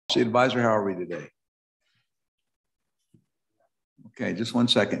Advisor, how are we today? Okay, just one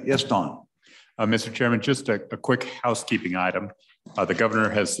second. Yes, Don. Mr. Chairman, just a quick housekeeping item. The governor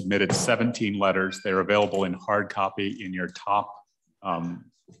has submitted 17 letters. They're available in hard copy in your top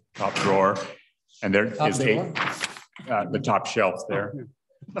drawer. And there is the top shelf there.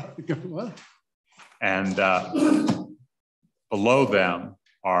 And below them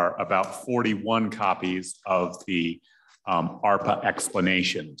are about 41 copies of the ARPA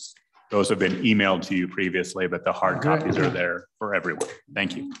explanations. Those have been emailed to you previously, but the hard copies are there for everyone.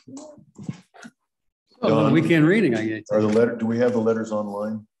 Thank you. Oh, weekend reading, I guess. Do we have the letters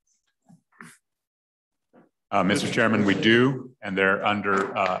online? Mr. Chairman, we do, and they're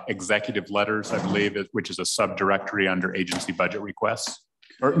under executive letters, I believe, which is a subdirectory under agency budget requests.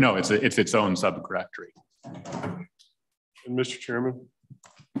 Or no, it's its own subdirectory. And Mr. Chairman,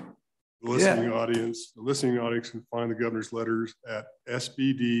 the listening audience can find the governor's letters at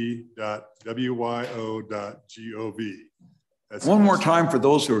sbd.wyo.gov. That's one more time for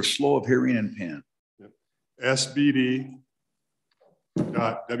those who are slow of hearing and pen.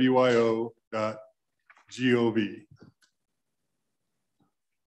 sbd.wyo.gov.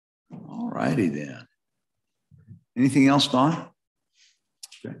 All righty then. Anything else, Don?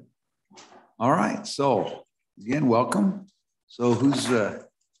 Okay. All right. So again, welcome. So who's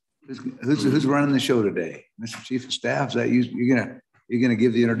running the show today? Mr. Chief of Staff, is that you? You're gonna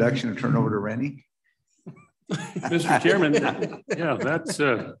give the introduction and turn over to Rennie? Mr. Chairman, yeah, that's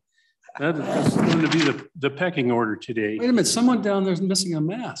going to be the pecking order today. Wait a minute, someone down there's missing a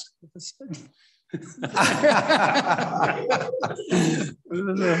mask. Who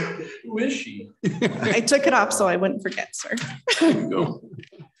is she? I took it off so I wouldn't forget, sir.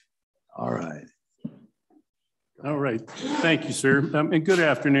 All right. All right. Thank you, sir. And good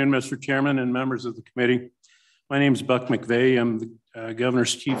afternoon, Mr. Chairman and members of the committee. My name is Buck McVeigh. I'm the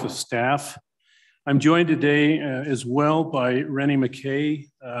Governor's Chief of Staff. I'm joined today as well by Rennie McKay,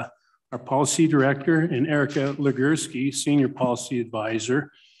 our Policy Director, and Erica Legursky, Senior Policy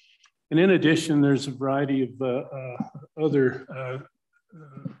Advisor. And in addition, there's a variety of other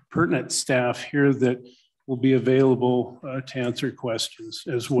pertinent staff here that will be available to answer questions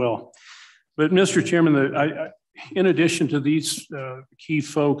as well. But Mr. Chairman, in addition to these key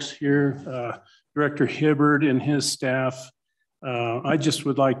folks here, Director Hibbard and his staff, I just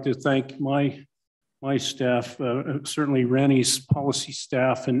would like to thank my staff, certainly Rennie's policy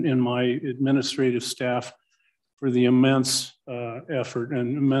staff and my administrative staff for the immense effort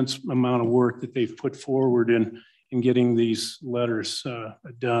and immense amount of work that they've put forward in getting these letters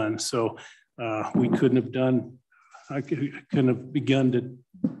done. So we couldn't have done, I couldn't have begun to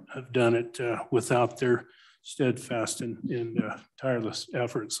have done it without their steadfast and tireless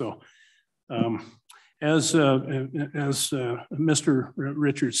effort. So as Mr.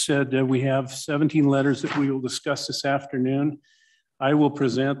 Richards said, we have 17 letters that we will discuss this afternoon. I will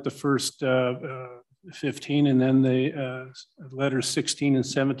present the first 15, and then the letters 16 and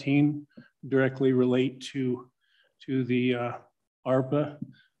 17 directly relate to the ARPA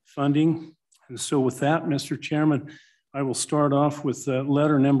funding. And so with that, Mr. Chairman, I will start off with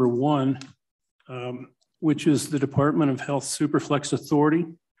letter number 1, which is the Department of Health Superflex Authority.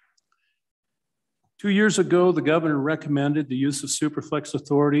 2 years ago, the governor recommended the use of Superflex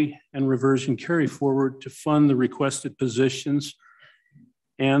Authority and reversion carry forward to fund the requested positions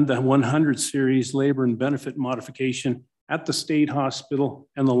and the 100 series labor and benefit modification at the state hospital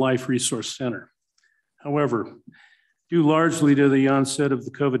and the Life Resource Center. However, due largely to the onset of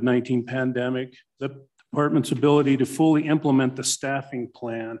the COVID-19 pandemic, the department's ability to fully implement the staffing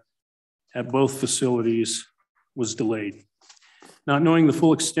plan at both facilities was delayed. Not knowing the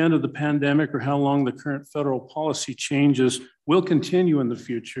full extent of the pandemic or how long the current federal policy changes will continue in the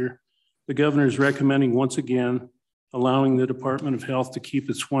future, the governor is recommending once again allowing the Department of Health to keep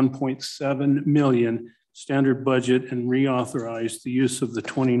its $1.7 million standard budget and reauthorize the use of the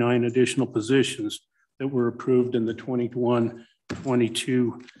 29 additional positions that were approved in the 21-22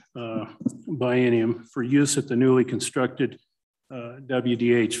 biennium for use at the newly constructed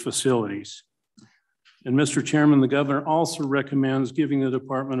WDH facilities. And Mr. Chairman, the governor also recommends giving the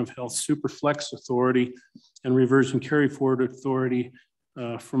Department of Health Superflex Authority and reversion carry forward authority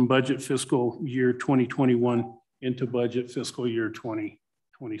from budget fiscal year 2021 into budget fiscal year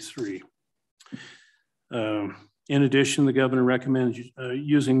 2023. In addition, the governor recommends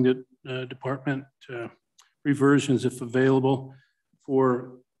using the department reversions, if available,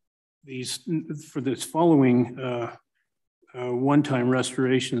 for this following one-time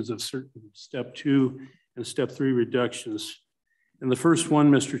restorations of certain step 2 and step 3 reductions And the first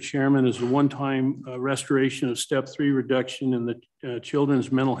one, Mr. Chairman, is a one-time restoration of step 3 reduction in the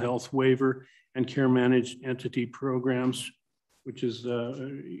children's mental health waiver and care managed entity programs, which is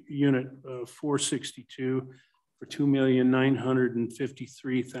unit 462 for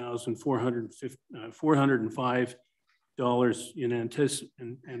 $2,953,405 in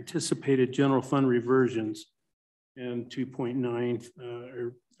anticipated general fund reversions and 2.9,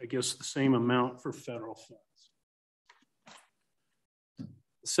 or I guess the same amount for federal funds.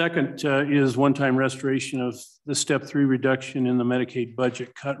 The second is one-time restoration of the step 3 reduction in the Medicaid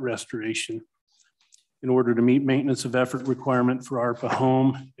budget cut restoration in order to meet maintenance of effort requirement for ARPA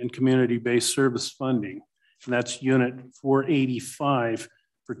home and community-based service funding. And that's unit 485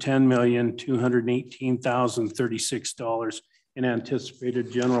 for $10,218,036 in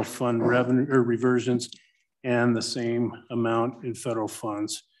anticipated general fund revenue or reversions and the same amount in federal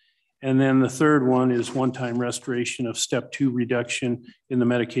funds. And then the third one is one-time restoration of step 2 reduction in the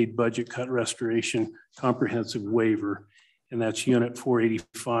Medicaid budget cut restoration comprehensive waiver. And that's unit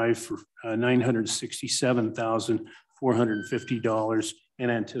 485 for $967,450 in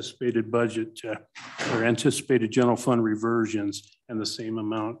anticipated budget or anticipated general fund reversions and the same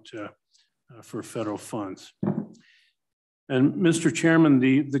amount for federal funds. And Mr. Chairman,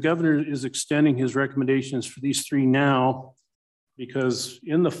 the governor is extending his recommendations for these 3 now because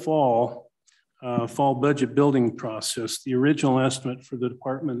in the fall budget building process, the original estimate for the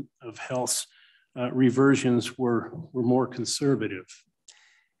Department of Health's reversions were more conservative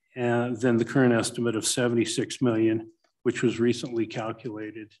than the current estimate of $76 million, which was recently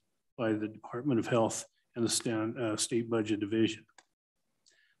calculated by the Department of Health and the State Budget Division.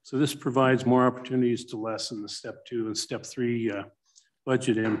 So this provides more opportunities to lessen the step 2 and step 3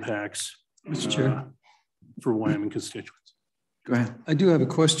 budget impacts Mr. Chair. For Wyoming constituents. Go ahead. I do have a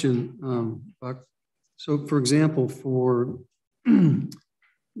question, Buck. So for example, for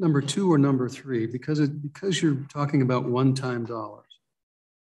number 2 or number 3, because you're talking about one-time dollars,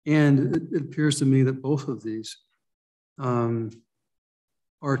 and it appears to me that both of these are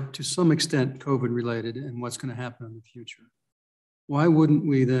to some extent COVID related and what's going to happen in the future. Why wouldn't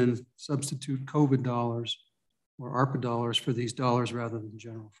we then substitute COVID dollars or ARPA dollars for these dollars rather than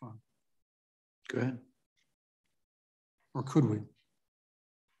general fund? Go ahead. Or could we?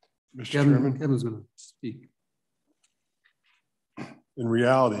 Mr. Chairman, Kevin's going to speak. in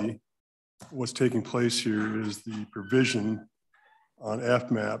reality, what's taking place here is the provision on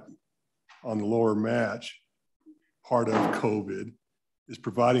FMAP on the lower match, part of COVID, is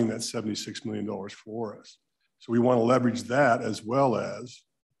providing that $76 million for us. So we want to leverage that as well as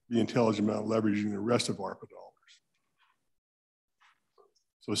the intelligent amount leveraging the rest of ARPA dollars.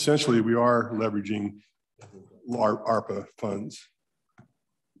 So essentially we are leveraging our ARPA funds.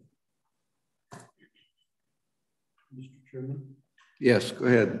 Mr. Chairman? Yes, go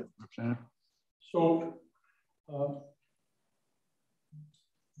ahead, Representative. So,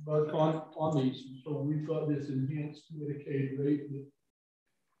 but on these, so we've got this enhanced Medicaid rate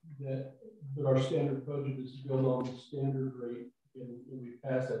that our standard budget is built on the standard rate, and we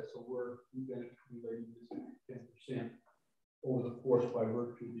pass that, so we've been accumulating this 10% over the course by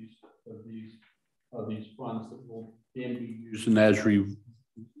virtue of these funds that will then be used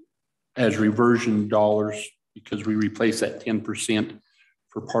as reversion dollars, because we replace that 10%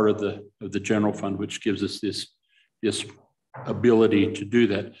 for part of the general fund, which gives us this ability to do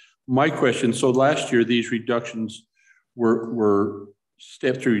that. My question, so last year these reductions were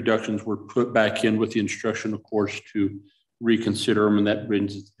step 3 reductions were put back in with the instruction, of course, to reconsider them, and that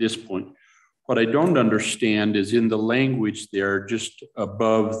brings us to this point. What I don't understand is in the language there, just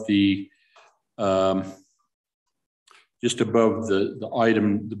above the item,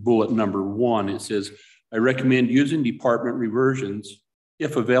 the bullet number 1, it says, I recommend using department reversions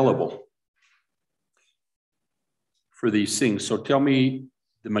if available for these things. So tell me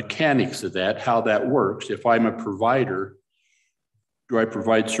the mechanics of that, how that works. If I'm a provider, do I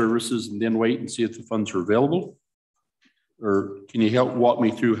provide services and then wait and see if the funds are available? Or can you help walk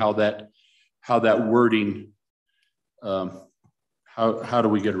me through how that wording, how do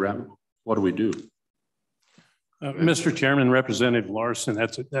we get around it? What do we do? Mr. Chairman, Representative Larson,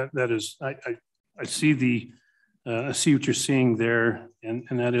 that is, I see I see what you're seeing there, and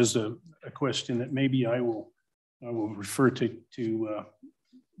that is a question that maybe I will refer to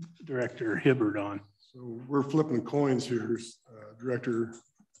Director Hibbard on. So we're flipping coins here, Director.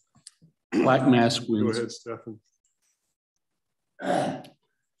 Black mask wins. Go ahead, Stefan.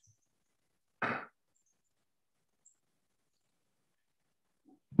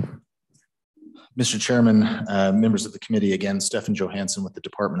 Mr. Chairman, members of the committee, again, Stefan Johansson with the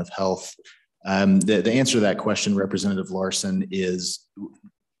Department of Health. The answer to that question, Representative Larson, is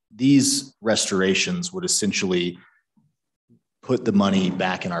these restorations would essentially put the money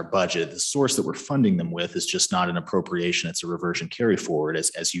back in our budget. The source that we're funding them with is just not an appropriation, it's a reversion carry forward,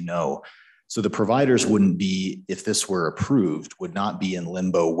 as you know. So the providers wouldn't be, if this were approved, would not be in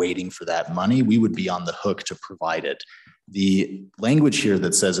limbo waiting for that money. We would be on the hook to provide it. The language here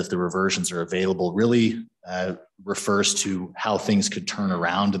that says if the reversions are available really refers to how things could turn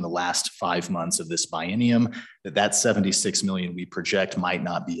around in the last 5 months of this biennium, that 76 million we project might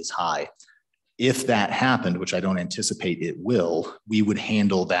not be as high. If that happened, which I don't anticipate it will, we would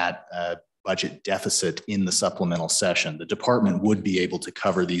handle that budget deficit in the supplemental session. The department would be able to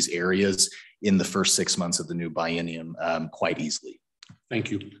cover these areas in the first 6 months of the new biennium quite easily.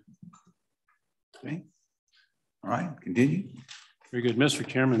 Thank you. Okay. All right, continue. Very good, Mr.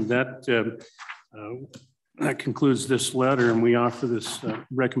 Chairman. That concludes this letter, and we offer this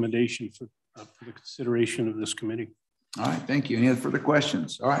recommendation for the consideration of this committee. All right, thank you. Any other further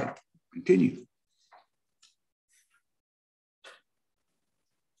questions? All right, continue.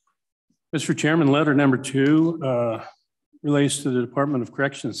 Mr. Chairman, letter number 2 relates to the Department of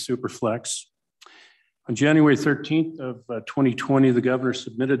Corrections Superflex. On January 13th of 2020, the governor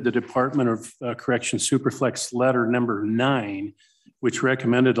submitted the Department of Corrections Superflex letter number 9, which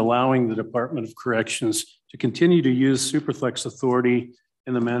recommended allowing the Department of Corrections to continue to use Superflex authority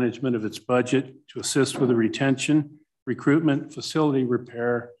in the management of its budget to assist with the retention, recruitment, facility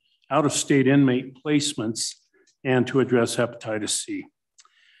repair, out-of-state inmate placements, and to address hepatitis C.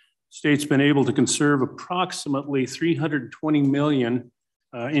 State's been able to conserve approximately $320 million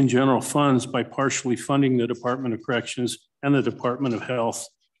in general funds by partially funding the Department of Corrections and the Department of Health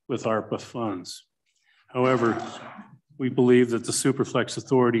with ARPA funds. However, we believe that the Superflex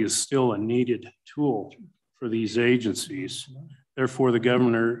authority is still a needed tool for these agencies. Therefore, the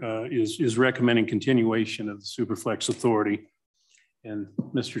governor is recommending continuation of the Superflex authority. And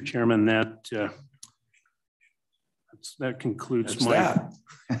Mr. Chairman, that concludes That's that.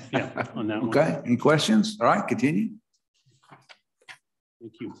 On that one. Okay, any questions? All right, continue.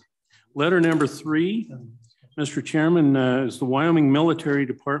 Thank you. Letter number 3, Mr. Chairman, is the Wyoming Military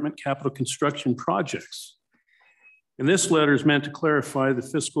Department Capital Construction Projects. And this letter is meant to clarify the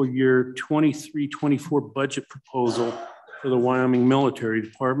fiscal year 23-24 budget proposal for the Wyoming Military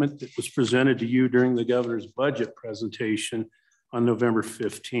Department that was presented to you during the governor's budget presentation on November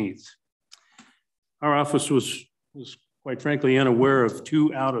 15th. Our office was quite frankly unaware of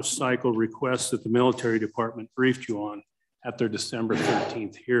 2 out-of-cycle requests that the military department briefed you on at their December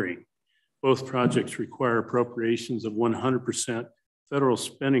 13th hearing. Both projects require appropriations of 100% federal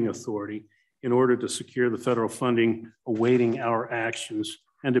spending authority in order to secure the federal funding awaiting our actions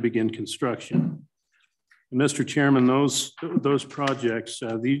and to begin construction. And Mr. Chairman, those projects,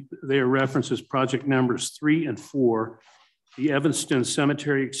 they are referenced as project numbers 3 and 4, the Evanston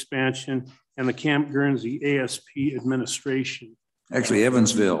Cemetery expansion and the Camp Guernsey ASP administration. Actually,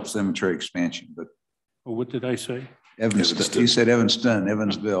 Evansville Cemetery expansion, but. Oh, what did I say? Evanston. You said Evanston,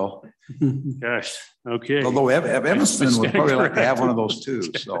 Evansville. Gosh, okay. Although Evanston would probably like to have one of those too,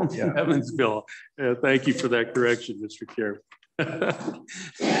 so yeah. Evansville. Thank you for that correction, Mr. Chair.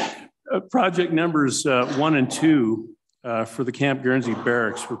 Project numbers 1 and 2 for the Camp Guernsey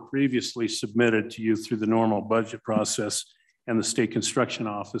Barracks were previously submitted to you through the normal budget process, and the State Construction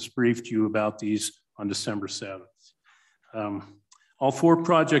Office briefed you about these on December 7th. All 4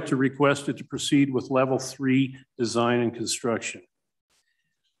 projects are requested to proceed with level 3 design and construction.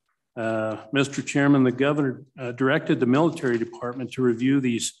 Mr. Chairman, the governor directed the military department to review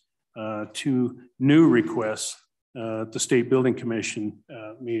these 2 new requests at the State Building Commission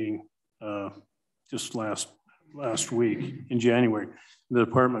meeting just last week in January. The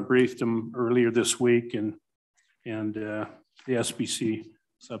department briefed them earlier this week, and the SBC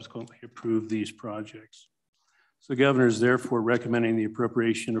subsequently approved these projects. So the governor is therefore recommending the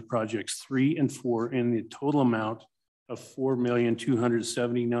appropriation of projects 3 and 4 in the total amount of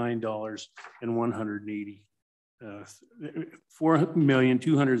 $4,279,180.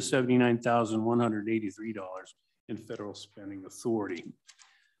 $4,279,183 in federal spending authority.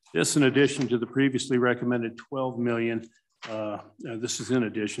 This in addition to the previously recommended $12 million. This is in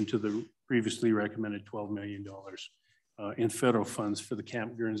addition to the previously recommended $12 million in federal funds for the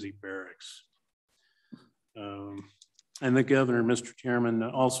Camp Guernsey Barracks. And the governor, Mr. Chairman,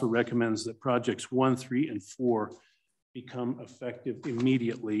 also recommends that projects 1, 3, and 4 become effective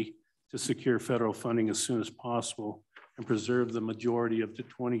immediately to secure federal funding as soon as possible and preserve the majority of the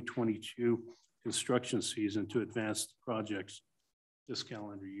 2022 construction season to advance the projects this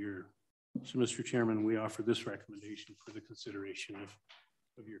calendar year. So, Mr. Chairman, we offer this recommendation for the consideration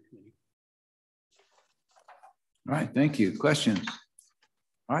of your committee. All right, thank you. Questions?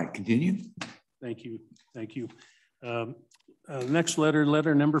 All right, continue. Thank you. Thank you. Next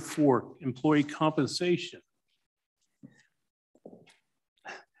letter number 4, employee compensation.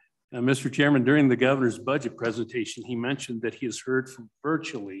 Mr. Chairman, during the governor's budget presentation, he mentioned that he has heard from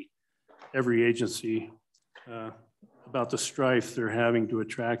virtually every agency about the strife they're having to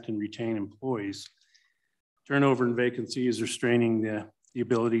attract and retain employees. Turnover and vacancies are straining the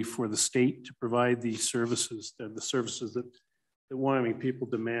ability for the state to provide the services that Wyoming people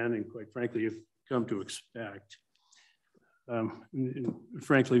demand and, quite frankly, have come to expect. And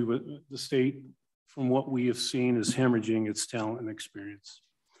frankly, the state, from what we have seen, is hemorrhaging its talent and experience.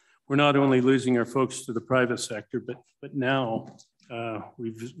 We're not only losing our folks to the private sector, but now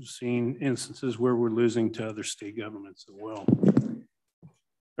we've seen instances where we're losing to other state governments as well.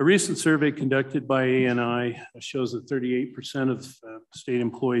 A recent survey conducted by ANI shows that 38% of state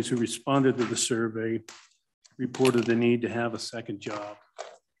employees who responded to the survey reported the need to have a second job.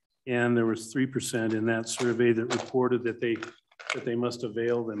 And there was 3% in that survey that reported that they must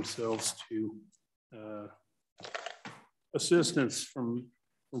avail themselves to assistance from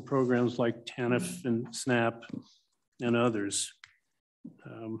programs like TANF and SNAP and others.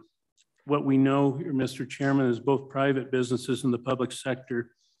 What we know here, Mr. Chairman, is both private businesses and the public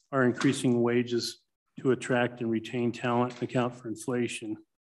sector are increasing wages to attract and retain talent and account for inflation.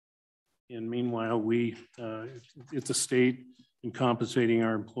 And meanwhile, it's a state in compensating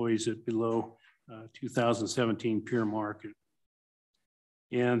our employees at below 2017 peer market.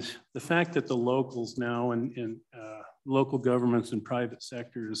 And the fact that the locals now and local governments and private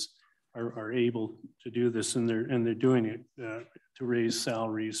sectors are able to do this, and they're doing it to raise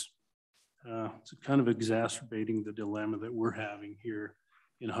salaries, it's kind of exacerbating the dilemma that we're having here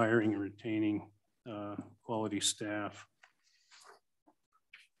in hiring and retaining quality staff.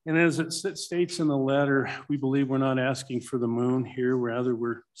 And as it states in the letter, we believe we're not asking for the moon here. Rather,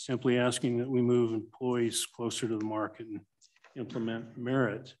 we're simply asking that we move employees closer to the market and implement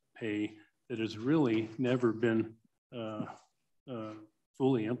merit pay that has really never been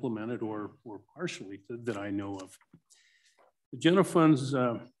fully implemented or partially that I know of. The general fund's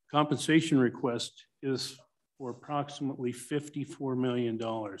compensation request is for approximately $54 million.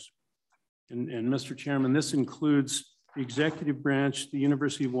 And Mr. Chairman, this includes the executive branch, the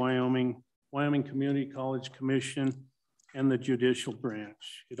University of Wyoming, Wyoming Community College Commission, and the judicial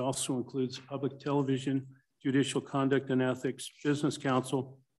branch. It also includes public television, judicial conduct and ethics, business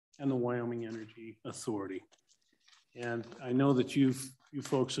council, and the Wyoming Energy Authority. And I know that you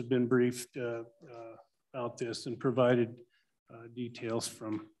folks have been briefed about this and provided details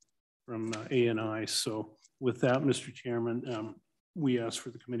from ANI. So with that, Mr. Chairman, we ask for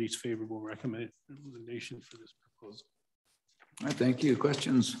the committee's favorable recommendation for this proposal. All right, thank you.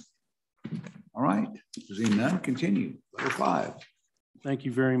 Questions? All right, seeing none, continue. Letter 5. Thank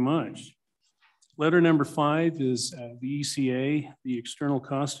you very much. Letter number 5 is the ECA, the external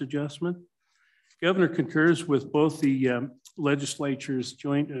cost adjustment. Governor concurs with both the legislature's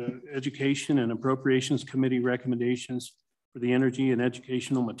joint education and appropriations committee recommendations for the energy and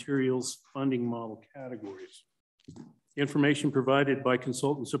educational materials funding model categories. The information provided by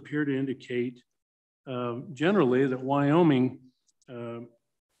consultants appear to indicate generally that Wyoming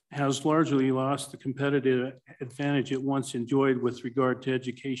has largely lost the competitive advantage it once enjoyed with regard to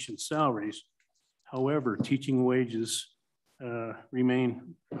education salaries. However, teaching wages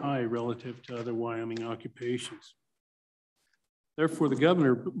remain high relative to other Wyoming occupations. Therefore, the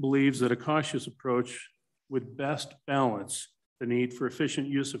governor believes that a cautious approach would best balance the need for efficient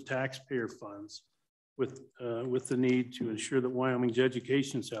use of taxpayer funds with the need to ensure that Wyoming's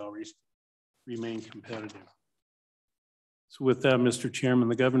education salaries remain competitive. So with that, Mr. Chairman,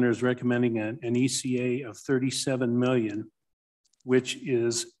 the governor is recommending an ECA of $37 million, which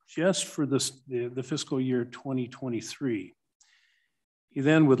is just for the fiscal year 2023. He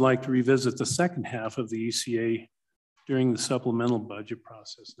then would like to revisit the second half of the ECA during the supplemental budget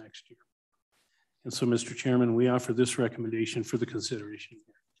process next year. And so, Mr. Chairman, we offer this recommendation for the consideration.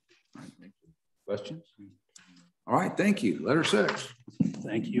 All right, thank you. Questions? All right, thank you. Letter 6.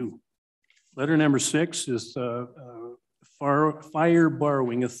 Thank you. Letter number 6 is Fire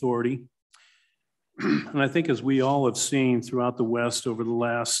Borrowing Authority. And I think as we all have seen throughout the West over the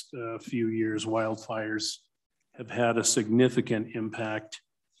last few years, wildfires have had a significant impact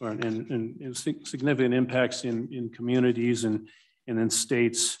and significant impacts in communities and in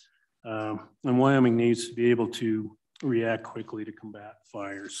states. And Wyoming needs to be able to react quickly to combat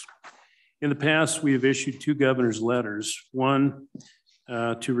fires. In the past, we have issued 2 governor's letters, one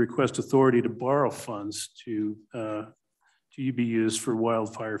to request authority to borrow funds to be used for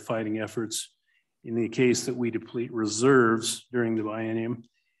wildfire fighting efforts, in the case that we deplete reserves during the biennium.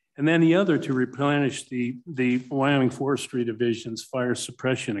 And then the other to replenish the Wyoming Forestry Division's fire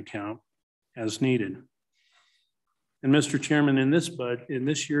suppression account as needed. And Mr. Chairman, in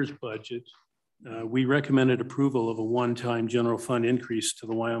this year's budget, we recommended approval of a one-time general fund increase to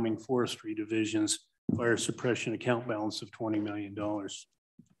the Wyoming Forestry Division's fire suppression account balance of $20 million.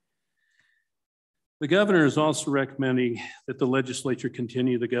 The governor is also recommending that the legislature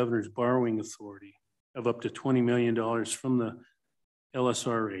continue the governor's borrowing authority of up to $20 million from the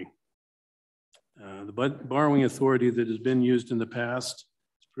LSRA. The borrowing authority that has been used in the past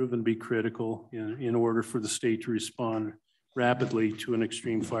has proven to be critical in order for the state to respond rapidly to an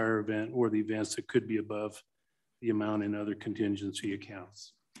extreme fire event or the events that could be above the amount in other contingency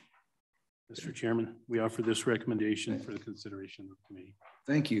accounts. Mr. Chairman, we offer this recommendation for the consideration of the committee.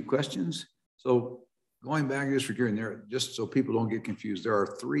 Thank you. Questions? So going back just for hearing there, just so people don't get confused, there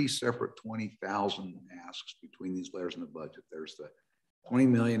are three separate 20,000 asks between these letters in the budget. There's the 20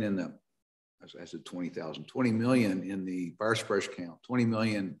 million in the, I said 20,000, 20 million in the fire suppression account, 20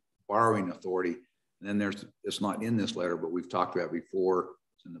 million borrowing authority. And then there's, it's not in this letter, but we've talked about before,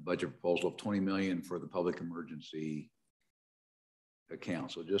 it's in the budget proposal of 20 million for the public emergency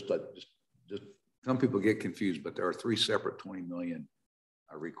account. So just some people get confused, but there are three separate 20 million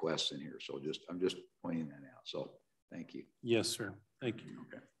requests in here. So I'm just pointing that out. So thank you. Yes, sir. Thank you.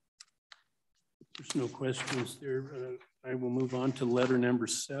 Okay. There's no questions there. I will move on to letter number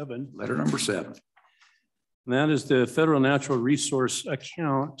 7. Letter number 7. And that is the Federal Natural Resource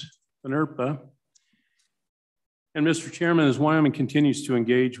Account, FNRPA. And Mr. Chairman, as Wyoming continues to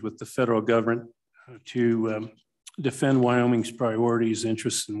engage with the federal government to defend Wyoming's priorities,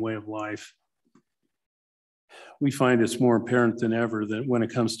 interests, and way of life, we find it's more apparent than ever that when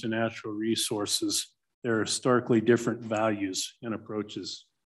it comes to natural resources, there are starkly different values and approaches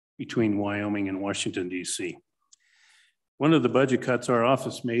between Wyoming and Washington, D.C. One of the budget cuts our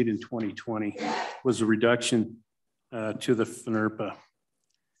office made in 2020 was a reduction to the FNRPA.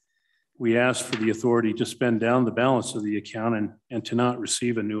 We asked for the authority to spend down the balance of the account and to not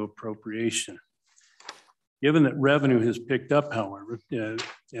receive a new appropriation. Given that revenue has picked up, however,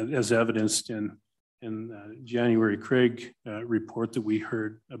 as evidenced in January Craig report that we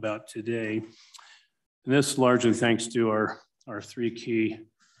heard about today, and this largely thanks to our three key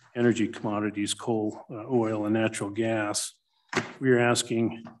energy commodities, coal, oil, and natural gas, we are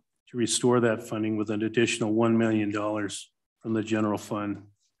asking to restore that funding with an additional $1 million from the general fund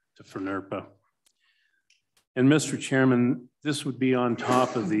to FNRPA. And Mr. Chairman, this would be on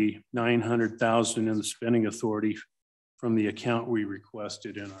top of the $900,000 in the spending authority from the account we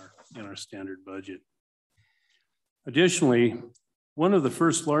requested in our standard budget. Additionally, one of the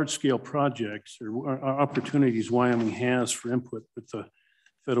first large-scale projects or opportunities Wyoming has for input with the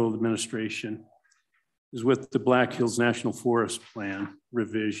federal administration is with the Black Hills National Forest Plan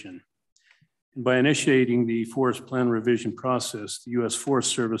revision. And by initiating the forest plan revision process, the U.S.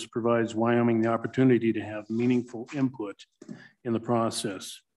 Forest Service provides Wyoming the opportunity to have meaningful input in the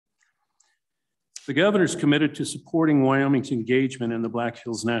process. The governor is committed to supporting Wyoming's engagement in the Black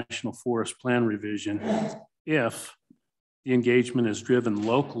Hills National Forest Plan revision if the engagement is driven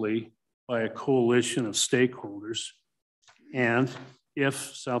locally by a coalition of stakeholders and if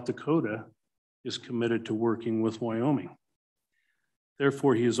South Dakota is committed to working with Wyoming.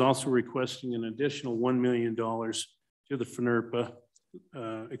 Therefore, he is also requesting an additional $1 million to the FNRPA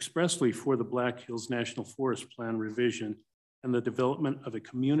expressly for the Black Hills National Forest Plan revision and the development of a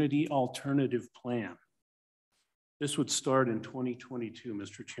community alternative plan. This would start in 2022,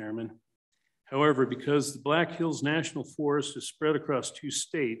 Mr. Chairman. However, because the Black Hills National Forest is spread across 2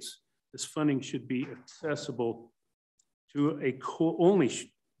 states, this funding should be accessible to only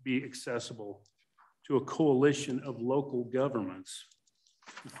be accessible to a coalition of local governments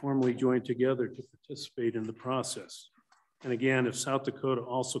who formally join together to participate in the process. And again, if South Dakota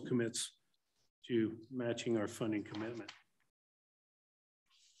also commits to matching our funding commitment.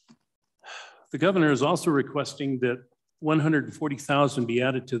 The governor is also requesting that $140,000 be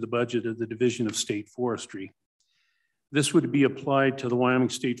added to the budget of the Division of State Forestry. This would be applied to the Wyoming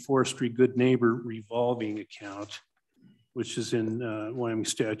State Forestry Good Neighbor revolving account, which is in Wyoming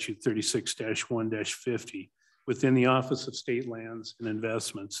Statute 36-1-50 within the Office of State Lands and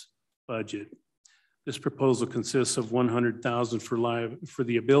Investments budget. This proposal consists of $100,000 for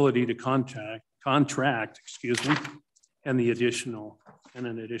the ability to contract, and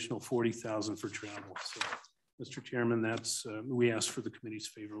an additional $40,000 for travel. So, Mr. Chairman, that's we ask for the committee's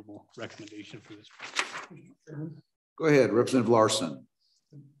favorable recommendation for this. Go ahead, Representative Larson.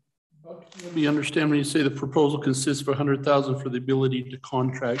 Let me understand when you say the proposal consists of $100,000 for the ability to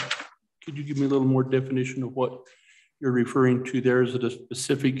contract. could you give me a little more definition of what you're referring to there? Is it a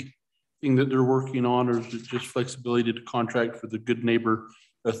specific thing that they're working on, or is it just flexibility to contract for the good neighbor,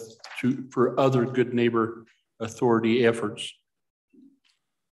 for other good neighbor authority efforts?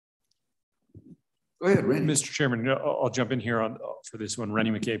 Go ahead, Randy. Mr. Chairman, I'll jump in here for this one.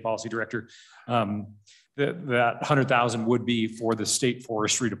 Rennie McKay, Policy Director. That 100,000 would be for the State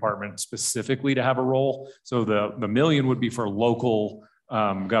Forestry Department specifically to have a role. So the million would be for local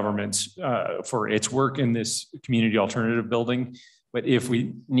governments for its work in this community alternative building. But if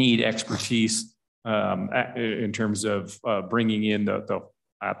we need expertise in terms of bringing in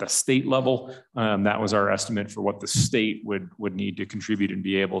at the state level, that was our estimate for what the state would need to contribute and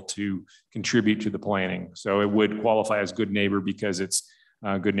be able to contribute to the planning. So it would qualify as good neighbor because it's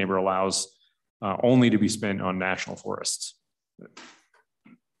good neighbor allows only to be spent on national forests.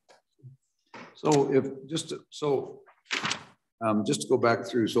 So just to go back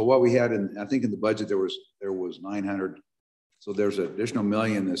through, so what we had I think in the budget there was 900. So there's an additional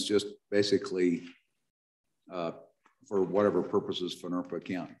million that's just basically for whatever purposes FNRPA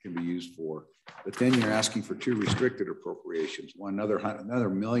account can be used for. But then you're asking for 2 restricted appropriations,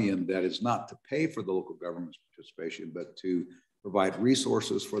 another million that is not to pay for the local government's participation, but to provide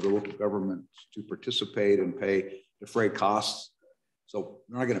resources for the local government to participate and defray costs. So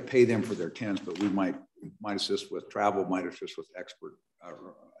we're not going to pay them for their tents, but we might assist with travel, might assist with expert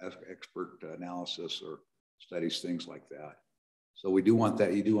analysis or studies, things like that. So we do want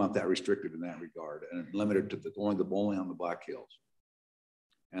that. You do want that restricted in that regard and limited to only the bowling on the Black Hills.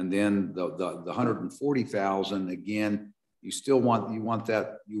 And then the 140,000 again. You still want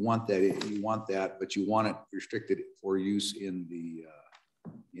that, but you want it restricted for use in the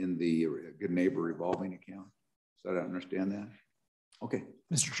good neighbor revolving account. So I understand that. Okay,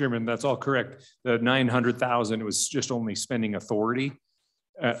 Mr. Chairman, that's all correct. The 900,000 was just only spending authority.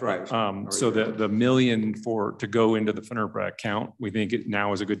 That's right. So the million to go into the FNRPA account, we think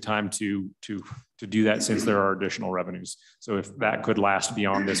now is a good time to do that since there are additional revenues. So if that could last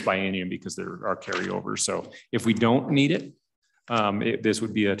beyond this biennium because there are carryovers. So if we don't need it, this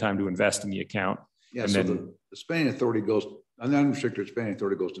would be a time to invest in the account. Yeah. And so then the spending authority goes, the unrestricted spending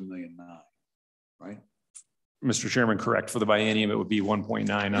authority goes to $1.9 million, right? Mr. Chairman, correct. For the biennium, it would be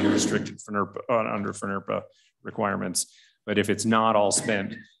 1.9 unrestricted under FNRPA requirements. But if it's not all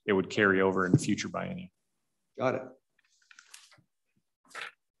spent, it would carry over in the future biennium. Got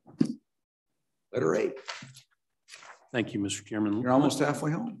it. Letter 8. Thank you, Mr. Chairman. You're almost halfway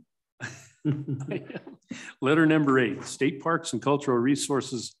home. Letter number 8, State Parks and Cultural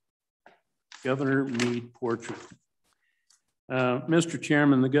Resources, Governor Meade portrait. Mr.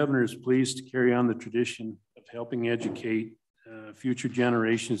 Chairman, the governor is pleased to carry on the tradition of helping educate future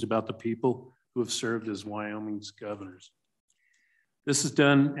generations about the people who have served as Wyoming's governors. This is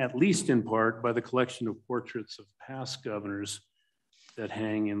done at least in part by the collection of portraits of past governors that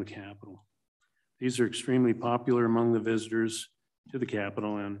hang in the Capitol. These are extremely popular among the visitors to the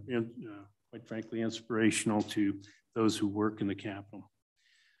Capitol and quite frankly, inspirational to those who work in the Capitol.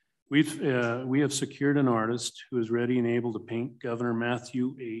 We have secured an artist who is ready and able to paint Governor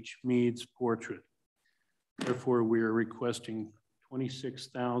Matthew H. Meade's portrait. Therefore, we are requesting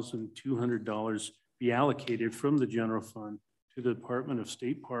 $26,200 be allocated from the general fund to the Department of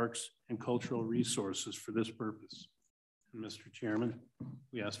State Parks and Cultural Resources for this purpose. And Mr. Chairman,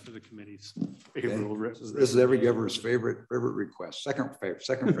 we ask for the committee's favorable. Okay. This is every governor's favorite request. Second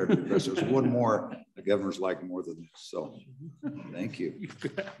favorite request. There's one more the governors like more than this. So, thank you.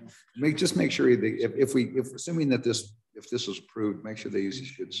 Just make sure that if assuming that if this is approved, make sure they use the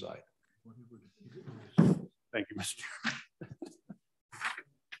good side. Thank you, Mr. Chairman.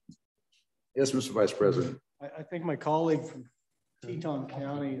 Yes, Mr. Vice President. I think my colleague from Teton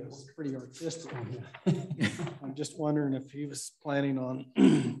County is pretty artistic. I'm just wondering if he was planning on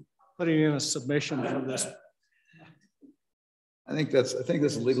putting in a submission for this. I think that's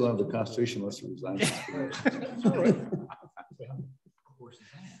illegal under the Constitution unless it resigns.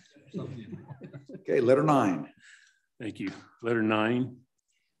 Okay, letter 9. Thank you. Letter 9,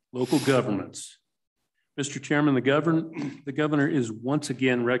 local governments. Mr. Chairman, the governor is once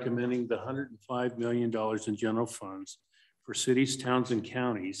again recommending the $105 million in general funds for cities, towns, and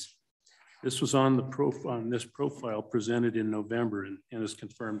counties. This was on this profile presented in November and is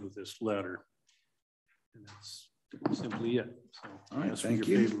confirmed with this letter. And that's simply it. So all right, thank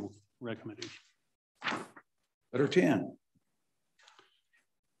you. Favorable recommendation. Letter 10.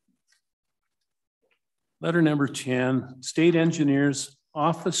 Letter number 10, State Engineers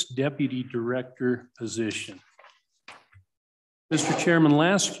Office Deputy Director position. Mr. Chairman,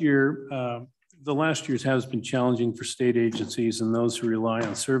 last year the last year's has been challenging for state agencies and those who rely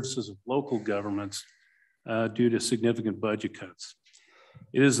on services of local governments due to significant budget cuts.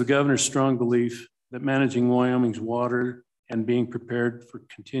 It is the governor's strong belief that managing Wyoming's water and being prepared for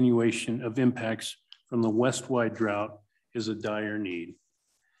continuation of impacts from the west-wide drought is a dire need.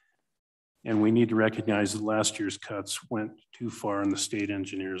 And we need to recognize that last year's cuts went too far in the state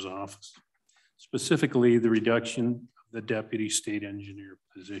engineer's office, specifically the reduction of the deputy state engineer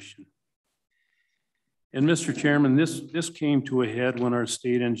position. And Mr. Chairman, this came to a head when our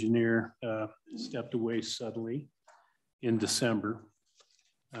state engineer stepped away suddenly in December.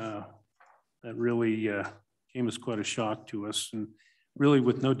 That really came as quite a shock to us. And really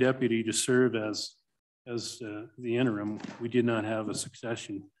with no deputy to serve as the interim, we did not have a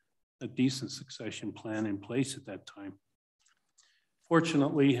decent succession plan in place at that time.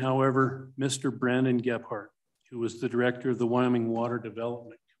 Fortunately, however, Mr. Brandon Gephardt, who was the director of the Wyoming Water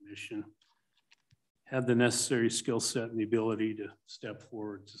Development Commission, had the necessary skill set and the ability to step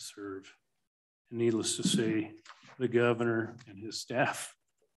forward to serve. And needless to say, the governor and his staff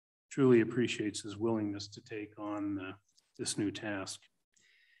truly appreciates his willingness to take on this new task.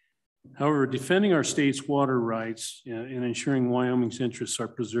 However, defending our state's water rights and ensuring Wyoming's interests are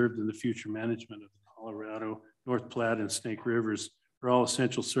preserved in the future management of the Colorado, North Platte, and Snake Rivers are all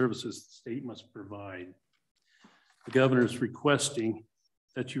essential services the state must provide. The governor is requesting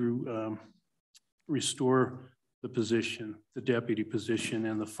that you restore the position, the deputy position,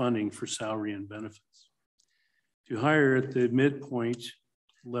 and the funding for salary and benefits. To hire at the midpoint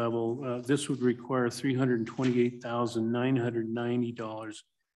level, this would require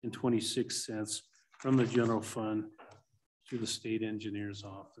 $328,990.26 from the general fund to the state engineer's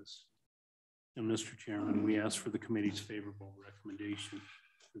office. And Mr. Chairman, we ask for the committee's favorable recommendation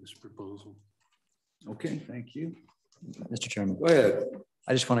for this proposal. Okay, thank you. Mr. Chairman. Go ahead.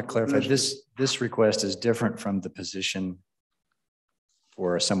 I just want to clarify, this request is different from the position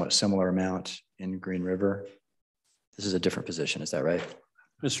for a somewhat similar amount in Green River. This is a different position, is that right?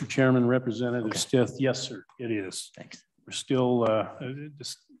 Mr. Chairman, Representative Stith, yes, sir, it is. Thanks. We're still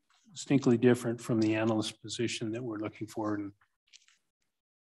distinctly different from the analyst position that we're looking for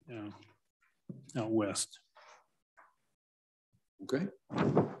in, out west. Okay.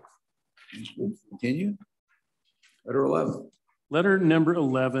 Continue. Letter 11. Letter number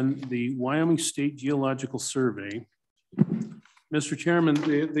 11, the Wyoming State Geological Survey. Mr. Chairman,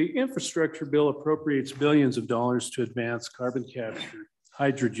 the infrastructure bill appropriates billions of dollars to advance carbon capture,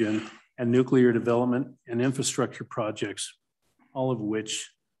 hydrogen, and nuclear development and infrastructure projects, all of which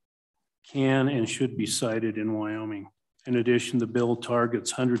can and should be sited in Wyoming. In addition, the bill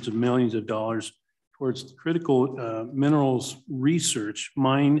targets hundreds of millions of dollars towards critical minerals research,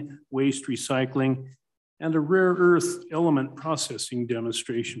 mine waste recycling, and a rare earth element processing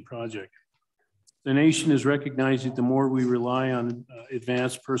demonstration project. The nation is recognizing the more we rely on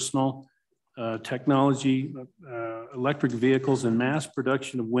advanced personal technology, electric vehicles, and mass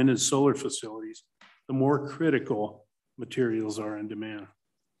production of wind and solar facilities, the more critical materials are in demand.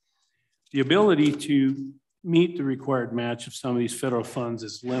 The ability to meet the required match of some of these federal funds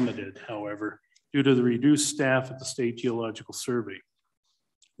is limited, however, due to the reduced staff at the State Geological Survey.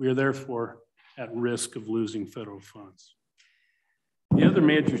 We are therefore at risk of losing federal funds. The other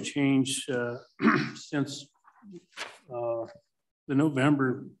major change since the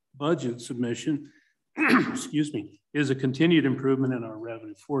November budget submission, excuse me, is a continued improvement in our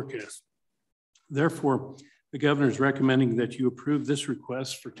revenue forecast. Therefore, the governor is recommending that you approve this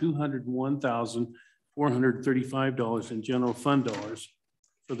request for $201,435 in general fund dollars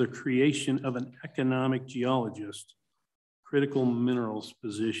for the creation of an economic geologist, critical minerals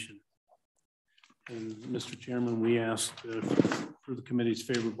position. And Mr. Chairman, we ask for the committee's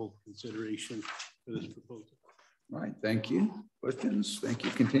favorable consideration for this proposal. All right, thank you. Questions? Thank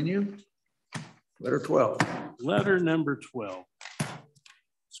you. Continue. Letter 12. Letter number 12.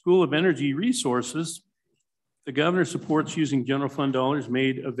 School of Energy Resources. The governor supports using general fund dollars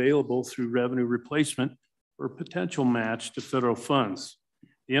made available through revenue replacement for a potential match to federal funds.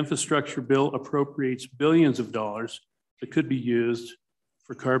 The infrastructure bill appropriates billions of dollars that could be used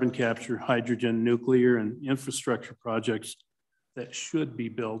for carbon capture, hydrogen, nuclear, and infrastructure projects that should be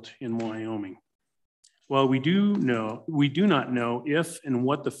built in Wyoming. While we do not know if and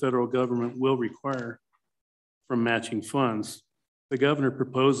what the federal government will require from matching funds, the governor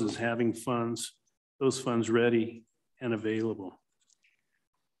proposes having those funds ready and available.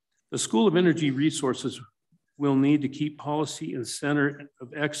 The School of Energy Resources will need to keep policy and center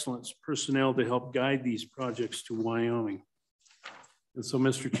of excellence personnel to help guide these projects to Wyoming. And so,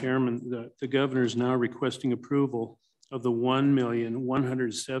 Mr. Chairman, the governor is now requesting approval of the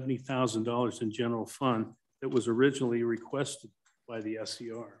 $1,170,000 in general fund that was originally requested by the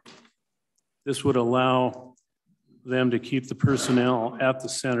SER. This would allow them to keep the personnel at the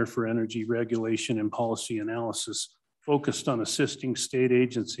Center for Energy Regulation and Policy Analysis focused on assisting state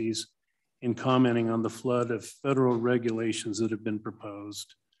agencies in commenting on the flood of federal regulations that have been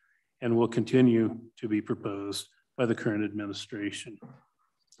proposed and will continue to be proposed by the current administration.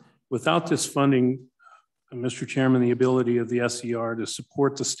 Without this funding, Mr. Chairman, the ability of the SER to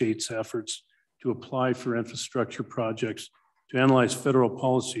support the state's efforts to apply for infrastructure projects, to analyze federal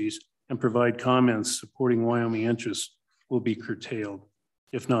policies, and provide comments supporting Wyoming interests will be curtailed,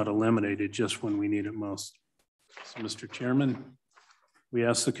 if not eliminated, just when we need it most. So, Mr. Chairman, we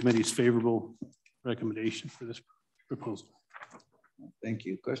ask the committee's favorable recommendation for this proposal. Thank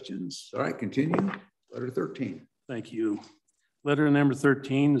you. Questions? All right, continue. Letter 13. Thank you. Letter number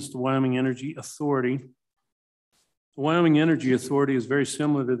 13 is the Wyoming Energy Authority. The Wyoming Energy Authority is very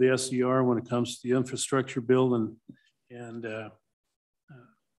similar to the SER when it comes to the infrastructure bill and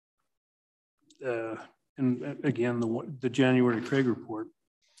again, the January Craig report.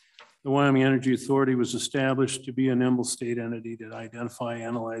 The Wyoming Energy Authority was established to be a nimble state entity to identify,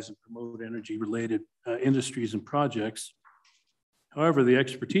 analyze, and promote energy-related industries and projects. However, the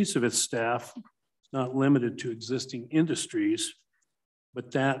expertise of its staff is not limited to existing industries,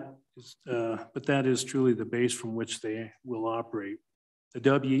 but that is truly the base from which they will operate. The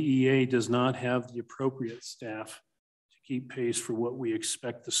WEA does not have the appropriate staff to keep pace for what we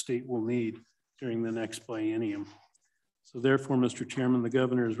expect the state will need during the next biennium. So therefore, Mr. Chairman, the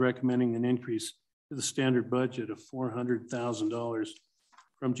governor is recommending an increase to the standard budget of $400,000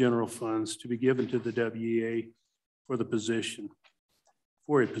 from general funds to be given to the WEA for a position.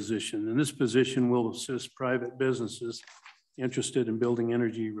 And this position will assist private businesses interested in building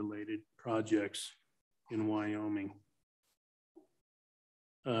energy-related projects in Wyoming.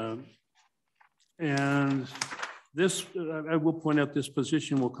 And this, I will point out, this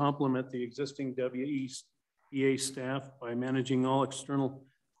position will complement the existing WEA staff by managing all external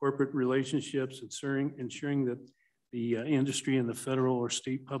corporate relationships, ensuring that the industry and the federal or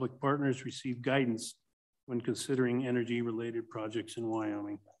state public partners receive guidance when considering energy-related projects in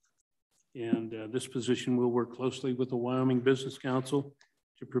Wyoming. And this position will work closely with the Wyoming Business Council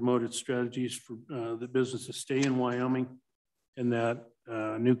to promote its strategies for the business to stay in Wyoming, and that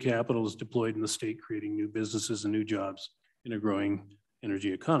new capital is deployed in the state, creating new businesses and new jobs in a growing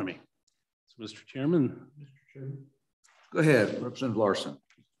energy economy. So, Mr. Chairman. Go ahead, Representative Larson.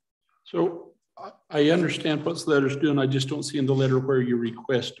 So I understand what the letter's doing. I just don't see in the letter where you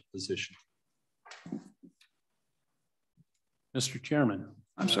request a position. Mr. Chairman.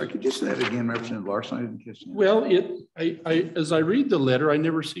 I'm sorry, could you say that again, Representative Larson? I didn't catch that. Well, as I read the letter, I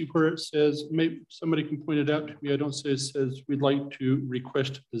never see where it says, maybe somebody can point it out to me. I don't say it says we'd like to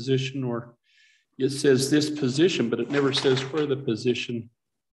request a position, or it says this position, but it never says where the position.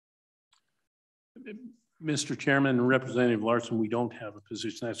 Mr. Chairman and Representative Larson, we don't have a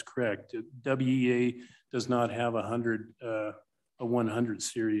position. That's correct. WEA does not have a 100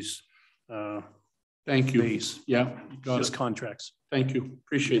 series. Thank you. Base. Yeah, just contracts. Thank you.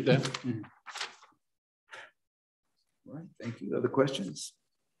 Appreciate that. Mm-hmm. All right. Thank you. Other questions?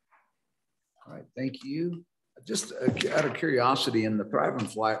 All right. Thank you. Just out of curiosity, in the Thrive and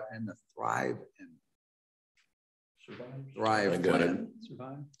Thrive plan,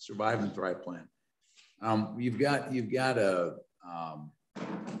 Survive and Thrive plan. You've got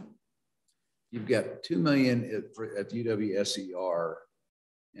 $2 million at UWSER,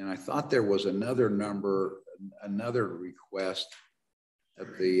 and I thought there was another number, another request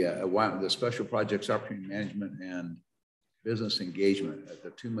at the Special Projects Opportunity Management and Business Engagement at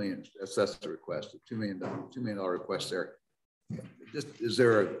the $2 million. That's the request, the $2 million request there. Just is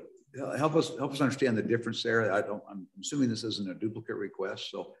there a help us understand the difference there? I'm assuming this isn't a duplicate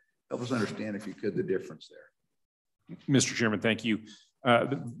request, so help us understand, if you could, the difference there. Mr. Chairman, thank you.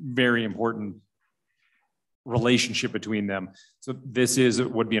 Very important relationship between them. So this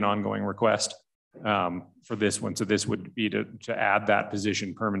would be an ongoing request for this one. So this would be to add that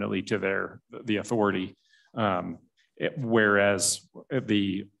position permanently to the authority. Whereas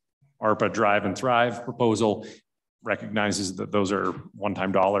the ARPA Drive and Thrive proposal recognizes that those are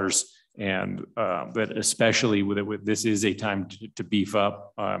one-time dollars, and that especially with this is a time to beef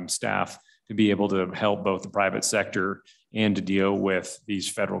up staff to be able to help both the private sector and to deal with these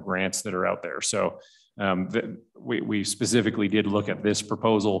federal grants that are out there. So we specifically did look at this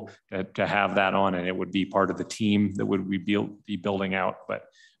proposal to have that on, and it would be part of the team that would be building out, but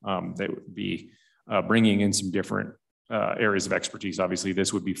they would be bringing in some different areas of expertise. Obviously,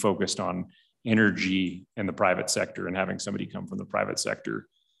 this would be focused on energy in the private sector and having somebody come from the private sector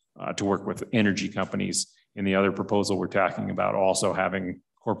to work with energy companies. In the other proposal, we're talking about also having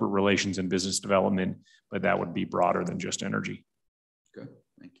corporate relations and business development, but that would be broader than just energy. Good,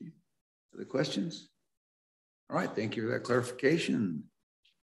 thank you. Other questions? All right, thank you for that clarification.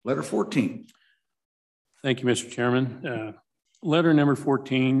 Letter 14. Thank you, Mr. Chairman. Letter number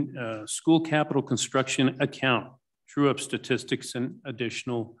 14, school capital construction account, true up statistics and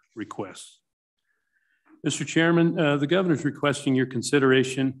additional requests. Mr. Chairman, the governor's requesting your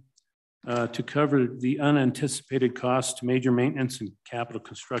consideration to cover the unanticipated costs to major maintenance and capital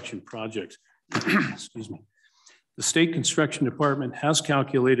construction projects. Excuse me. The state construction department has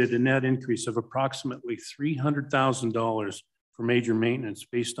calculated a net increase of approximately $300,000 for major maintenance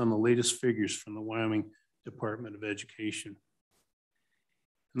based on the latest figures from the Wyoming Department of Education.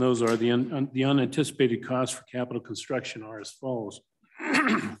 And those are the unanticipated costs for capital construction are as follows.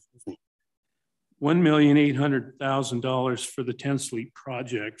 $1,800,000 for the 10 Sleep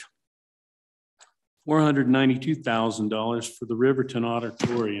project, $492,000 for the Riverton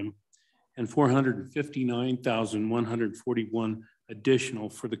Auditorium, and $459,141 additional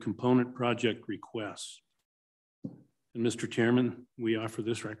for the component project requests. And Mr. Chairman, we offer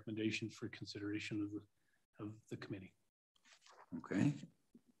this recommendation for consideration of the committee. Okay.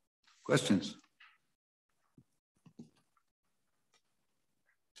 Questions?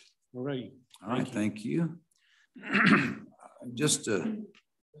 All right. All right, thank you. Just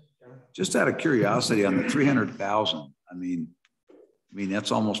out of curiosity on the 300,000, I mean,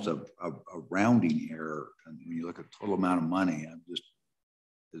 that's almost a rounding error. And when you look at the total amount of money,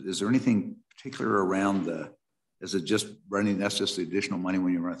 is there anything particular around is it just running, that's just the additional money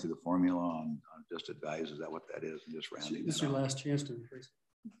when you run through the formula on just advise, is that what that is? And just rounding This is your last chance to rephrase.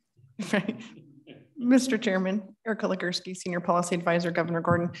 Right. Mr. Chairman, Erica Ligursky, Senior Policy Advisor, Governor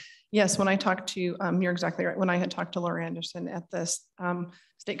Gordon. Yes, when I talked to, you're exactly right. When I had talked to Laura Anderson at this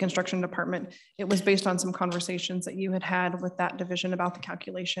State Construction Department, it was based on some conversations that you had with that division about the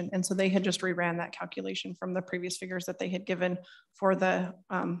calculation. And so they had just reran that calculation from the previous figures that they had given for the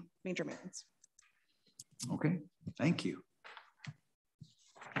major maintenance. Okay, thank you.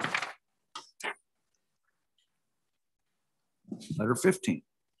 Letter 15.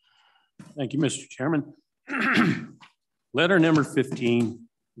 Thank you, Mr. Chairman. Letter number 15,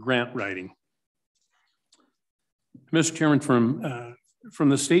 grant writing. Mr. Chairman, from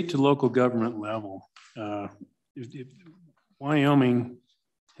the state to local government level, Wyoming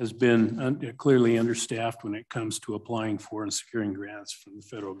has been clearly understaffed when it comes to applying for and securing grants from the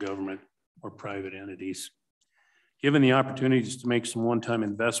federal government or private entities. Given the opportunities to make some one-time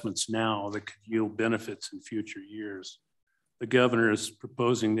investments now that could yield benefits in future years, the governor is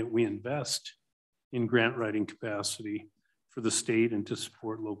proposing that we invest in grant writing capacity for the state and to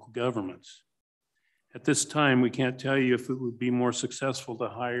support local governments. At this time, we can't tell you if it would be more successful to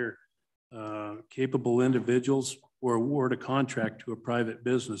hire capable individuals or award a contract to a private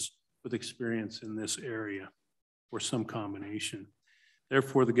business with experience in this area or some combination.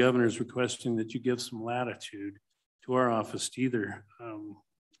 Therefore, the governor is requesting that you give some latitude to our office to either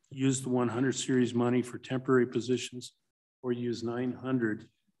use the 100 series money for temporary positions or use 900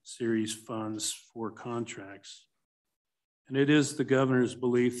 series funds for contracts. And it is the governor's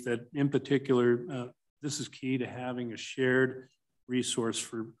belief that in particular, this is key to having a shared resource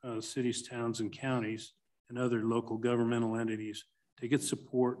for cities, towns, and counties and other local governmental entities to get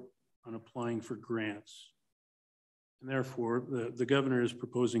support on applying for grants. And therefore, the governor is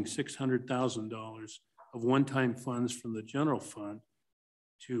proposing $600,000 of one-time funds from the general fund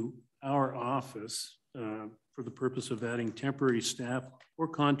to our office for the purpose of adding temporary staff or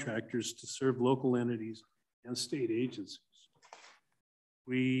contractors to serve local entities and state agencies.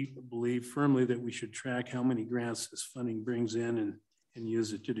 We believe firmly that we should track how many grants this funding brings in and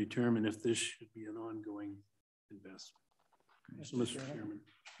use it to determine if this should be an ongoing investment. So, Mr. Chairman.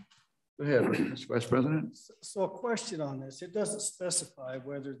 Go ahead, Mr. Vice President. So a question on this, it doesn't specify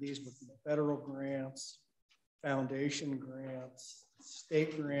whether these would be federal grants, foundation grants,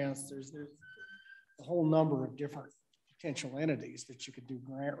 state grants. There's a whole number of different potential entities that you could do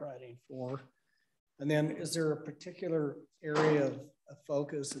grant writing for. And then is there a particular area of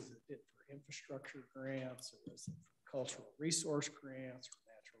focus? Is it for infrastructure grants, or is it for cultural resource grants or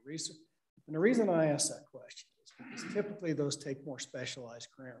natural resource? And the reason I ask that question is because typically those take more specialized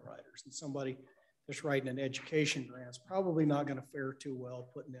grant writers, and somebody that's writing an education grant is probably not going to fare too well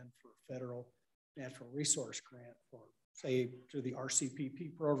putting in for a federal natural resource grant for, say, through the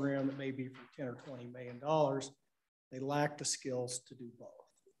RCPP program that may be for 10 or $20 million. They lack the skills to do both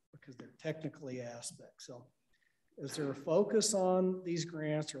because they're technically aspects. So is there a focus on these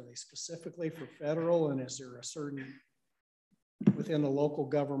grants? Are they specifically for federal? And is there a certain, within the local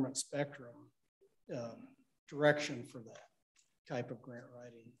government spectrum, direction for that type of grant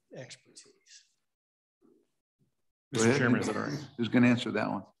writing expertise? Mr. Chairman, is that all right? Who's going to answer that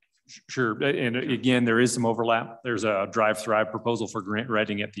one? Sure. And again, there is some overlap. There's a Drive Thrive proposal for grant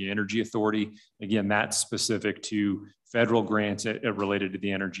writing at the Energy Authority. Again, that's specific to federal grants related to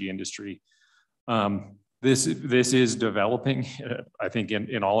the energy industry. This is developing, I think,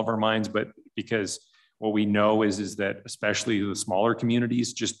 in all of our minds, but because what we know is that especially the smaller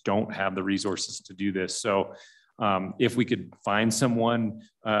communities just don't have the resources to do this. So if we could find someone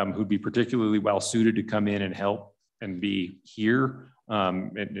who'd be particularly well suited to come in and help and be here,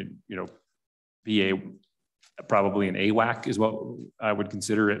 and you know, be probably an AWAC is what I would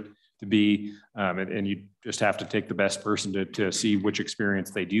consider it to be, and you just have to take the best person to see which experience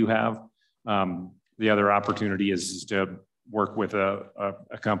they do have. The other opportunity is to work with a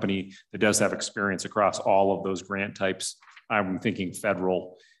company that does have experience across all of those grant types. I'm thinking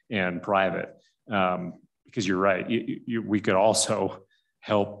federal and private, because you're right. We could also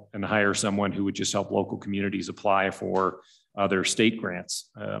help and hire someone who would just help local communities apply for other state grants,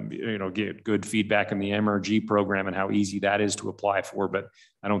 you know, get good feedback in the MRG program and how easy that is to apply for. But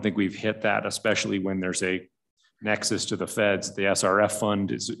I don't think we've hit that, especially when there's a nexus to the feds. The SRF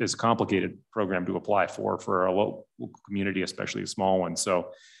fund is a complicated program to apply for a local community, especially a small one.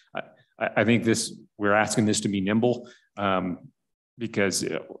 So I think we're asking this to be nimble, because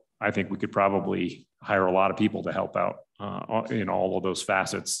I think we could probably hire a lot of people to help out in all of those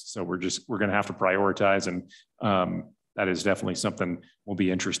facets. So we're going to have to prioritize, and that is definitely something we'll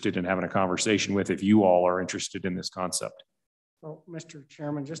be interested in having a conversation with if you all are interested in this concept. Well, Mr.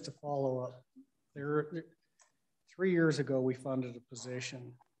 Chairman, just to follow up, 3 years ago, we funded a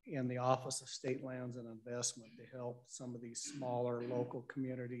position in the Office of State Lands and Investment to help some of these smaller local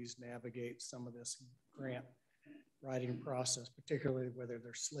communities navigate some of this grant writing process, particularly whether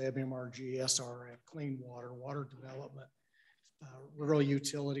they're SLIB, MRG, SRF, clean water, water development, rural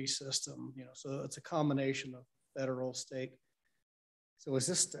utility system, you know, so it's a combination of federal, state. So is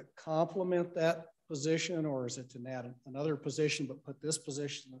this to complement that position, or is it to add another position, but put this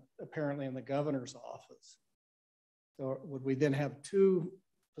position apparently in the governor's office? So would we then have two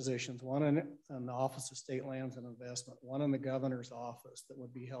positions, one in the Office of State Lands and Investment, one in the governor's office that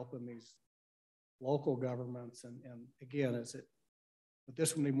would be helping these local governments? And again, would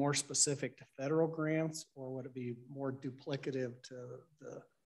this one be more specific to federal grants, or would it be more duplicative to the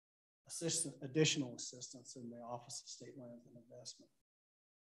additional assistance in the Office of State Lands and Investment?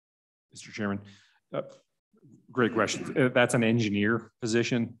 Mr. Chairman, great question. That's an engineer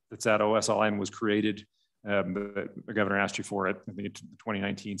position that's at OSLI and was created. The governor asked you for it in the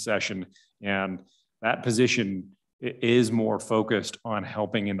 2019 session, and that position is more focused on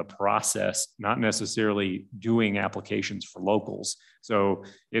helping in the process, not necessarily doing applications for locals. So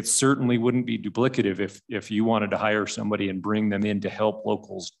it certainly wouldn't be duplicative if you wanted to hire somebody and bring them in to help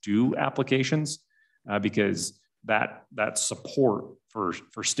locals do applications, because that support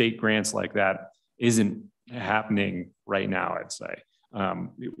for state grants like that isn't happening right now, I'd say.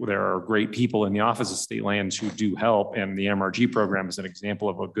 There are great people in the Office of State Lands who do help, and the MRG program is an example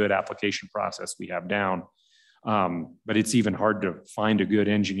of a good application process we have down. But it's even hard to find a good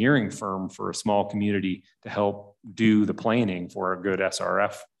engineering firm for a small community to help do the planning for a good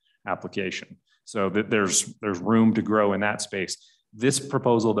SRF application. So that there's room to grow in that space. This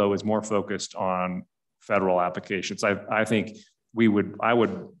proposal, though, is more focused on federal applications. I think I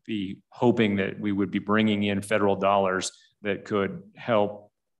would be hoping that we would be bringing in federal dollars that could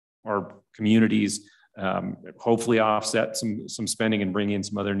help our communities, hopefully offset some spending and bring in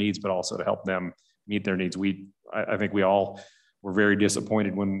some other needs, but also to help them meet their needs. I think we all were very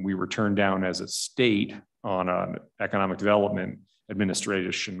disappointed when we were turned down as a state on an economic development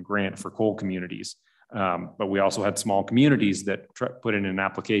administration grant for coal communities. But we also had small communities that put in an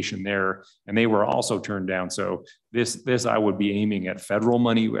application there, and they were also turned down. So this I would be aiming at federal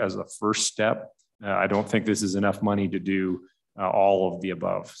money as a first step. I don't think this is enough money to do all of the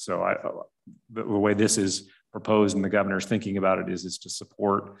above. So the way this is proposed and the governor's thinking about it is to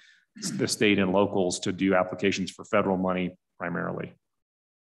support the state and locals to do applications for federal money primarily.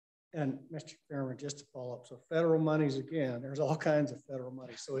 And Mr. Chairman, just to follow up, so federal monies, again, there's all kinds of federal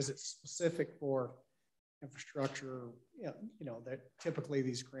money. So is it specific for infrastructure? You know, that typically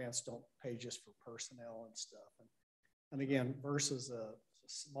these grants don't pay just for personnel and stuff. And again, versus a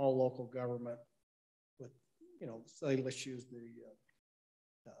small local government with, you know, say let's use the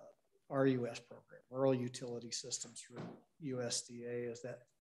RUS program, Rural Utility Systems through USDA. Is that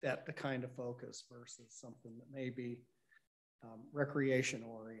that the kind of focus versus something that may be recreation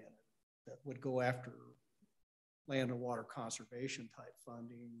oriented that would go after land and water conservation type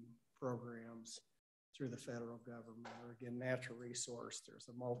funding programs through the federal government, or again, natural resource. There's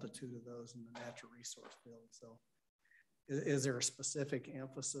a multitude of those in the natural resource field. So is there a specific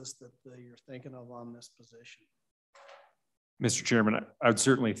emphasis that you're thinking of on this position? Mr. Chairman, I would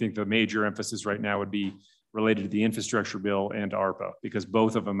certainly think the major emphasis right now would be related to the infrastructure bill and ARPA, because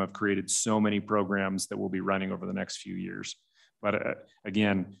both of them have created so many programs that will be running over the next few years. But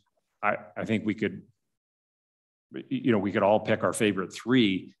again, I think we could, we could all pick our favorite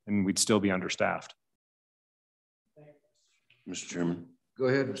three and we'd still be understaffed. Mr. Chairman. Go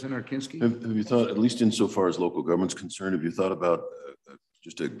ahead, Senator Kinski. Have you thought, at least insofar as local government's concerned, have you thought about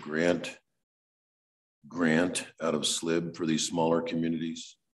just a grant out of SLIB for these smaller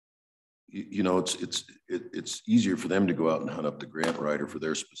communities? It's easier for them to go out and hunt up the grant writer for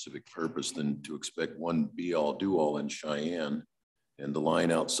their specific purpose than to expect one be all do all in Cheyenne, and the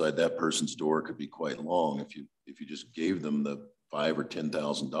line outside that person's door could be quite long. If you just gave them the $5,000 or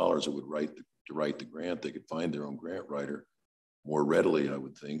 $10,000, it would write the grant. They could find their own grant writer more readily, I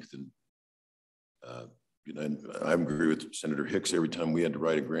would think, than and I agree with Senator Hicks. Every time we had to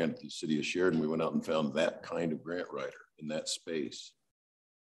write a grant to the city of Sheridan, we went out and found that kind of grant writer in that space.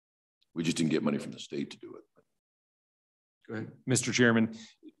 We just didn't get money from the state to do it. Go ahead. Mr. Chairman,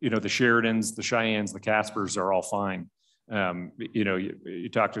 the Sheridans, the Cheyennes, the Caspers are all fine. You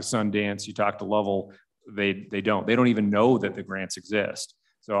talk to Sundance, you talk to Lovell, they don't even know that the grants exist.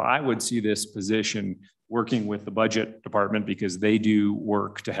 So I would see this position working with the budget department, because they do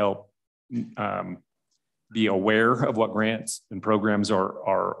work to help be aware of what grants and programs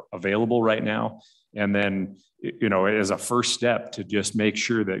are available right now. And then, as a first step to just make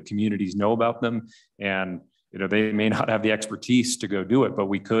sure that communities know about them. And, they may not have the expertise to go do it, but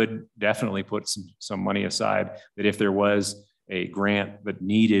we could definitely put some money aside that if there was a grant that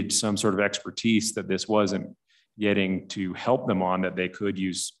needed some sort of expertise that this wasn't getting to help them on, that they could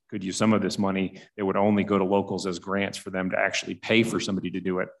use some of this money. It would only go to locals as grants for them to actually pay for somebody to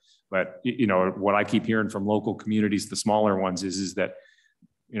do it. But, what I keep hearing from local communities, the smaller ones, is that,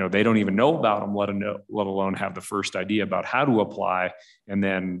 they don't even know about them, let alone have the first idea about how to apply, and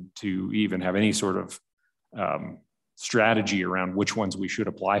then to even have any sort of strategy around which ones we should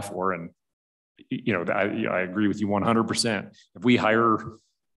apply for. And, I agree with you 100%. If we hire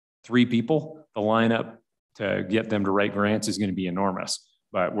 3 people, the lineup to get them to write grants is going to be enormous.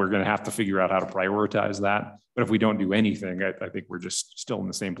 But we're going to have to figure out how to prioritize that. But if we don't do anything, I think we're just still in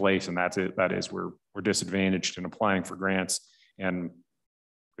the same place. And that's it. That is, we're disadvantaged in applying for grants. And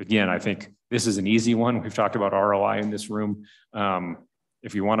again, I think this is an easy one. We've talked about ROI in this room.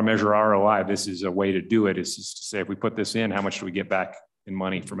 If you want to measure ROI, this is a way to do it, is just to say, if we put this in, how much do we get back in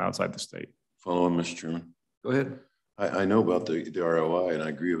money from outside the state? Follow on, Mr. Chairman. Go ahead. I know about the ROI, and I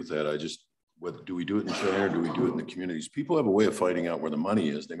agree with that. Do we do it in Cheyenne, or do we do it in the communities? People have a way of finding out where the money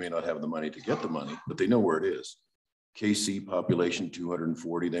is. They may not have the money to get the money, but they know where it is. KC population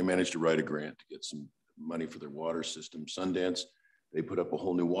 240, they managed to write a grant to get some money for their water system. Sundance, they put up a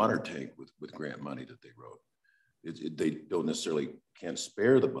whole new water tank with grant money that they wrote. They don't necessarily can't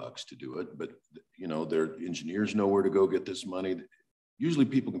spare the bucks to do it, but their engineers know where to go get this money. Usually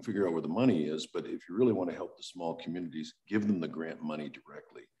people can figure out where the money is, but if you really want to help the small communities, give them the grant money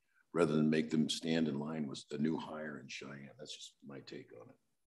directly, rather than make them stand in line with a new hire in Cheyenne. That's just my take on it.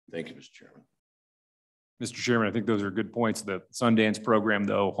 Thank you, Mr. Chairman. Mr. Chairman, I think those are good points. The Sundance program,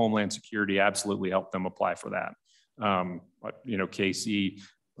 though, Homeland Security absolutely helped them apply for that. KC,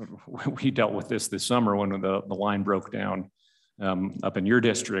 we dealt with this summer when the line broke down up in your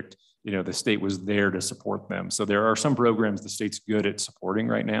district. The state was there to support them. So there are some programs the state's good at supporting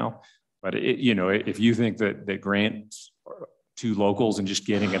right now. But if you think that grants to locals and just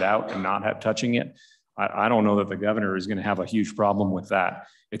getting it out and not touching it, I don't know that the governor is going to have a huge problem with that.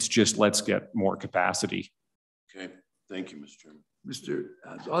 It's just, let's get more capacity. Okay, thank you, Mr.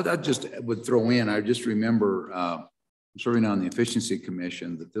 Chairman. I just would throw in, I just remember serving on the Efficiency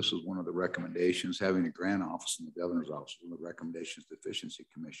Commission, that this was one of the recommendations, having a grant office in the governor's office, one of the recommendations of the Efficiency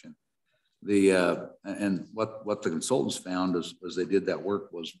Commission. And what the consultants found as they did that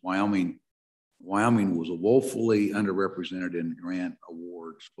work was Wyoming was woefully underrepresented in grant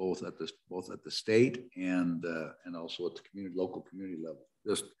awards, both at the state and also at the local community level.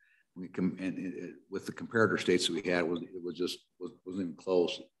 Just with the comparator states that we had, it wasn't even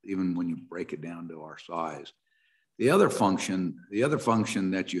close, even when you break it down to our size. The other function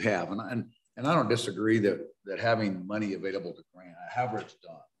that you have, and I don't disagree that having money available to grant, however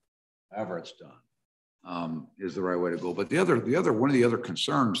it's done, is the right way to go. But one of the other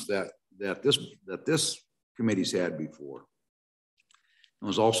concerns that this committee's had before, and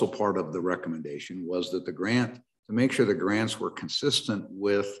was also part of the recommendation, was that the grant, to make sure the grants were consistent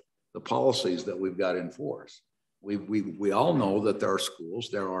with the policies that we've got in force. We all know that there are schools,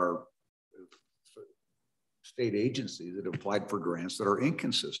 there are state agencies that have applied for grants that are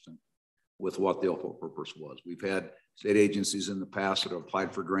inconsistent with what the ultimate purpose was. We've had state agencies in the past that have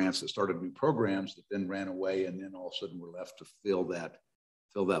applied for grants that started new programs that then ran away, and then all of a sudden we're left to fill that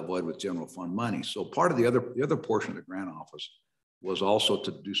void with general fund money. So part of the other portion of the grant office was also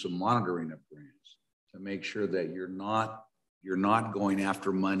to do some monitoring of grants to make sure that you're not going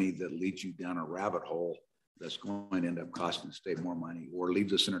after money that leads you down a rabbit hole that's going to end up costing the state more money or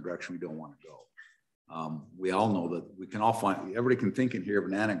leads us in a direction we don't want to go. We all know that we can all find, everybody can think in here of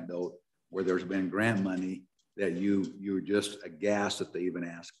an anecdote where there's been grant money that you were just aghast that they even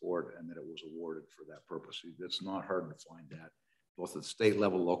asked for it and that it was awarded for that purpose. It's not hard to find that, both at the state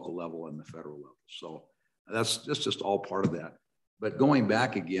level, local level, and the federal level. So that's just all part of that. But going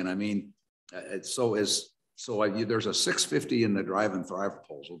back again, I mean, there's a 650 in the Drive and Thrive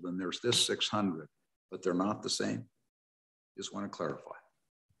proposal, then there's this 600, but they're not the same. Just want to clarify.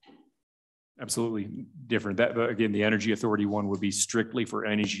 Absolutely different. That, again, the Energy Authority one would be strictly for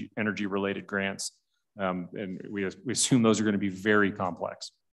energy related grants. And we assume those are going to be very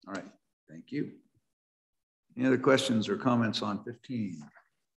complex. All right, thank you. Any other questions or comments on 15?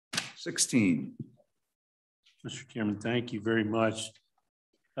 16. Mr. Chairman, thank you very much.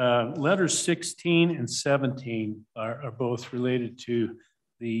 Letters 16 and 17 are both related to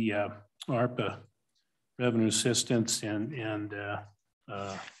the ARPA revenue assistance and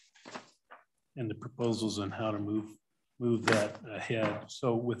the proposals on how to move that ahead.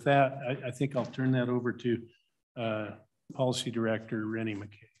 So with that, I think I'll turn that over to Policy Director Rennie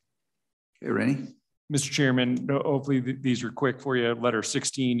McKay. Okay, Rennie. Mr. Chairman, hopefully these are quick for you. Letter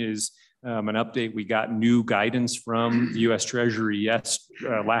 16 is an update. We got new guidance from the U.S. Treasury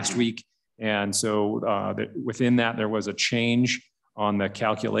last week. And so within that, there was a change on the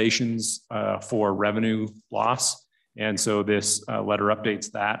calculations for revenue loss. And so this letter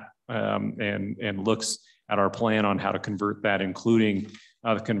updates that and looks at our plan on how to convert that, including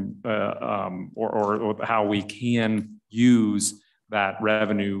or how we can use that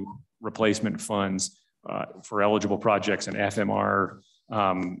revenue replacement funds for eligible projects and FMR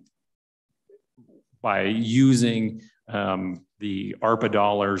by using the ARPA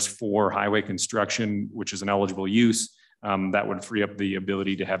dollars for highway construction, which is an eligible use. That would free up the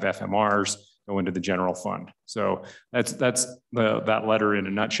ability to have FMRs go into the general fund. So that's that letter in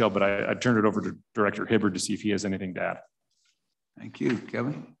a nutshell, but I turned it over to Director Hibbard to see if he has anything to add. Thank you,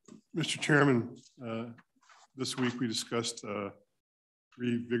 Kevin. Mr. Chairman, this week we discussed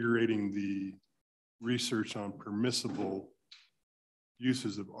revigorating the research on permissible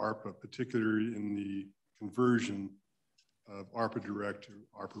uses of ARPA, particularly in the conversion of ARPA direct to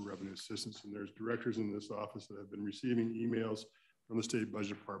ARPA revenue assistance. And there's directors in this office that have been receiving emails from the state budget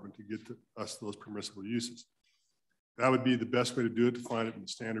department to get to us those permissible uses. That would be the best way to do it, to find it in the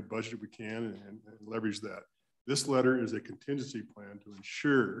standard budget if we can and leverage that. This letter is a contingency plan to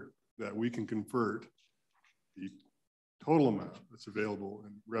ensure that we can convert the total amount that's available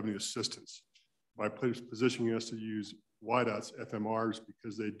in revenue assistance by positioning us to use YDOT's FMRs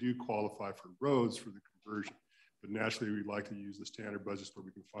because they do qualify for roads for the conversion. But naturally, we'd like to use the standard budgets where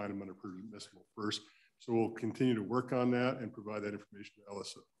we can find them under permissible first. So we'll continue to work on that and provide that information to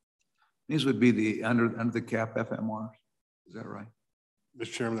LSO. These would be the under the cap FMRs. Is that right?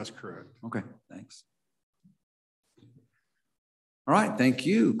 Mr. Chairman, that's correct. Okay, thanks. All right, thank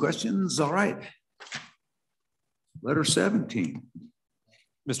you. Questions? All right. Letter 17.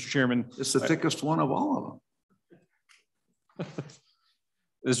 Mr. Chairman. It's the thickest one of all of them.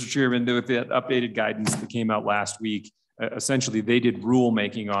 Mr. Chairman, with that updated guidance that came out last week, essentially they did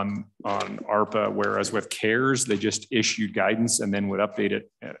rulemaking on ARPA, whereas with CARES, they just issued guidance and then would update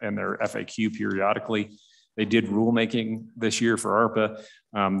it in their FAQ periodically. They did rulemaking this year for ARPA.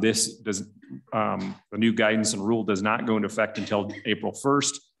 The new guidance and rule does not go into effect until April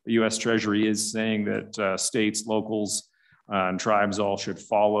 1st. The U.S. Treasury is saying that states, locals, and tribes all should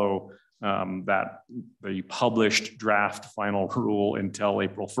follow the published draft final rule until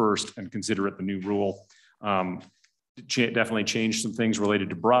April 1st and consider it the new rule. Definitely changed some things related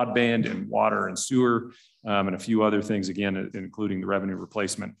to broadband and water and sewer and a few other things, again, including the revenue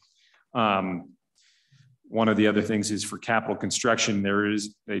replacement. One of the other things is for capital construction,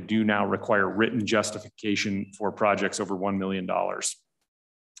 they do now require written justification for projects over $1 million.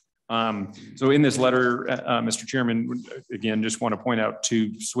 So in this letter, Mr. Chairman, again, just want to point out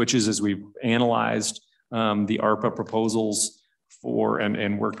two switches as we've analyzed the ARPA proposals for,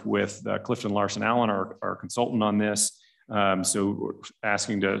 and worked with Clifton Larson Allen, our consultant on this. So we're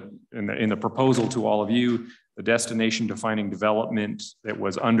asking to, in the proposal to all of you, the destination defining development that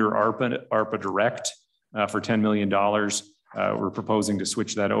was under ARPA Direct for $10 million. We're proposing to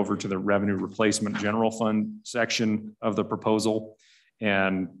switch that over to the revenue replacement general fund section of the proposal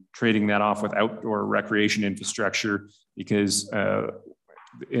and trading that off with outdoor recreation infrastructure, because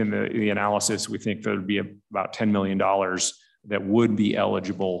in the analysis, we think there'd be about $10 million that would be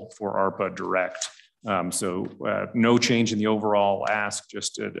eligible for ARPA Direct. So no change in the overall ask,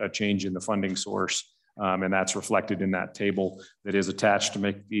 just a change in the funding source. And that's reflected in that table that is attached to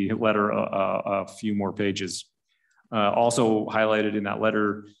make the letter a few more pages. Also highlighted in that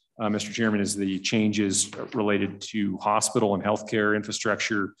letter, Mr. Chairman, is the changes related to hospital and healthcare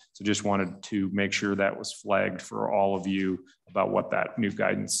infrastructure. So just wanted to make sure that was flagged for all of you about what that new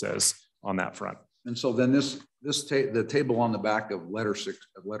guidance says on that front. And so then the table on the back of letter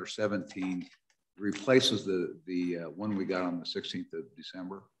 17 replaces the one we got on the 16th of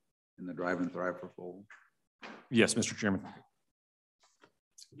December in the Drive and Thrive proposal. Yes, Mr. Chairman.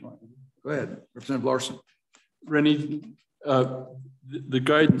 Go ahead, Representative Larson. Rennie, the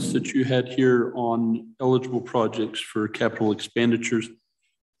guidance that you had here on eligible projects for capital expenditures,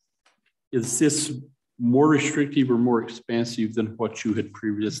 is this more restrictive or more expansive than what you had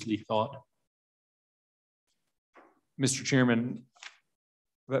previously thought? Mr. Chairman,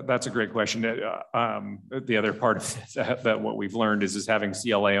 that's a great question. The other part of that what we've learned is having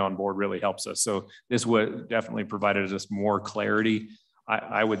CLA on board really helps us. So this would definitely provided us more clarity.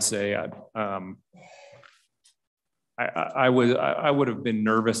 I would say I would have been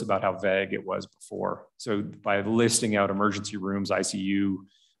nervous about how vague it was before. So by listing out emergency rooms, ICU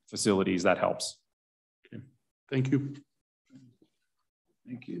facilities, that helps. Okay. Thank you.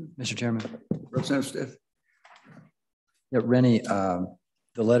 Thank you. Mr. Chairman. Representative Stiff. Yeah, Rennie,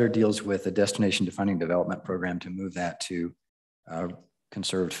 the letter deals with the destination defining development program to move that to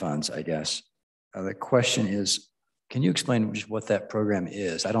conserved funds, I guess. The question is, can you explain just what that program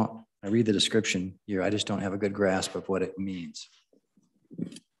is? I read the description here. I just don't have a good grasp of what it means.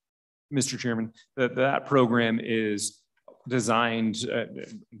 Mr. Chairman, that program is designed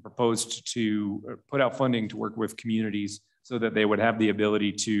and proposed to put out funding to work with communities so that they would have the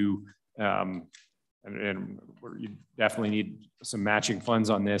ability to, and you definitely need some matching funds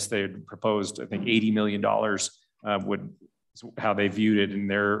on this. They had proposed, I think, $80 million would how they viewed it in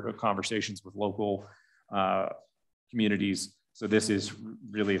their conversations with local communities. So this is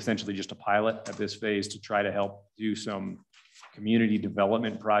really essentially just a pilot at this phase to try to help do some community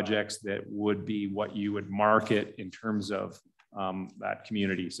development projects that would be what you would market in terms of that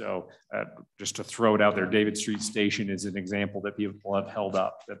community. So just to throw it out there, David Street Station is an example that people have held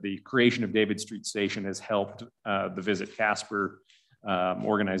up, that the creation of David Street Station has helped the Visit Casper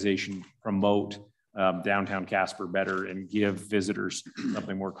organization promote downtown Casper better and give visitors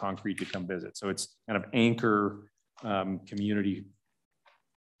something more concrete to come visit. So it's kind of anchor community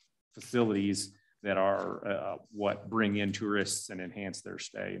facilities that are what bring in tourists and enhance their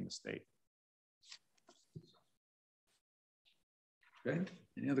stay in the state. Okay,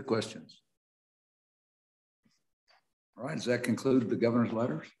 any other questions? All right, does that conclude the governor's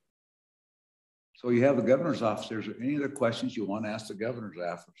letters? So you have the governor's office. Is there any other questions you want to ask the governor's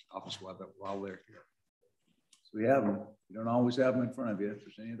office while they're here? So we have them. You don't always have them in front of you. If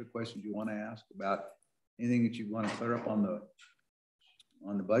there's any other questions you want to ask about anything that you want to clear up on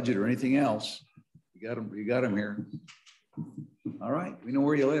the budget or anything else, you got them here. All right, we know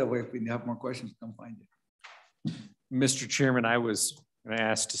where you live. If we have more questions, come find you. Mr. Chairman, I was going to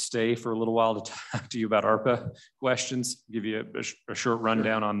ask to stay for a little while to talk to you about ARPA questions, give you a short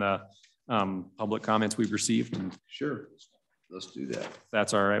rundown on the public comments we've received. Sure, let's do that.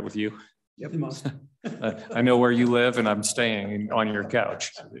 That's all right with you? Yep. I know where you live and I'm staying on your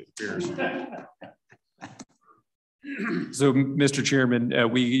couch. So, Mr.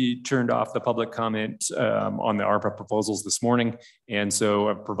 Chairman, we turned off the public comment on the ARPA proposals this morning. And so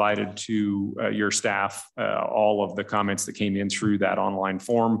I've provided to your staff all of the comments that came in through that online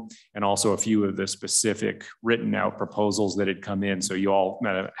form, and also a few of the specific written out proposals that had come in. So you all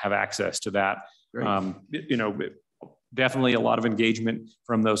have access to that. You know, definitely a lot of engagement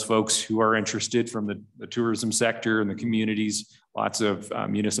from those folks who are interested, from the tourism sector and the communities, lots of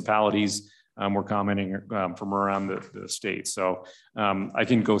municipalities. We're commenting from around the state. So I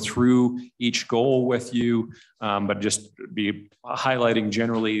can go through each goal with you, but just be highlighting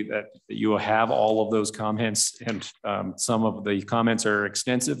generally that you have all of those comments, and some of the comments are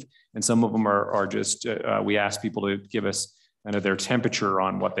extensive and some of them are just, we ask people to give us kind of their temperature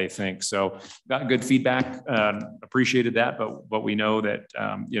on what they think. So got good feedback, appreciated that, but we know that,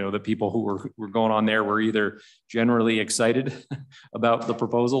 you know, the people who were going on there were either generally excited about the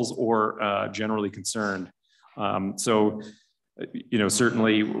proposals or generally concerned. So, you know,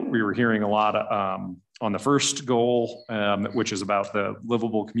 certainly we were hearing a lot on the first goal, which is about the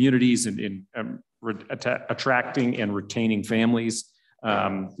livable communities and attracting and retaining families,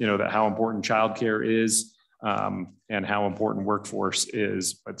 you know, that how important childcare is, and how important workforce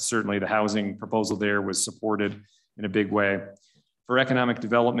is, but certainly the housing proposal there was supported in a big way. For economic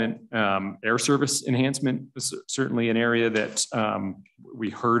development, air service enhancement is certainly an area that we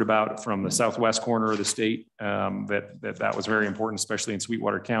heard about from the southwest corner of the state, that was very important, especially in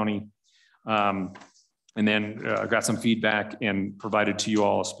Sweetwater County. And then got some feedback and provided to you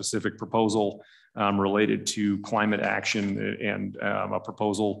all a specific proposal related to climate action and a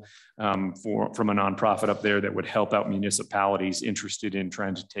proposal from a nonprofit up there that would help out municipalities interested in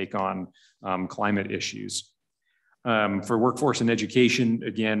trying to take on climate issues. For workforce and education,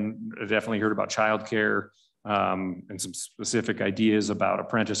 again, I definitely heard about childcare and some specific ideas about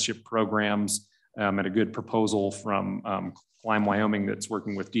apprenticeship programs, and a good proposal from Climb Wyoming that's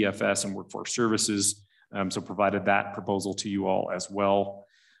working with DFS and Workforce Services. So provided that proposal to you all as well.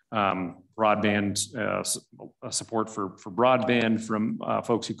 Broadband, support for broadband from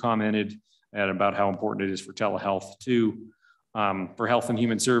folks who commented about how important it is for telehealth too. For health and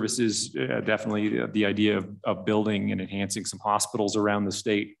human services, definitely the idea of building and enhancing some hospitals around the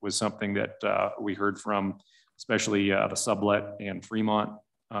state was something that we heard from, especially the Sublet and Fremont.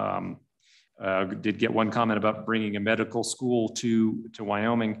 Did get one comment about bringing a medical school to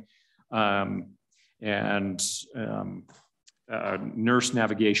Wyoming. And nurse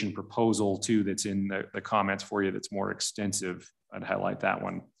navigation proposal too that's in the comments for you that's more extensive. I'd highlight that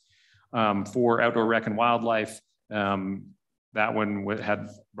one. For outdoor rec and wildlife, that one had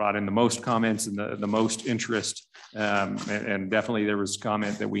brought in the most comments and the most interest. And definitely there was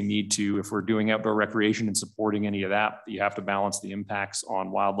comment that we need to, if we're doing outdoor recreation and supporting any of that, you have to balance the impacts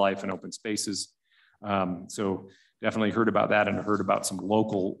on wildlife and open spaces. So definitely heard about that and heard about some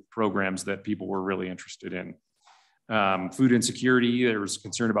local programs that people were really interested in. Food insecurity, there was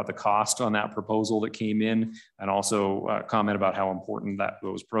concern about the cost on that proposal that came in, and also comment about how important that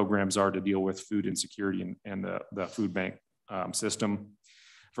those programs are to deal with food insecurity and the food bank system.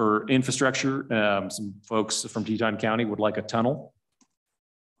 For infrastructure, some folks from Teton County would like a tunnel.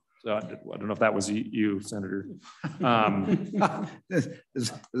 So I don't know if that was you, Senator. That's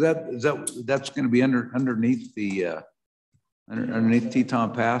going to be underneath the underneath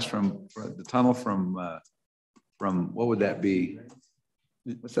Teton Pass from the tunnel from what would that be?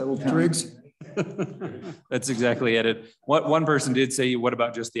 What's that little town? Driggs. That's exactly it. One person did say, what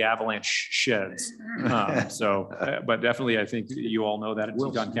about just the avalanche sheds? But definitely, I think you all know that in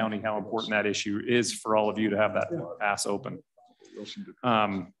Teton County, how important that issue is for all of you to have that pass open.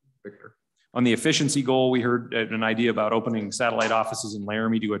 On the efficiency goal, we heard an idea about opening satellite offices in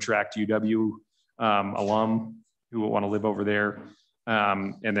Laramie to attract UW alum who will want to live over there.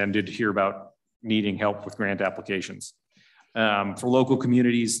 And then did hear about needing help with grant applications. For local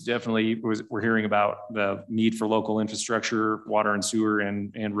communities, definitely we're hearing about the need for local infrastructure, water and sewer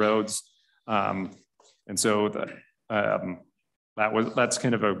and roads. And so that's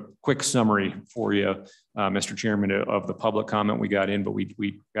kind of a quick summary for you, Mr. Chairman, of the public comment we got in, but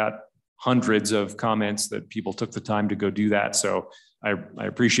we got hundreds of comments that people took the time to go do that. So I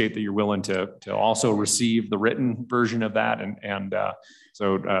appreciate that you're willing to also receive the written version of that.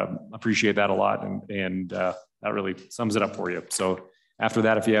 So appreciate that a lot. And that really sums it up for you. So after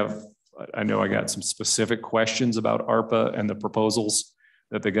that, if you have, I know I got some specific questions about ARPA and the proposals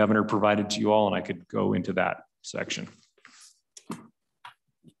that the governor provided to you all, and I could go into that section.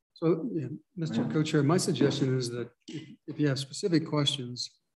 So, yeah, Mr. Co-Chair, my suggestion is that if you have specific questions,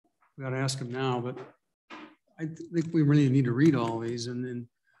 we ought to ask them now, but I think we really need to read all these, and then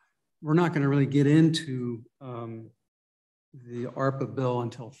we're not going to really get into the ARPA bill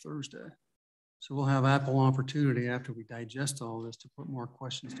until Thursday. So we'll have ample opportunity after we digest all this to put more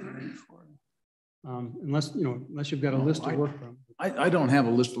questions together for you. Unless you've got a list to work from. I don't have a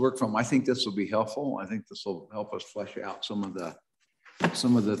list to work from. I think this will be helpful. I think this will help us flesh out some of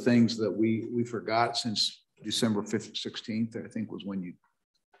the things that we forgot since December 5th, 16th, I think was when you,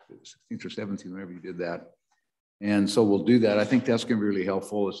 16th or 17th, whenever you did that. And so we'll do that. I think that's going to be really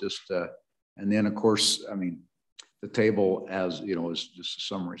helpful. It's just, and then of course, I mean, the table as, you know, is just a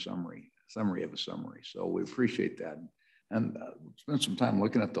summary of a summary. So we appreciate that. And spend some time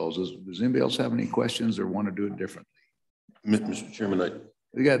looking at those. Does anybody else have any questions or want to do it differently? Mr. Chairman,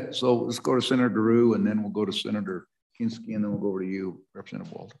 so let's go to Senator Guru and then we'll go to Senator Kinski, and then we'll go over to you,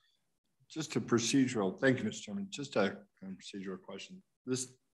 Representative Walter. Just a procedural, thank you, Mr. Chairman. Just a kind of procedural question.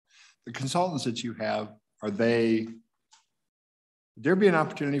 The consultants that you have, would there be an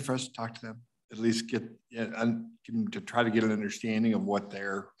opportunity for us to talk to them? At least get to try to get an understanding of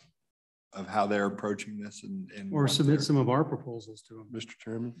of how they're approaching this and or submit some of our proposals to them. Mr.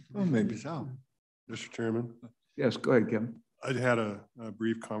 Chairman? Well, maybe so. Mr. Chairman? Yes, go ahead, Kevin. I'd had a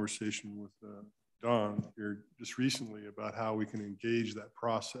brief conversation with Don here just recently about how we can engage that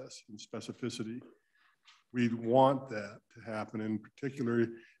process in specificity. We'd want that to happen, and particularly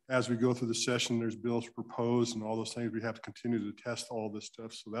as we go through the session, there's bills proposed and all those things. We have to continue to test all this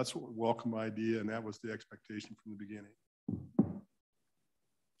stuff. So that's a welcome idea, and that was the expectation from the beginning.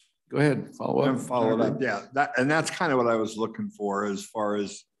 Go ahead, follow up. Follow it up. Yeah, that's kind of what I was looking for as far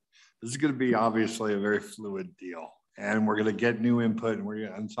as this is going to be obviously a very fluid deal, and we're going to get new input,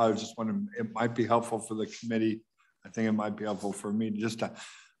 and so I was just wondering, it might be helpful for the committee. I think it might be helpful for me just to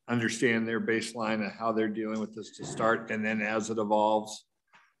understand their baseline and how they're dealing with this to start, and then as it evolves,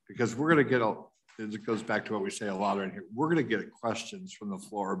 because we're going to get it goes back to what we say a lot in here. We're going to get questions from the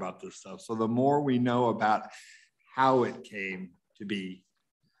floor about this stuff. So the more we know about how it came to be,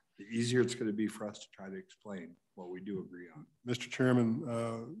 the easier it's going to be for us to try to explain what we do agree on. Mr.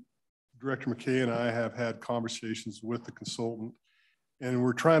 Chairman, Director McKay and I have had conversations with the consultant, and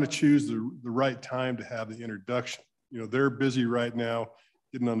we're trying to choose the right time to have the introduction. You know, they're busy right now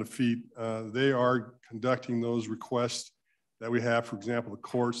getting on the feet. They are conducting those requests that we have. For example, the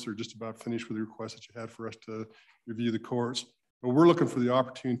courts, they're just about finished with the request that you had for us to review the courts. But we're looking for the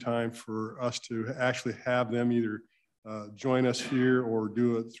opportune time for us to actually have them either join us here or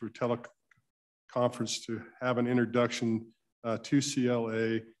do it through teleconference to have an introduction to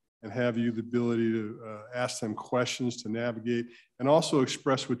CLA and have you the ability to ask them questions to navigate and also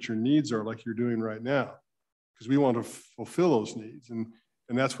express what your needs are like you're doing right now, because we want to fulfill those needs. And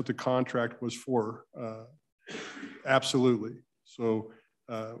that's what the contract was for. Absolutely. So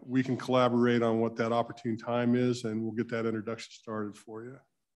we can collaborate on what that opportune time is, and we'll get that introduction started for you.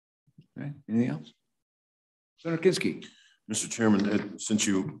 Okay. Anything else? Senator Kinski. Mr. Chairman, since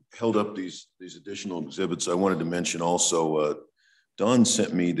you held up these additional exhibits, I wanted to mention also, Don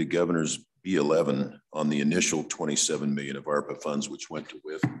sent me the governor's B11 on the initial 27 million of ARPA funds, which went to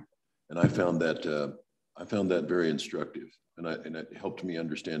WIF, and I found that very instructive, and it helped me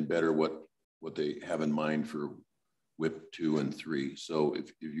understand better what they have in mind for WIP 2 and 3. So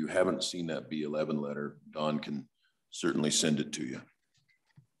if you haven't seen that B11 letter, Don can certainly send it to you.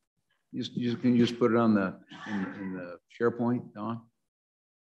 Can you just put it on in the SharePoint, Don?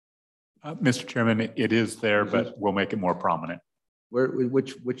 Mr. Chairman, it is there, but we'll make it more prominent. Where?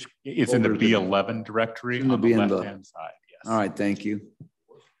 Which? It's in the B11 directory on the left-hand side. Yes. All right. Thank you.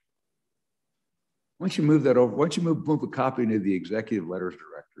 Why don't you move that over? Why don't you move a copy into the executive letters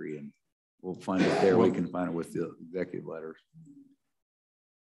directory, and we'll find it there. We can find it with the executive letters.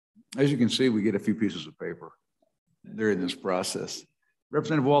 As you can see, we get a few pieces of paper during this process.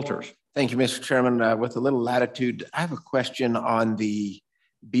 Representative Walters. Thank you, Mr. Chairman. With a little latitude, I have a question on the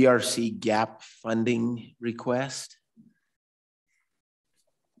BRC gap funding request.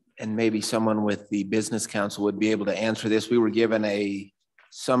 And maybe someone with the Business Council would be able to answer this. We were given a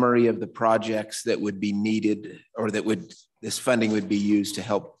summary of the projects that would be needed, or this funding would be used to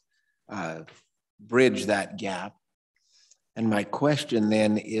help bridge that gap. And my question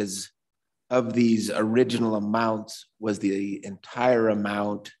then is, of these original amounts, was the entire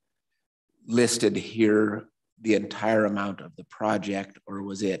amount listed here, the entire amount of the project, or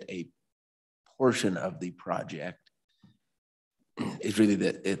was it a portion of the project? Is really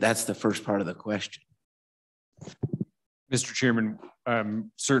that's the first part of the question. Mr. Chairman,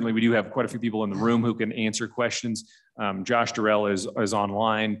 certainly we do have quite a few people in the room who can answer questions. Josh Durrell is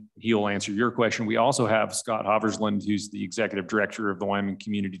online. He'll answer your question. We also have Scott Hoversland, who's the Executive Director of the Wyoming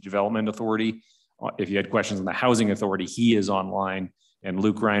Community Development Authority. If you had questions on the Housing Authority, he is online. And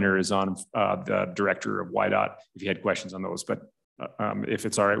Luke Reiner is on the Director of WYDOT, if you had questions on those. But if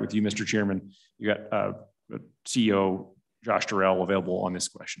it's all right with you, Mr. Chairman, you got CEO Josh Durrell available on this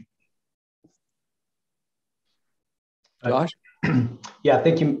question. Josh? Yeah,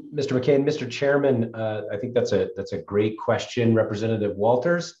 thank you, Mr. McCain. Mr. Chairman, I think that's a great question, Representative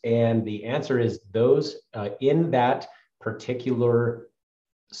Walters. And the answer is those in that particular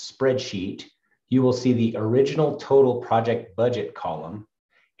spreadsheet, you will see the original total project budget column,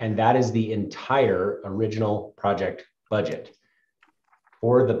 and that is the entire original project budget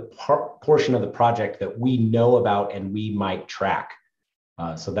for the portion of the project that we know about and we might track.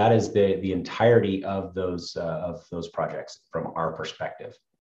 So that is the entirety of those projects from our perspective.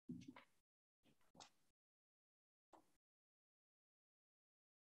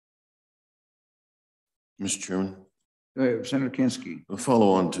 Mr. Chairman. Senator Kinski. A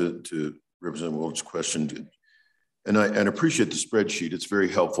follow on to Representative Walter's question. And I appreciate the spreadsheet. It's very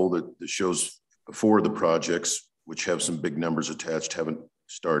helpful that shows 4 of the projects, which have some big numbers attached, haven't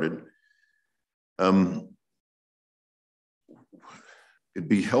started. It'd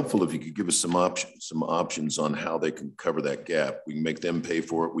be helpful if you could give us some options on how they can cover that gap. We can make them pay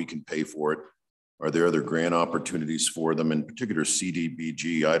for it. We can pay for it. Are there other grant opportunities for them, in particular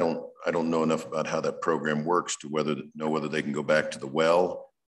CDBG? I don't know enough about how that program works to know whether they can go back to the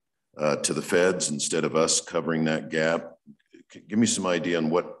well, to the feds instead of us covering that gap. Give me some idea on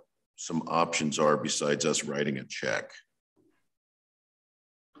what some options are besides us writing a check.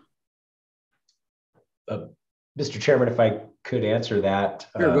 Mr. Chairman, if I could answer that.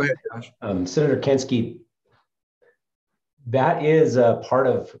 Sure, go ahead, Josh. Senator Kinski, that is part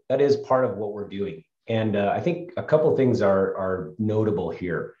of what we're doing. And I think a couple of things are notable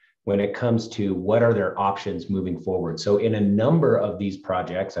here when it comes to what are their options moving forward. So in a number of these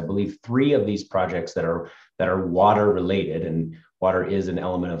projects, I believe 3 of these projects that are water related, and water is an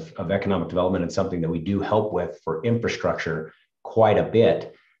element of economic development and something that we do help with for infrastructure quite a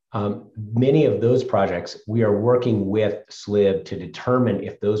bit. Many of those projects, we are working with SLIB to determine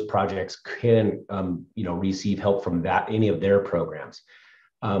if those projects can, receive help from any of their programs.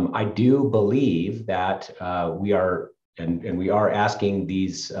 I do believe that we are asking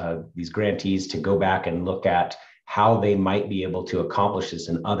these grantees to go back and look at how they might be able to accomplish this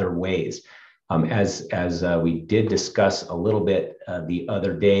in other ways. As we did discuss a little bit the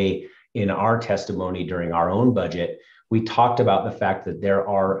other day in our testimony during our own budget, we talked about the fact that there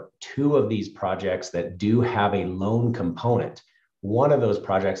are 2 of these projects that do have a loan component. One of those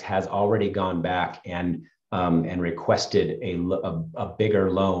projects has already gone back and requested a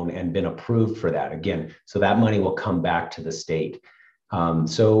bigger loan and been approved for that again. So that money will come back to the state.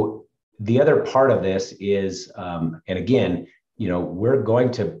 So the other part of this is, and again, we're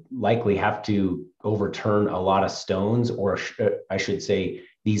going to likely have to overturn a lot of stones, or I should say,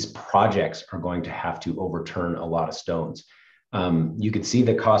 these projects are going to have to overturn a lot of stones. You can see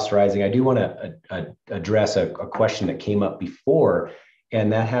the costs rising. I do want to address a question that came up before,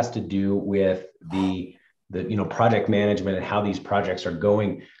 and that has to do with the project management and how these projects are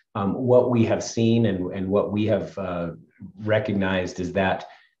going. What we have seen and what we have recognized is that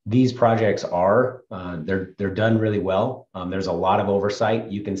these projects are they're done really well. There's a lot of oversight.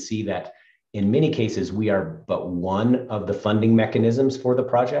 You can see that in many cases, we are but one of the funding mechanisms for the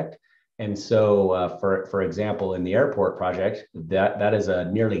project. And so, for example, in the airport project, that is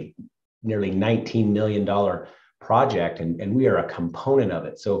a nearly $19 million project, and we are a component of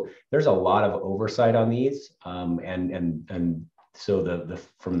it. So there's a lot of oversight on these, and so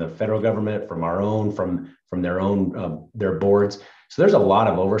from the federal government, from our own, from their boards. So there's a lot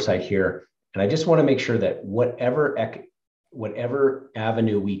of oversight here, and I just want to make sure that whatever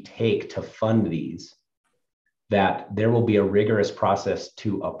avenue we take to fund these, that there will be a rigorous process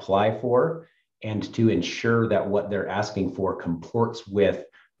to apply for and to ensure that what they're asking for comports with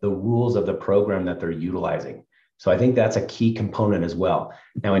the rules of the program that they're utilizing. So I think that's a key component as well.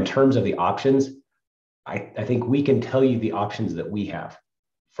 Now, in terms of the options, I think we can tell you the options that we have.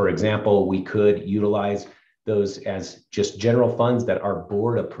 For example, we could utilize those as just general funds that our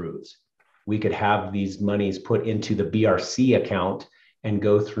board approves. We could have these monies put into the BRC account and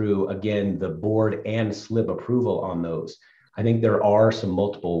go through, again, the board and SLIB approval on those. I think there are some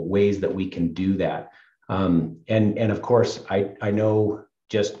multiple ways that we can do that. And of course, I know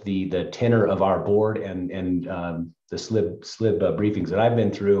just the tenor of our board and the SLIB briefings that I've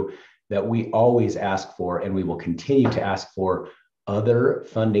been through, that we always ask for, and we will continue to ask for, other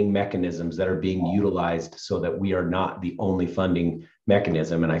funding mechanisms that are being utilized so that we are not the only funding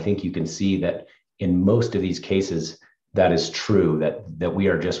mechanism. And I think you can see that in most of these cases, that is true, that we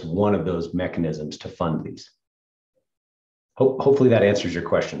are just one of those mechanisms to fund these. Hopefully that answers your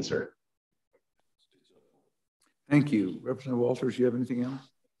question, sir. Thank you. Representative Walters, you have anything else?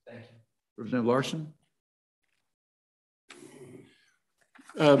 Thank you. Representative Larson?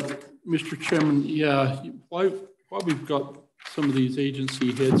 Mr. Chairman, yeah, while we've got some of these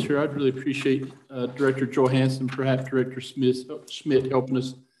agency heads here, I'd really appreciate Director Johansson, perhaps Director Schmidt helping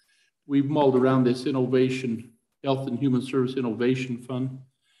us. We've mulled around this innovation, Health and Human Service Innovation Fund.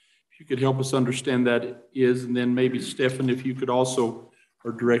 If you could help us understand that is, and then maybe Stefan, if you could also,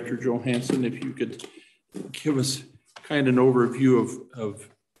 or Director Johansson, if you could give us kind of an overview of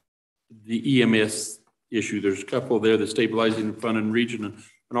the EMS issue. There's a couple there, the Stabilizing Fund and Region.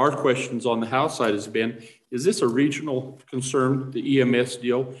 And our questions on the House side has been, is this a regional concern, the EMS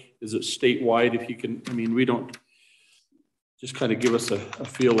deal? Is it statewide? If you can, I mean, we don't, just kind of give us a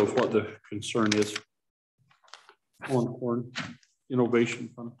feel of what the concern is. Corn Innovation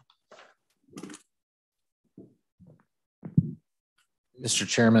Fund. Mr.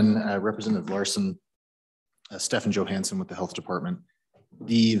 Chairman, Representative Larson, Stefan Johansson with the Health Department.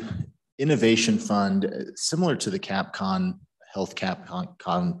 The Innovation Fund, similar to the Health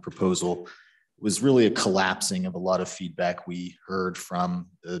CapCon proposal, was really a collapsing of a lot of feedback we heard from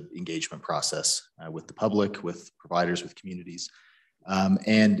the engagement process with the public, with providers, with communities,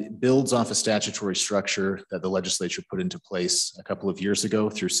 and builds off a statutory structure that the legislature put into place a couple of years ago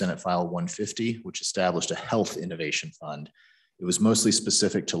through Senate File 150, which established a Health Innovation Fund. It was mostly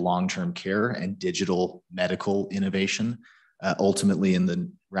specific to long-term care and digital medical innovation. Ultimately, in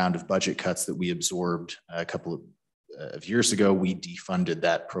the round of budget cuts that we absorbed a couple of years ago, we defunded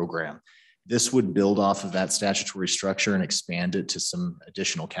that program. This would build off of that statutory structure and expand it to some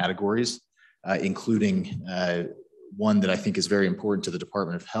additional categories, including one that I think is very important to the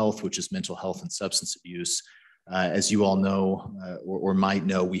Department of Health, which is mental health and substance abuse. As you all know, or might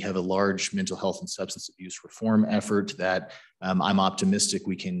know, we have a large mental health and substance abuse reform effort that I'm optimistic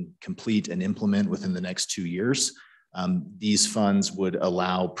we can complete and implement within the next 2 years. These funds would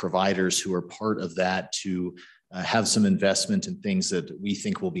allow providers who are part of that to have some investment in things that we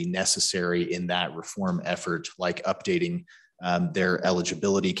think will be necessary in that reform effort, like updating their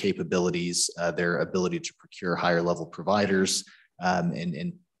eligibility capabilities, their ability to procure higher level providers,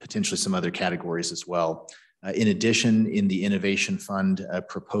 and potentially some other categories as well. In addition, in the Innovation Fund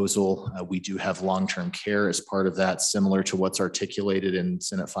proposal, we do have long-term care as part of that, similar to what's articulated in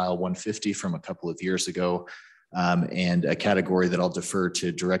Senate File 150 from a couple of years ago, and a category that I'll defer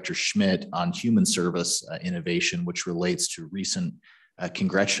to Director Schmidt on human service innovation, which relates to recent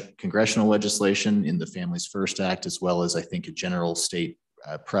congressional legislation in the Families First Act, as well as I think a general state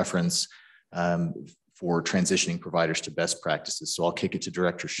preference for transitioning providers to best practices. So I'll kick it to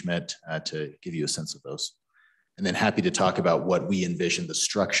Director Schmidt to give you a sense of those. And then happy to talk about what we envision the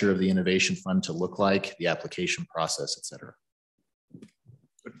structure of the Innovation Fund to look like, the application process, et cetera.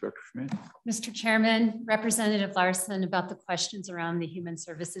 Dr. Schmidt. Mr. Chairman, Representative Larson, about the questions around the Human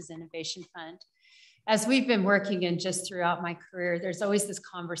Services Innovation Fund. As we've been working in just throughout my career, there's always this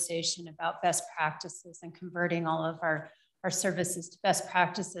conversation about best practices and converting all of our services to best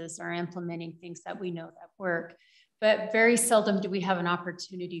practices or implementing things that we know that work. But very seldom do we have an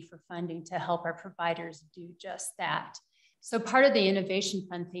opportunity for funding to help our providers do just that. So part of the Innovation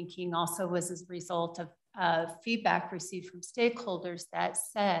Fund thinking also was as a result of feedback received from stakeholders that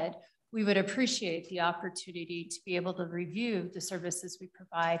said, we would appreciate the opportunity to be able to review the services we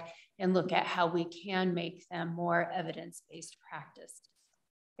provide and look at how we can make them more evidence-based,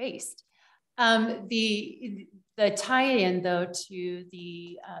 practice-based. The tie-in, though, to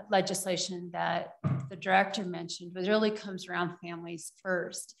the legislation that the director mentioned really comes around Families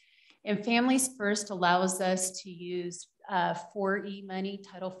First. And Families First allows us to use 4E money,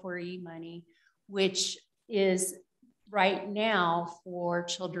 Title 4E money, which is right now for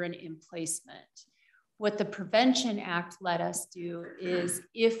children in placement. What the Prevention Act let us do is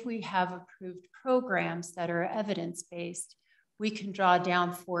if we have approved programs that are evidence-based, we can draw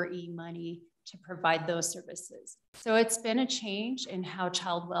down 4E money to provide those services. So it's been a change in how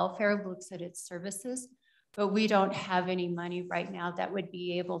child welfare looks at its services, but we don't have any money right now that would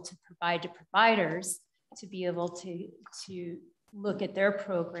be able to provide to providers to be able to look at their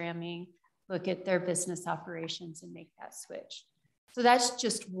programming, look at their business operations and make that switch. So that's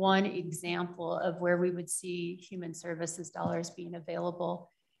just one example of where we would see human services dollars being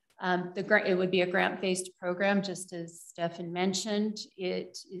available. It would be a grant-based program, just as Stefan mentioned.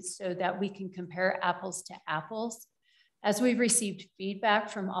 It is so that we can compare apples to apples. As we've received feedback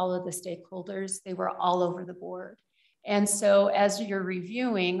from all of the stakeholders, they were all over the board. And so as you're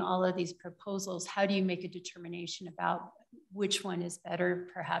reviewing all of these proposals, how do you make a determination about which one is better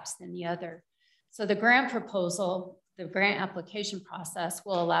perhaps than the other? So the grant proposal, the grant application process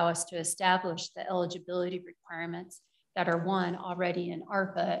will allow us to establish the eligibility requirements that are one, already in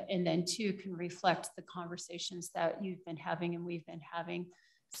ARPA, and then two, can reflect the conversations that you've been having and we've been having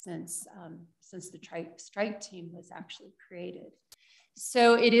since the strike team was actually created.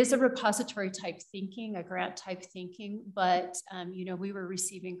 So it is a repository type thinking, a grant type thinking, but you know, we were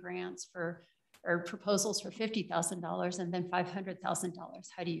receiving grants or proposals for $50,000 and then $500,000.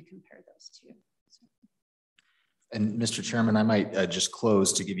 How do you compare those two? And Mr. Chairman, I might just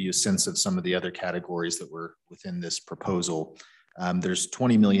close to give you a sense of some of the other categories that were within this proposal. There's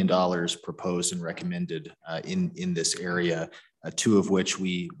 $20 million proposed and recommended in this area, two of which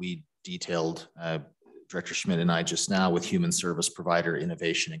we detailed, Director Schmidt and I just now, with human service provider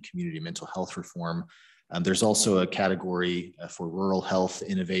innovation and community mental health reform. There's also a category for rural health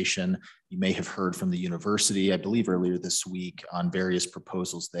innovation. You may have heard from the university, I believe earlier this week, on various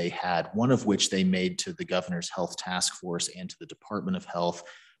proposals they had, one of which they made to the Governor's Health Task Force and to the Department of Health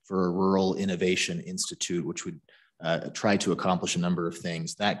for a Rural Innovation Institute, which would try to accomplish a number of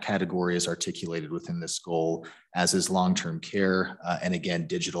things. That category is articulated within this goal, as is long-term care, and again,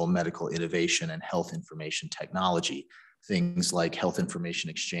 digital medical innovation and health information technology. Things like health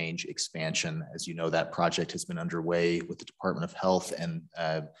information exchange expansion. As you know, that project has been underway with the Department of Health and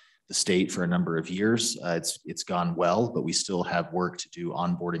the state for a number of years. It's gone well, but we still have work to do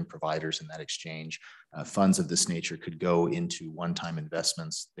onboarding providers in that exchange. Funds of this nature could go into one-time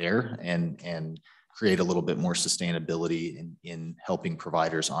investments there and create a little bit more sustainability in helping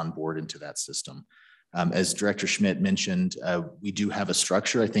providers onboard into that system. As Director Schmidt mentioned, we do have a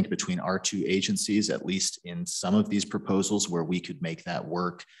structure, I think, between our two agencies, at least in some of these proposals, where we could make that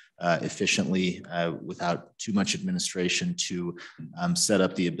work efficiently without too much administration to set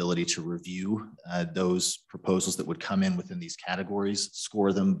up the ability to review those proposals that would come in within these categories,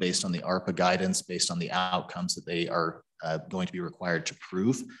 score them based on the ARPA guidance, based on the outcomes that they are going to be required to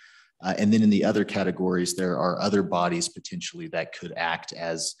prove. And then in the other categories, there are other bodies potentially that could act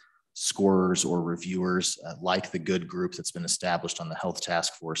as scorers or reviewers, like the good group that's been established on the Health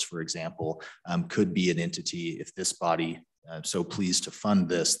Task Force, for example, could be an entity, if this body so pleased to fund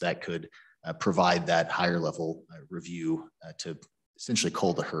this, that could provide that higher level review to essentially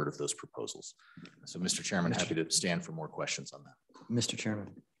cull the herd of those proposals. So, Mr. Chairman, happy to stand for more questions on that. Mr. Chairman.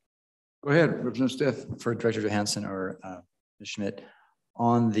 Go ahead, Representative Stith. For Director Johansson or Ms. Schmidt,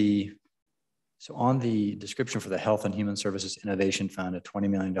 on the description for the Health and Human Services Innovation Fund, a $20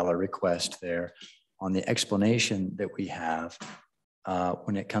 million request there, on the explanation that we have,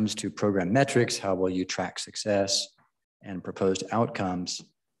 when it comes to program metrics, how will you track success and proposed outcomes,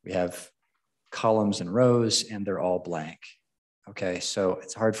 we have columns and rows and they're all blank. Okay, so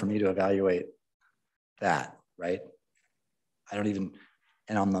it's hard for me to evaluate that, right? I don't even,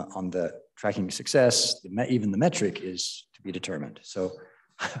 and on the tracking success, even the metric is to be determined. So,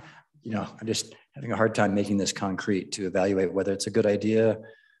 you know, I'm just having a hard time making this concrete to evaluate whether it's a good idea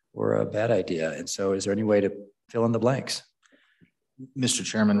or a bad idea. And so is there any way to fill in the blanks? Mr.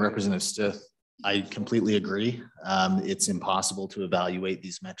 Chairman, Representative Stith, I completely agree. It's impossible to evaluate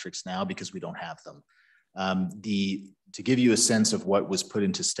these metrics now because we don't have them. To give you a sense of what was put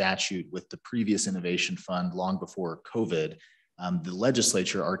into statute with the previous innovation fund long before COVID, the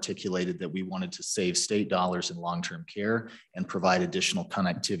legislature articulated that we wanted to save state dollars in long-term care and provide additional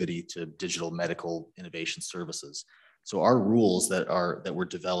connectivity to digital medical innovation services. So our rules that were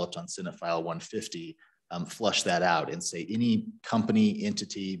developed on Senate File 150 flush that out and say any company,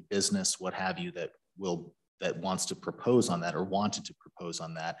 entity, business, what have you, that wants to propose on that or wanted to propose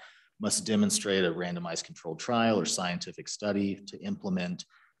on that must demonstrate a randomized controlled trial or scientific study to implement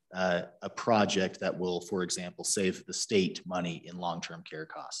a project that will, for example, save the state money in long-term care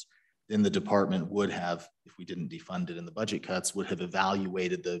costs. Then the department would have, if we didn't defund it in the budget cuts, would have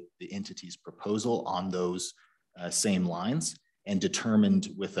evaluated the entity's proposal on those same lines and determined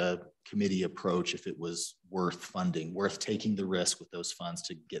with a committee approach if it was worth funding, worth taking the risk with those funds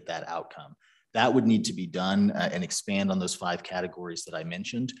to get that outcome. That would need to be done and expand on those 5 categories that I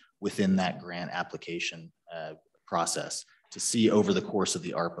mentioned within that grant application process to see over the course of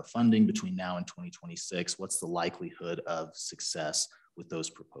the ARPA funding between now and 2026, what's the likelihood of success with those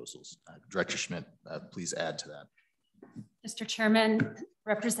proposals. Director Schmidt, please add to that. Mr. Chairman,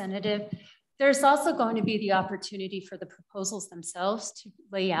 Representative, there's also going to be the opportunity for the proposals themselves to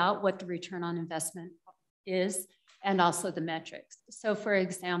lay out what the return on investment is and also the metrics. So for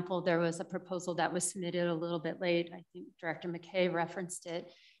example, there was a proposal that was submitted a little bit late. I think Director McKay referenced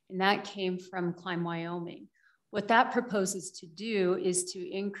it, and that came from Climb, Wyoming. What that proposes to do is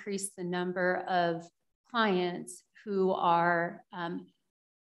to increase the number of clients who are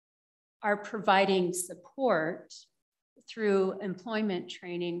providing support through employment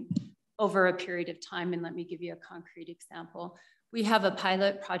training over a period of time. And let me give you a concrete example. We have a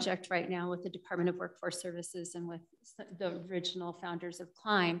pilot project right now with the Department of Workforce Services and with the original founders of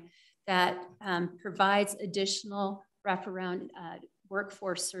Climb that provides additional wraparound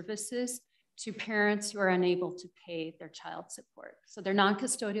workforce services to parents who are unable to pay their child support. So they're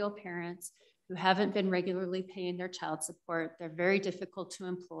non-custodial parents who haven't been regularly paying their child support. They're very difficult to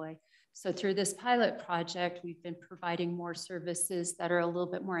employ. So through this pilot project, we've been providing more services that are a little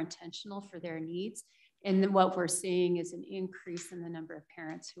bit more intentional for their needs. And then what we're seeing is an increase in the number of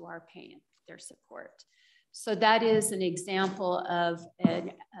parents who are paying their support. So that is an example of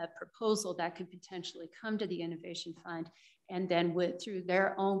a proposal that could potentially come to the Innovation Fund and then through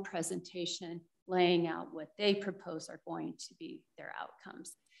their own presentation, laying out what they propose are going to be their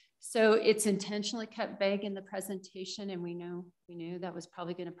outcomes. So it's intentionally kept vague in the presentation, and we knew that was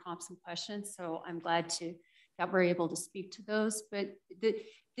probably going to prompt some questions. So I'm glad that we're able to speak to those. But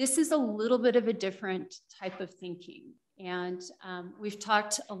this is a little bit of a different type of thinking. And we've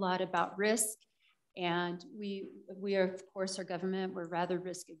talked a lot about risk, and we are, of course, our government, we're rather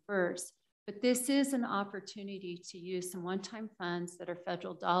risk averse. But this is an opportunity to use some one-time funds that are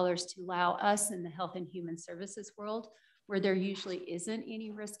federal dollars to allow us in the health and human services world, where there usually isn't any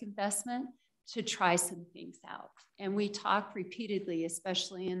risk investment, to try some things out. And we talk repeatedly,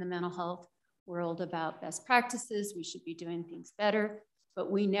 especially in the mental health world, about best practices. We should be doing things better, but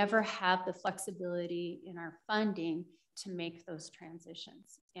we never have the flexibility in our funding to make those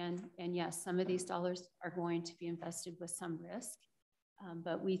transitions. And yes, some of these dollars are going to be invested with some risk,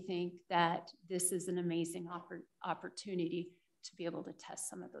 but we think that this is an amazing opportunity to be able to test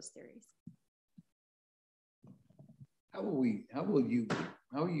some of those theories. How will you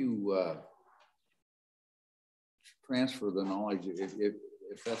transfer the knowledge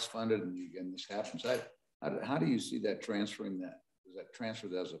if that's funded and this happens? How do you see that transferring that? Does that transfer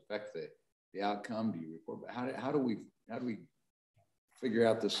does affect the outcome? Do you report? How do we figure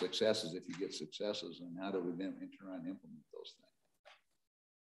out the successes if you get successes, and how do we then turn around and implement those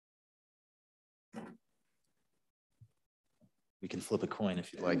things? We can flip a coin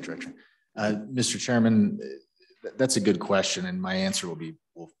if you'd like, Director. Mr. Chairman, that's a good question, and my answer will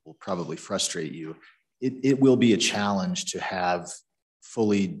probably frustrate you. It will be a challenge to have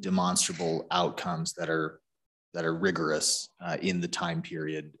fully demonstrable outcomes that are rigorous in the time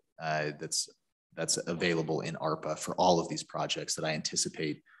period that's available in ARPA for all of these projects that I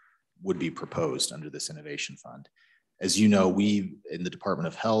anticipate would be proposed under this innovation fund. As you know, we in the Department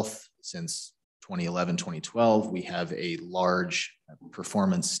of Health, since 2011, 2012, we have a large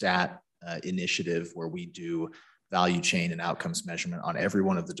performance stat initiative where we do value chain and outcomes measurement on every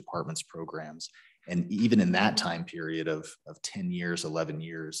one of the department's programs. And even in that time period of 10 years, 11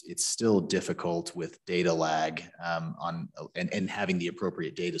 years, it's still difficult with data lag and having the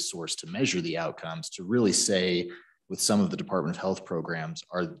appropriate data source to measure the outcomes to really say with some of the Department of Health programs,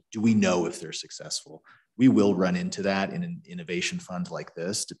 do we know if they're successful? We will run into that in an innovation fund like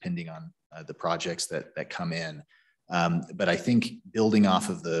this, depending on the projects that come in. But I think building off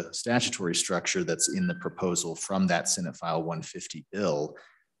of the statutory structure that's in the proposal from that Senate File 150 bill,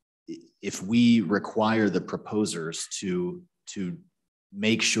 if we require the proposers to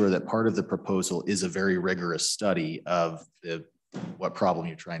make sure that part of the proposal is a very rigorous study of what problem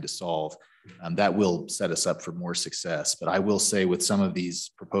you're trying to solve, that will set us up for more success. But I will say with some of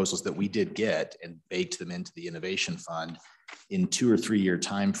these proposals that we did get and baked them into the innovation fund, in 2 or 3 year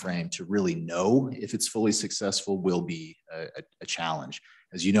time frame to really know if it's fully successful will be a challenge.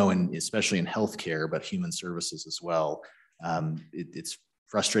 As you know, especially in healthcare, but human services as well, it's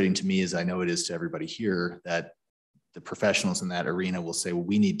frustrating to me, as I know it is to everybody here, that the professionals in that arena will say, well,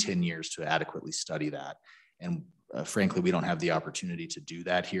 we need 10 years to adequately study that. And frankly, we don't have the opportunity to do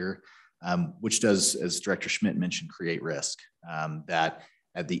that here, which does, as Director Schmidt mentioned, create risk. That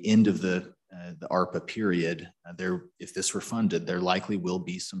at the end of the ARPA period, if this were funded, there likely will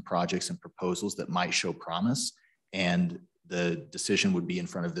be some projects and proposals that might show promise, and the decision would be in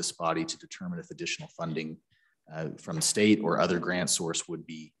front of this body to determine if additional funding from state or other grant source would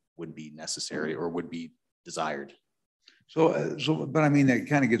be necessary or would be desired. But I mean, it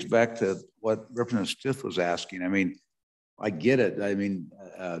kind of gets back to what Representative Stith was asking. I mean, I get it. I mean,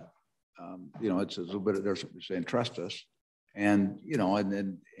 it's a little bit of, they're saying, trust us. And, you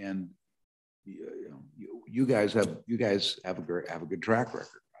guys have a good track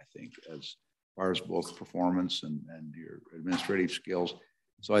record, I think, as far as both performance and your administrative skills.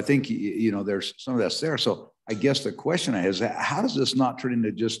 So I think, there's some of that's there. So I guess the question I have is, how does this not turn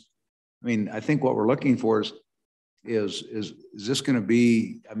into just, I mean, I think what we're looking for is this going to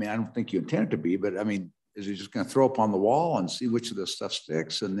be, I mean, I don't think you intend it to be, but I mean, is he just going to throw up on the wall and see which of the stuff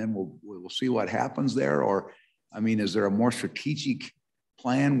sticks, and then we'll see what happens there? Or, I mean, is there a more strategic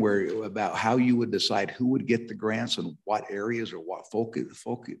plan about how you would decide who would get the grants and what areas or what foci,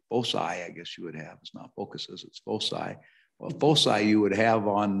 I guess you would have. It's not focuses, it's foci. Well, foci you would have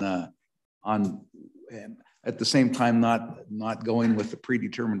on at the same time not going with the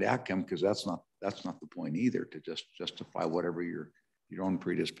predetermined outcome, because that's not the point either, to just justify whatever your own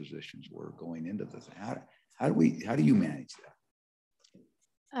predispositions were going into the thing. How do you manage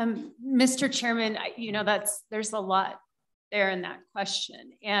that? Mr. Chairman, there's a lot there in that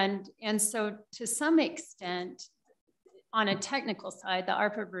question. And so to some extent, on a technical side, the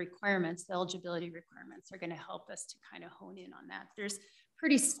ARPA requirements, the eligibility requirements, are going to help us to kind of hone in on that. There's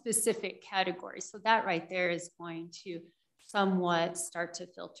pretty specific categories. So that right there is going to somewhat start to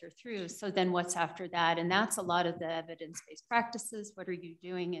filter through. So then what's after that? And that's a lot of the evidence-based practices. What are you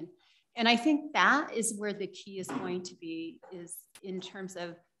doing? And I think that is where the key is going to be, is in terms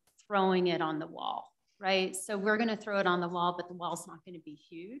of throwing it on the wall, right? So we're going to throw it on the wall, but the wall's not going to be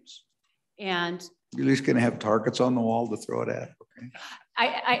huge. And you're at least going to have targets on the wall to throw it at.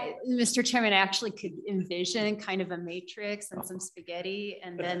 Okay. Mr. Chairman, I actually could envision kind of a matrix and some spaghetti,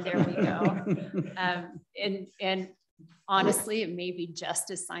 and then there we go. And honestly, it may be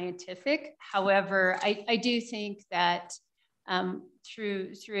just as scientific. However, I do think that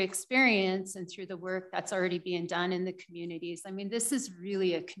through experience and through the work that's already being done in the communities, I mean, this is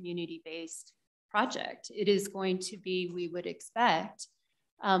really a community-based project. It is going to be, we would expect,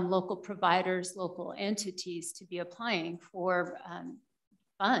 local providers, local entities to be applying for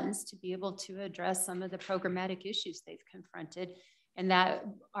funds to be able to address some of the programmatic issues they've confronted, and that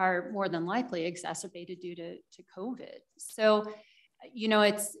are more than likely exacerbated due to COVID. So, you know,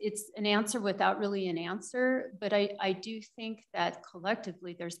 it's an answer without really an answer, but I do think that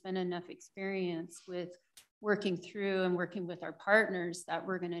collectively there's been enough experience with working through and working with our partners that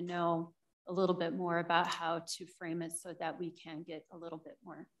we're going to know a little bit more about how to frame it so that we can get a little bit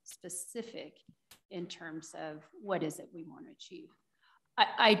more specific in terms of what is it we want to achieve.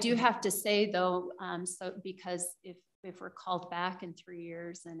 I do have to say though, so because if we're called back in 3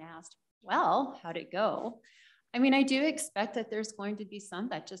 years and asked, well, how'd it go? I mean, I do expect that there's going to be some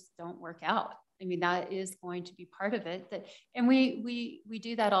that just don't work out. I mean, that is going to be part of it. And we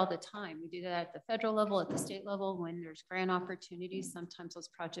do that all the time. We do that at the federal level, at the state level, when there's grant opportunities. Sometimes those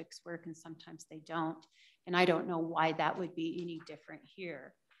projects work and sometimes they don't. And I don't know why that would be any different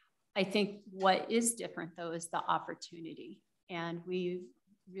here. I think what is different though is the opportunity. And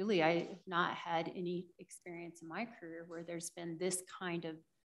I have not had any experience in my career where there's been this kind of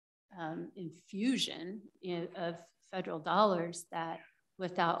infusion of federal dollars that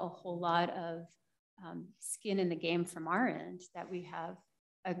without a whole lot of skin in the game from our end, that we have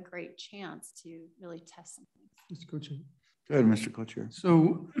a great chance to really test something. Mr. Co-Chair. Go ahead, Mr. Co-Chair.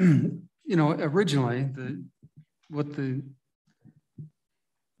 So, you know, originally the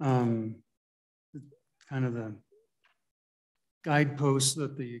kind of the guideposts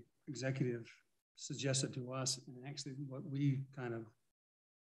that the executive suggested to us, and actually what we kind of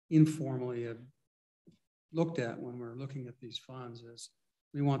informally have looked at when we're looking at these funds, is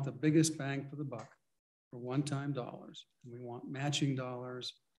we want the biggest bang for the buck for one-time dollars. And we want matching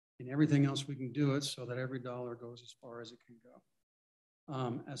dollars and everything else we can do it so that every dollar goes as far as it can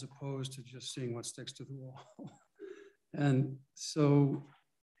go, as opposed to just seeing what sticks to the wall. And so,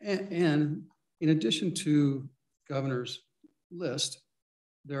 and in addition to governor's list,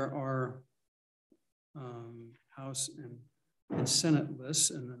 there are House and Senate lists,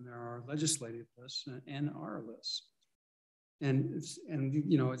 and then there are legislative lists and our lists. And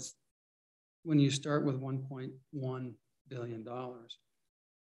you know, it's when you start with $1.1 billion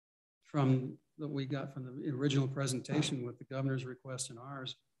from that we got from the original presentation with the governor's request and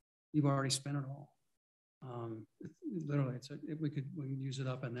ours, you've already spent it all. Literally, we could use it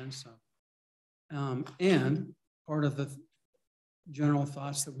up and then some. And part of the general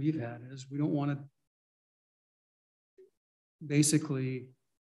thoughts that we've had is we don't want to basically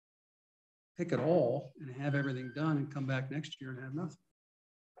pick it all and have everything done and come back next year and have nothing.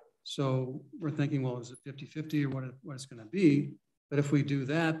 So we're thinking, well, is it 50-50 or what it's going to be? But if we do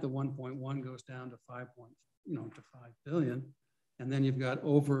that, the 1.1 goes down to 5 billion, and then you've got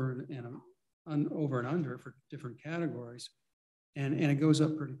over and under for different categories, and it goes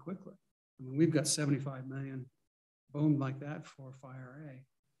up pretty quickly. I mean, we've got 75 million, boom, like that for FIRA,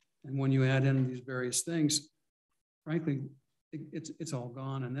 and when you add in these various things, frankly, it's all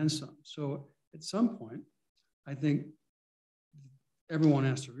gone and then some. So at some point, I think everyone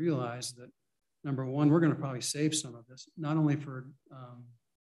has to realize that, number one, we're going to probably save some of this, not only for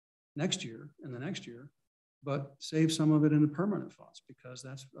next year and the next year, but save some of it in the permanent funds, because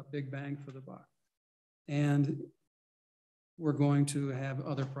that's a big bang for the buck. And we're going to have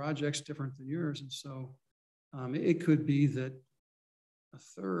other projects different than yours. And so it could be that a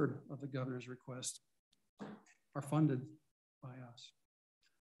third of the governor's requests are funded by us,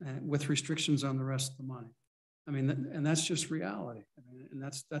 and with restrictions on the rest of the money. I mean, and that's just reality. I mean, and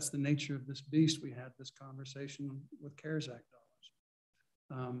that's the nature of this beast. We had this conversation with CARES Act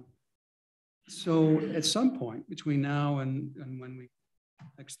dollars. So at some point between now and when we,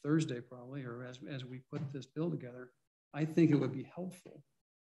 next Thursday probably, or as we put this bill together, I think it would be helpful,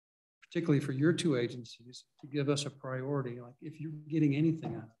 particularly for your two agencies, to give us a priority. Like, if you're getting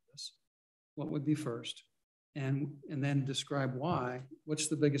anything out of this, what would be first? and then describe why. What's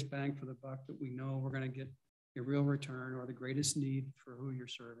the biggest bang for the buck that we know we're going to get a real return or the greatest need for who you're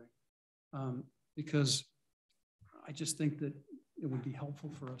serving? Because I just think that it would be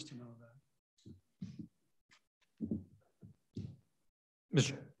helpful for us to know that.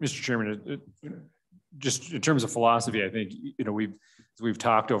 Mr. Chairman, just in terms of philosophy, I think, you know, we've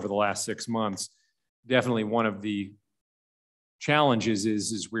talked over the last 6 months. Definitely one of the challenges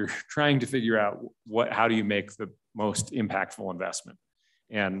is we're trying to figure out how do you make the most impactful investment.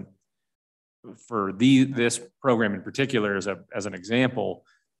 And for this program in particular, as an example,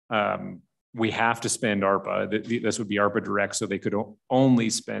 we have to spend ARPA. This would be ARPA direct, so they could only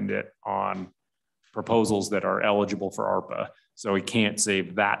spend it on proposals that are eligible for ARPA. So we can't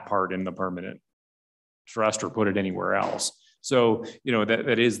save that part in the permanent trust or put it anywhere else. So, you know,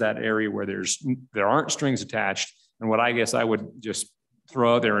 that is that area where there aren't strings attached. And what I guess I would just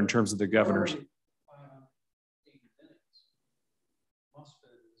throw out there in terms of the governor's.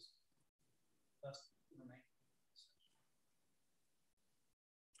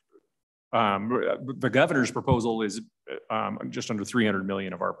 The governor's proposal is just under 300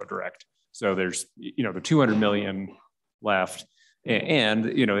 million of ARPA direct. So there's, you know, the 200 million left.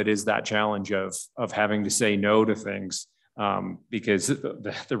 And, you know, it is that challenge of having to say no to things because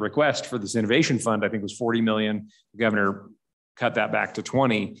the request for this innovation fund, I think, was 40 million. The governor cut that back to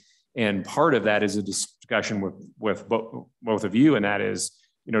 20. And part of that is a discussion with both of you. And that is,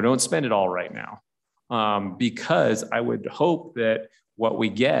 you know, don't spend it all right now. Because I would hope that what we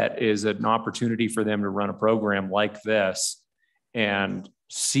get is an opportunity for them to run a program like this and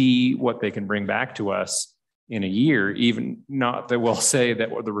see what they can bring back to us in a year. Even not that we'll say that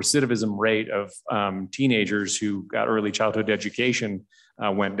the recidivism rate of teenagers who got early childhood education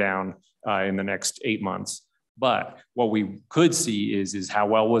went down in the next 8 months. But what we could see is how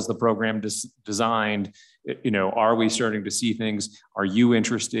well was the program designed? You know, are we starting to see things? Are you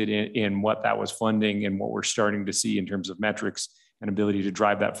interested in what that was funding and what we're starting to see in terms of metrics and ability to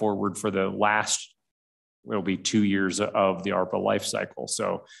drive that forward for the last, it'll be 2 years of the ARPA life cycle.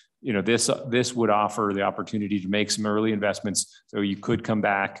 So, you know, this would offer the opportunity to make some early investments. So you could come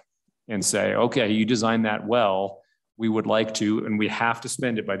back and say, okay, you designed that well. We would like to, and we have to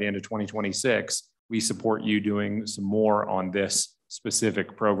spend it by the end of 2026. We support you doing some more on this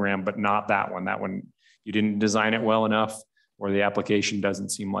specific program, but not that one. That one, you didn't design it well enough, or the application doesn't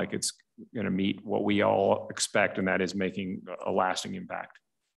seem like it's going to meet what we all expect, and that is making a lasting impact.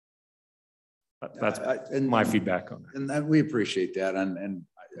 That's my feedback on it. And we appreciate that. And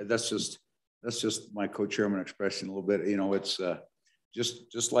that's just my co-chairman expressing a little bit. You know, it's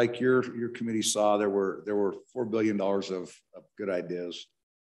just like your committee saw, there were $4 billion of good ideas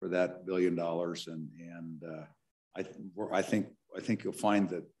for that $1 billion, and I think you'll find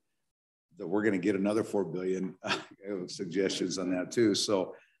that we're going to get another $4 billion suggestions on that too.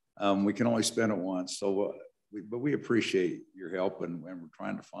 So we can only spend it once. So, but we appreciate your help, and we're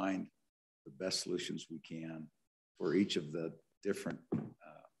trying to find the best solutions we can for each of the different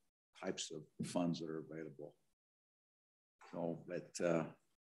types of funds that are available. So, but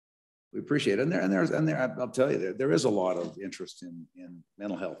we appreciate it. And there, I'll tell you, there is a lot of interest in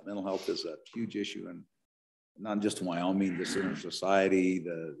mental health. Mental health is a huge issue, and not just in Wyoming, just in our society,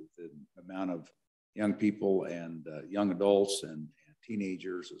 the amount of young people and young adults and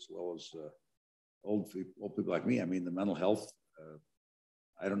teenagers, as well as old people like me. I mean, the mental health,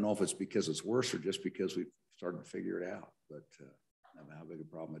 I don't know if it's because it's worse or just because we've started to figure it out, but I don't know how big a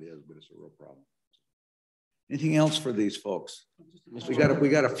problem it is, but it's a real problem. Anything else for these folks? We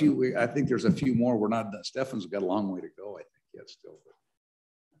got a few. I think there's a few more. We're not done. Stefan's got a long way to go, I think, yet still. But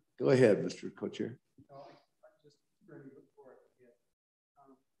go ahead, Mr. Co-Chair.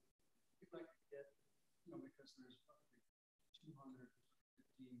 Because there's probably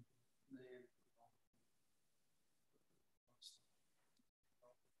 215 million.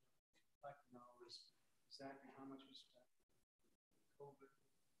 Exactly how much was spent on COVID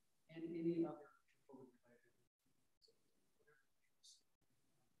and any other COVID related,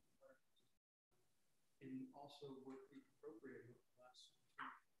 and also what we appropriated over the last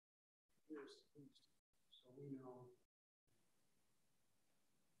 2 years at least, so we know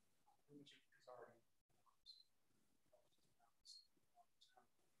how much is already.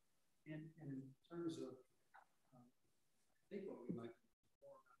 And in terms of, I think what we like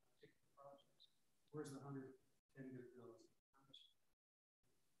more about particular projects, where's the 110 good bills?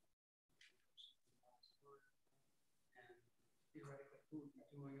 And theoretically, who would be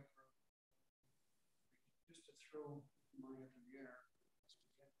doing it for just to throw money up in the air?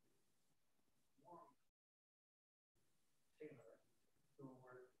 Taylor, go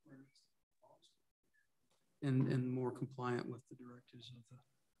where it needs to be most. and more compliant with the directives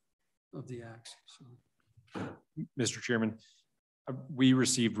of the acts. So. Mr. Chairman, we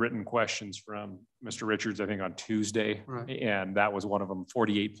received written questions from Mr. Richards, I think on Tuesday, right. And that was one of them.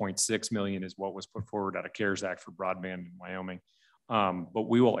 48.6 million is what was put forward out of CARES Act for broadband in Wyoming. But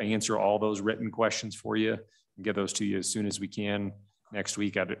we will answer all those written questions for you and get those to you as soon as we can. Next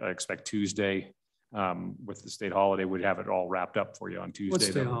week, I expect Tuesday, with the state holiday, we'd have it all wrapped up for you on Tuesday. What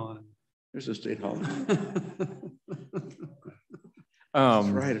state holiday? There's a state holiday. That's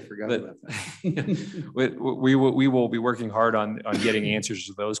right, I forgot about that. we will be working hard on getting answers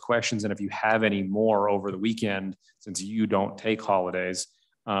to those questions. And if you have any more over the weekend, since you don't take holidays,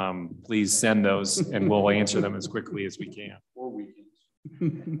 please send those and we'll answer them as quickly as we can. Or weekends.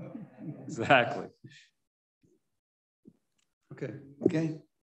 Exactly. Okay.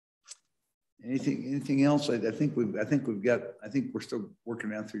 Anything else? I think we're still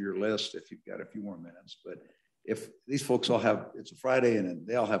working down through your list if you've got a few more minutes, but if these folks all have, it's a Friday and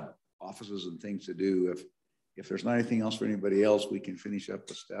they all have offices and things to do. If there's not anything else for anybody else, we can finish up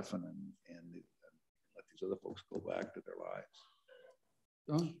with Stefan and let these other folks go back to their lives.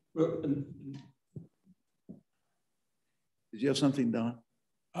 Don? Did you have something, Don?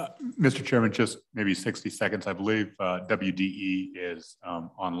 Mr. Chairman, just maybe 60 seconds. I believe WDE is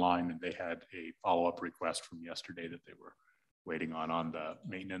online and they had a follow-up request from yesterday that they were waiting on the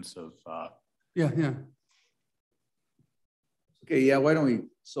maintenance of. Yeah. Okay, yeah, why don't we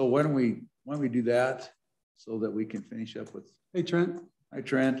do that so that we can finish up with. Hey, Trent. Hi,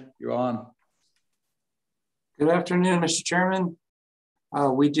 Trent, you're on. Good afternoon, Mr. Chairman.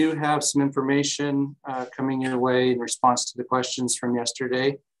 We do have some information coming your way in response to the questions from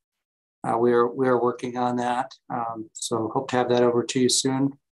yesterday. We are working on that, so hope to have that over to you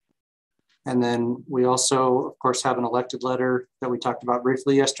soon. And then we also, of course, have an elected letter that we talked about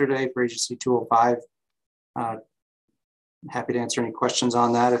briefly yesterday for Agency 205. Happy to answer any questions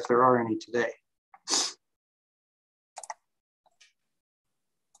on that if there are any today.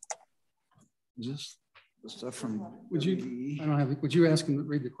 Is this the stuff from? Would you? I don't have it. Would you ask him to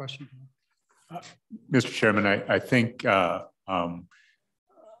read the question? Mr. Chairman, I think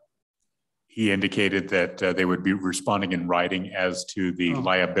he indicated that they would be responding in writing as to the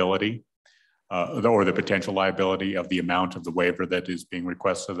liability or the potential liability of the amount of the waiver that is being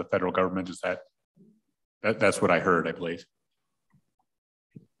requested of the federal government. Is that's what I heard, I believe.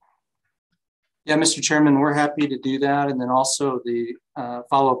 Yeah, Mr. Chairman, we're happy to do that. And then also the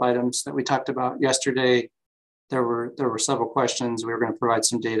follow-up items that we talked about yesterday, there were several questions. We were going to provide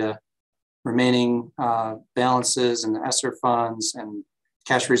some data, remaining balances and the ESSER funds and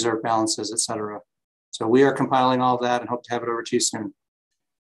cash reserve balances, et cetera. So we are compiling all of that and hope to have it over to you soon.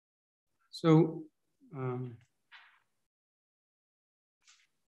 So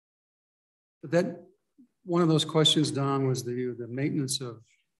that one of those questions, Don, was the maintenance of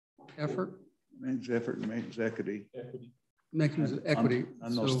effort. Maintenance effort and maintenance equity. Maintenance of equity.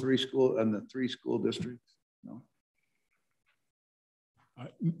 On those three school districts. No.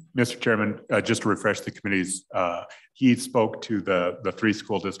 Mr. Chairman, just to refresh the committees, he spoke to the three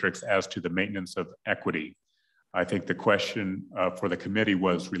school districts as to the maintenance of equity. I think the question for the committee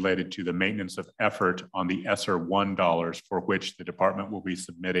was related to the maintenance of effort on the ESSER $1 for which the department will be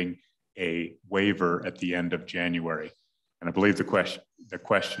submitting a waiver at the end of January. And I believe the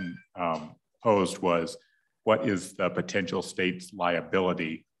question posed was, what is the potential state's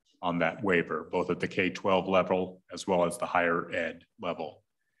liability on that waiver, both at the K-12 level as well as the higher ed level?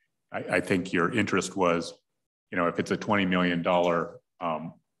 I think your interest was, if it's a $20 million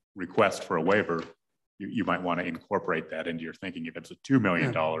request for a waiver, you might want to incorporate that into your thinking. If it's a $2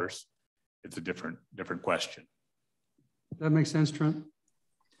 million, it's a different question. That makes sense, Trent?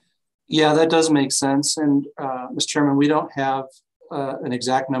 Yeah, that does make sense. And Mr. Chairman, we don't have an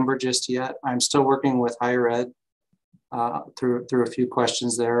exact number just yet. I'm still working with higher ed through a few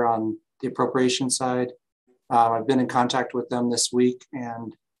questions there on the appropriation side. I've been in contact with them this week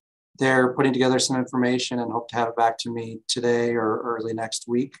and they're putting together some information and hope to have it back to me today or early next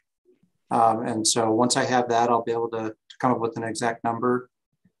week. And so once I have that, I'll be able to come up with an exact number.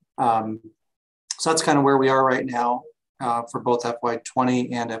 So that's kind of where we are right now for both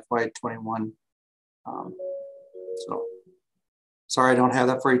FY20 and FY21. So sorry, I don't have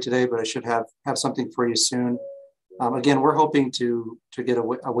that for you today, but I should have something for you soon. Again, we're hoping to get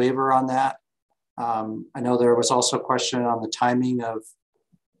a waiver on that. I know there was also a question on the timing of,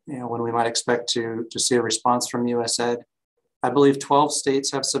 when we might expect to see a response from USAID. I believe 12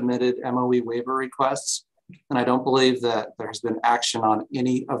 states have submitted MOE waiver requests, and I don't believe that there has been action on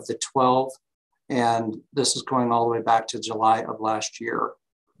any of the 12. And this is going all the way back to July of last year.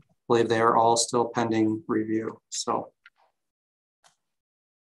 believe they are all still pending review. So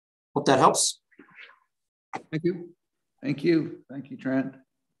hope that helps. Thank you. Thank you. Thank you, Trent.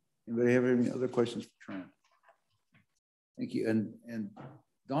 Anybody have any other questions for Trent? Thank you. And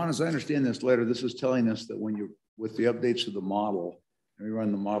Don, as I understand this letter, this is telling us that when you're with the updates of the model, and we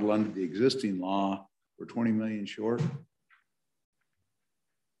run the model under the existing law, we're 20 million short.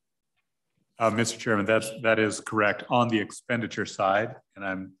 Mr. Chairman, that is correct on the expenditure side,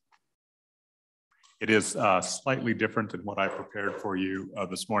 and it is slightly different than what I prepared for you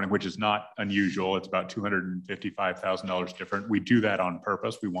this morning, which is not unusual. It's about $255,000 different. We do that on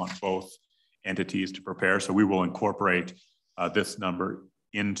purpose. We want both entities to prepare, so we will incorporate this number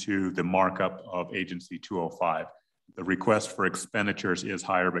into the markup of Agency 205. The request for expenditures is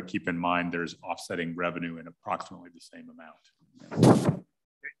higher, but keep in mind there's offsetting revenue in approximately the same amount.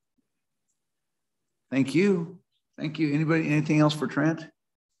 Thank you. Thank you. Anybody, anything else for Trent?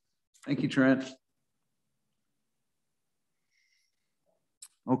 Thank you, Trent.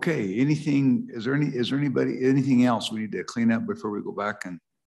 Okay, anything, is there anybody, anything else we need to clean up before we go back and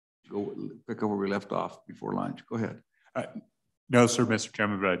go pick up where we left off before lunch? Go ahead. No, sir, Mr.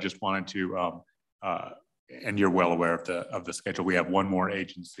 Chairman, but I just wanted to, and you're well aware of the schedule. We have one more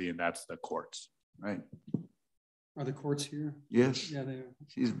agency, and that's the courts. Right. Are the courts here? Yes. Yeah, they are.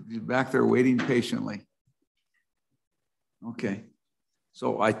 She's back there waiting patiently. Okay.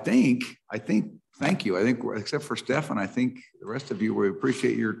 So I think, thank you. I think, except for Stefan, I think the rest of you, we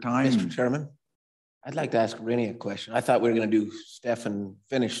appreciate your time. Mr. Chairman, I'd like to ask Rennie a question. I thought we were going to do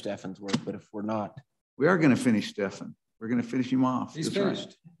finish Stefan's work, but if we're not. We are going to finish Stefan. We're going to finish him off. He's That's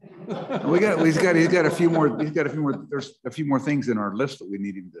finished. Right. He's got a few more, there's a few more things in our list that we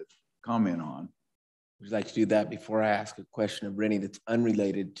need him to comment on. Would you like to do that before I ask a question of Rennie that's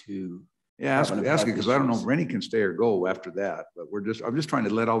unrelated to? Yeah, ask it, because I don't know if Rennie can stay or go after that, but I'm just trying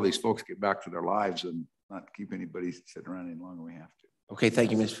to let all these folks get back to their lives and not keep anybody sitting around any longer than we have to. Okay, thank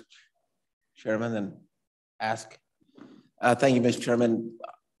you, Mr. Chairman. Then ask. Thank you, Mr. Chairman.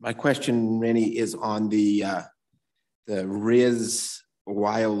 My question, Rennie, is on the RIS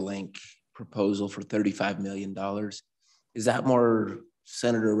WyoLink proposal for $35 million. Is that more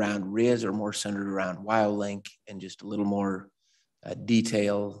centered around RIS or more centered around WyoLink, and just a little more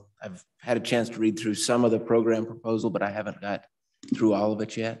detail? I've had a chance to read through some of the program proposal, but I haven't got through all of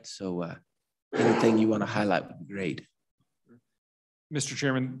it yet. So anything you want to highlight would be great. Mr.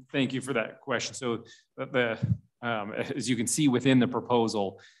 Chairman, thank you for that question. So as you can see within the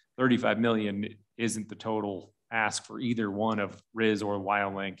proposal, 35 million isn't the total ask for either one of RIS or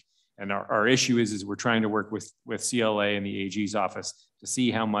WyoLink. And our issue is we're trying to work with CLA and the AG's office to see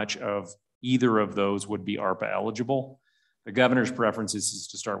how much of either of those would be ARPA eligible. The governor's preference is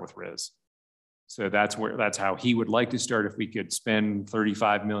to start with RIS. So that's how he would like to start. If we could spend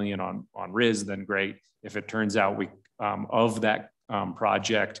 35 million on RIS, then great. If it turns out of that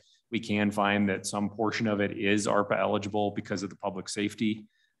project, we can find that some portion of it is ARPA eligible because of the public safety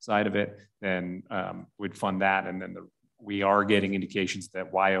side of it, then we'd fund that. And then we are getting indications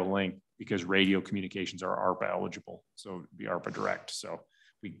that WyoLink, because radio communications are ARPA eligible, so it'd be ARPA direct. So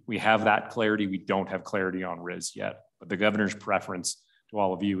we have that clarity. We don't have clarity on RIS yet, but the governor's preference to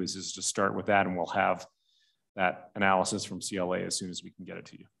all of you is to start with that, and we'll have that analysis from CLA as soon as we can get it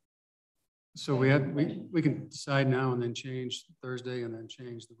to you. So we can decide now and then change Thursday and then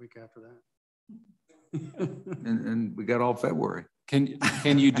change the week after that. and we got all February. Can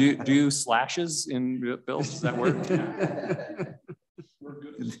you do slashes in bills? Does that work? We're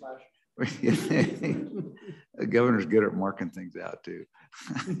good at slashes. The governor's good at marking things out too.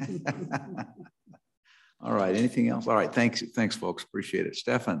 All right, anything else? All right, thanks folks, appreciate it.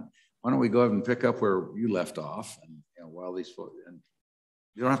 Stefan, why don't we go ahead and pick up where you left off, and while these folks, and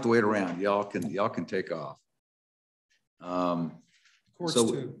you don't have to wait around, y'all can take off. Courts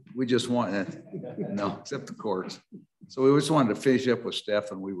so too. We just want no, except the courts. So we just wanted to finish up with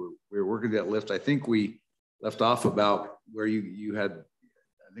Stefan. We were working that list. I think we left off about where you had.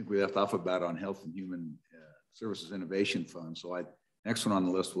 I think we left off about on Health and Human Services Innovation Fund. So next one on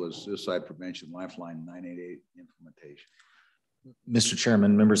the list was Suicide Prevention Lifeline 988 implementation. Mr.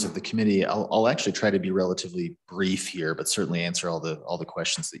 Chairman, members of the committee, I'll actually try to be relatively brief here, but certainly answer all the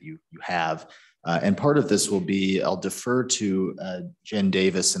questions that you have. And part of this will be, I'll defer to Jen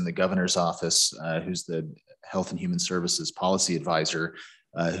Davis in the governor's office, who's the Health and Human Services Policy Advisor,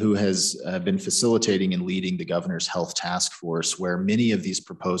 who has been facilitating and leading the governor's health task force, where many of these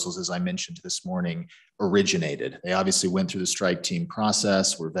proposals, as I mentioned this morning, originated. They obviously went through the strike team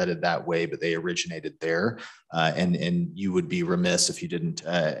process, were vetted that way, but they originated there. And you would be remiss if you didn't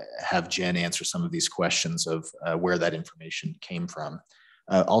have Jen answer some of these questions of where that information came from.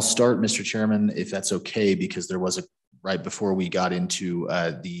 I'll start, Mr. Chairman, if that's okay, because there was right before we got into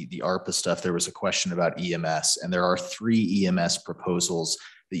the ARPA stuff, there was a question about EMS, and there are 3 EMS proposals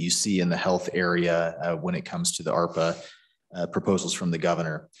that you see in the health area when it comes to the ARPA proposals from the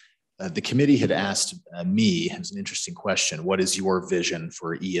governor. The committee had asked me, it was an interesting question, what is your vision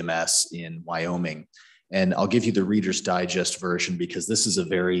for EMS in Wyoming? And I'll give you the Reader's Digest version because this is a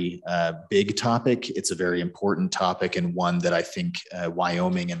very big topic. It's a very important topic and one that I think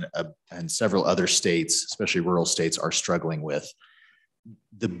Wyoming and several other states, especially rural states, are struggling with.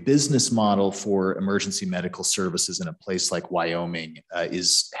 The business model for emergency medical services in a place like Wyoming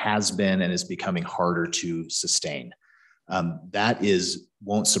has been and is becoming harder to sustain. That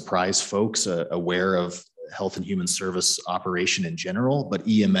won't surprise folks aware of Health and Human Service operation in general, but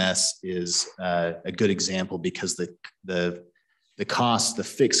EMS is a good example because the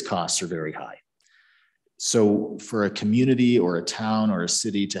fixed costs are very high. So for a community or a town or a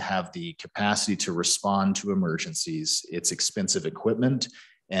city to have the capacity to respond to emergencies, it's expensive equipment,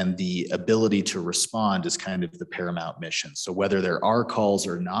 and the ability to respond is kind of the paramount mission. So whether there are calls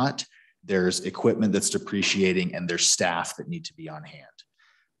or not, there's equipment that's depreciating and there's staff that need to be on hand.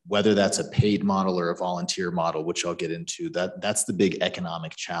 Whether that's a paid model or a volunteer model, which I'll get into, that's the big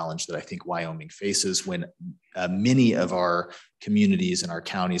economic challenge that I think Wyoming faces when many of our communities and our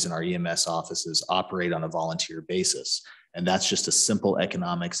counties and our EMS offices operate on a volunteer basis. And that's just a simple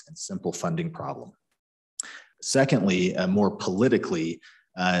economics and simple funding problem. Secondly, more politically,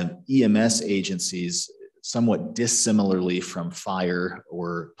 EMS agencies, somewhat dissimilarly from fire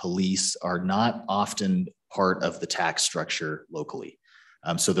or police, are not often part of the tax structure locally.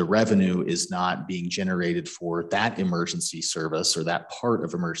 So the revenue is not being generated for that emergency service or that part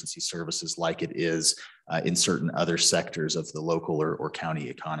of emergency services like it is in certain other sectors of the local or county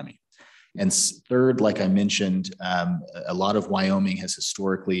economy. And third, like I mentioned, a lot of Wyoming has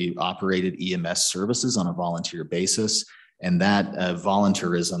historically operated EMS services on a volunteer basis. And that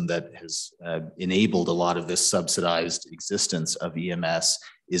volunteerism that has enabled a lot of this subsidized existence of EMS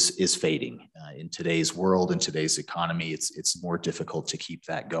is fading. In today's world, in today's economy, it's more difficult to keep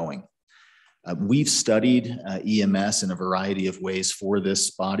that going. We've studied EMS in a variety of ways for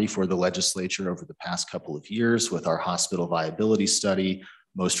this body, for the legislature over the past couple of years with our hospital viability study,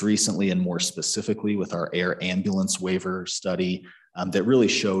 most recently and more specifically with our air ambulance waiver study that really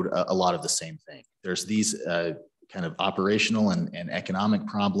showed a lot of the same thing. There's these kind of operational and economic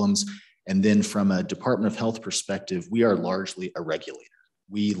problems. And then from a Department of Health perspective, we are largely a regulator.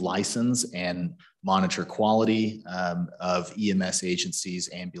 We license and monitor quality of EMS agencies,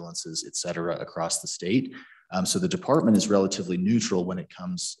 ambulances, et cetera, across the state. So the department is relatively neutral when it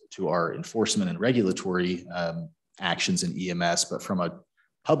comes to our enforcement and regulatory actions in EMS, but from a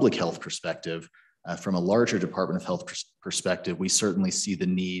public health perspective, from a larger Department of Health perspective, we certainly see the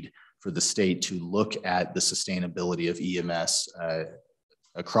need for the state to look at the sustainability of EMS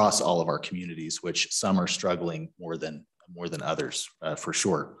across all of our communities, which some are struggling more than others, for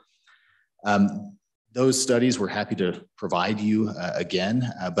sure. Those studies we're happy to provide you again,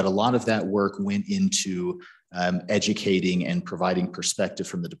 but a lot of that work went into educating and providing perspective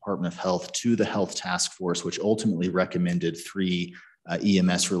from the Department of Health to the Health Task Force, which ultimately recommended 3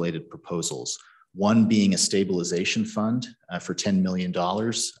 EMS-related proposals. One being a stabilization fund for $10 million.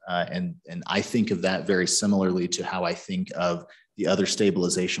 And I think of that very similarly to how I think of the other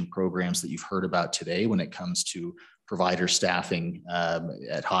stabilization programs that you've heard about today when it comes to provider staffing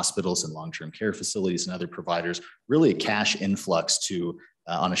at hospitals and long-term care facilities and other providers, really a cash influx to,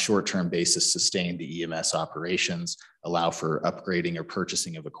 on a short-term basis, sustain the EMS operations, allow for upgrading or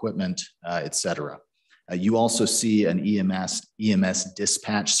purchasing of equipment, et cetera. You also see an EMS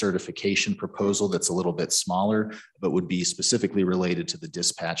dispatch certification proposal that's a little bit smaller, but would be specifically related to the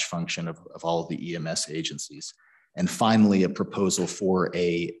dispatch function of all of the EMS agencies. And finally, a proposal for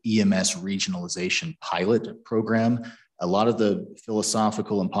a EMS regionalization pilot program. A lot of the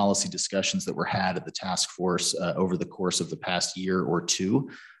philosophical and policy discussions that were had at the task force over the course of the past year or two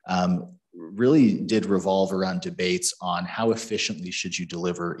really did revolve around debates on how efficiently should you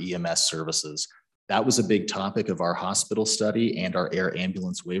deliver EMS services. That was a big topic of our hospital study and our air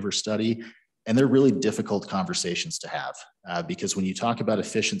ambulance waiver study. And they're really difficult conversations to have because when you talk about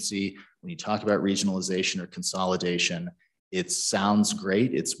efficiency, when you talk about regionalization or consolidation, it sounds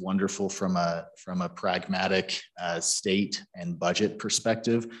great. It's wonderful from a pragmatic state and budget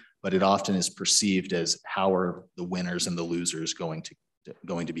perspective, but it often is perceived as how are the winners and the losers going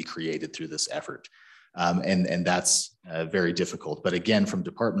to be created through this effort. And that's very difficult. But again, from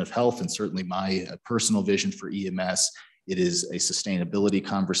Department of Health and certainly my personal vision for EMS, it is a sustainability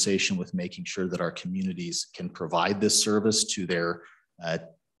conversation with making sure that our communities can provide this service to their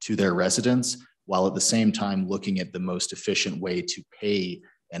to their residents, while at the same time looking at the most efficient way to pay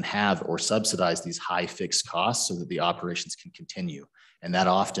and have or subsidize these high fixed costs so that the operations can continue. And that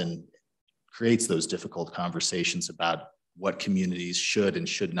often creates those difficult conversations about what communities should and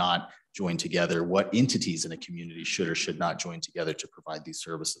should not join together, what entities in a community should or should not join together to provide these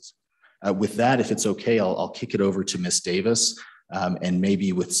services. With that, if it's okay, I'll kick it over to Ms. Davis, and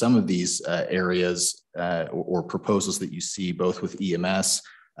maybe with some of these areas or proposals that you see, both with EMS,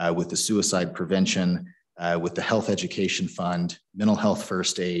 with the suicide prevention, with the health education fund, mental health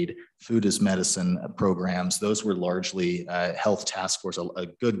first aid, food as medicine programs. Those were largely health task force, a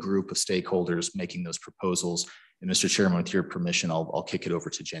good group of stakeholders making those proposals. And Mr. Chairman, with your permission, I'll kick it over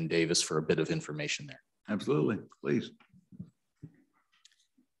to Jen Davis for a bit of information there. Absolutely, please.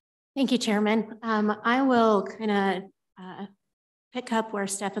 Thank you, Chairman. I will kind of pick up where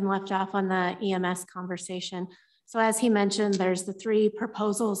Stefan left off on the EMS conversation. So as he mentioned, there's the 3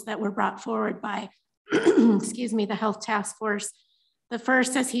 proposals that were brought forward by, excuse me, the Health Task Force. The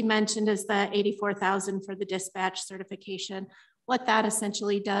first, as he mentioned, is the $84,000 for the dispatch certification. What that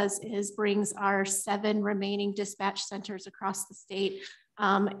essentially does is brings our 7 remaining dispatch centers across the state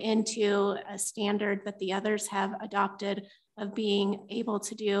into a standard that the others have adopted of being able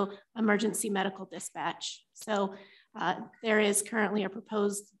to do emergency medical dispatch. So there is currently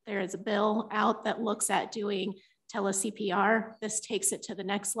there is a bill out that looks at doing tele-CPR. This takes it to the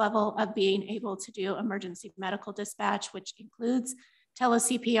next level of being able to do emergency medical dispatch, which includes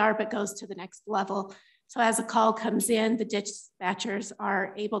tele-CPR, but goes to the next level. So as a call comes in, the dispatchers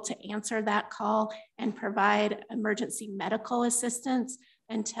are able to answer that call and provide emergency medical assistance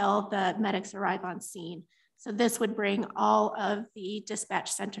until the medics arrive on scene. So this would bring all of the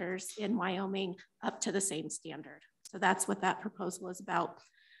dispatch centers in Wyoming up to the same standard. So that's what that proposal is about.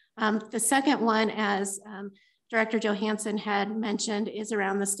 The second one, as Director Johansson had mentioned, is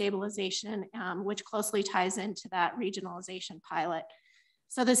around the stabilization, which closely ties into that regionalization pilot.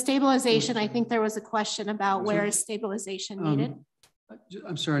 So the stabilization, I think there was a question about where is stabilization needed?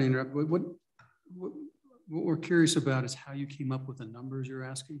 I'm sorry to interrupt. What we're curious about is how you came up with the numbers you're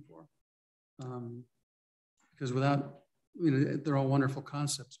asking for. Because without, they're all wonderful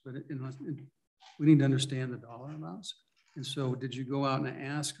concepts, but we need to understand the dollar amounts. And so did you go out and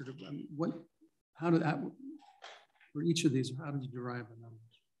ask, or how did that, for each of these, how did you derive the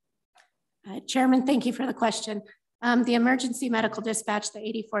numbers? Chairman, thank you for the question. The emergency medical dispatch, the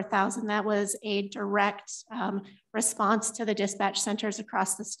 $84,000, that was a direct response to the dispatch centers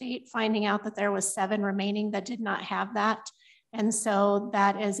across the state, finding out that there was 7 remaining that did not have that. And so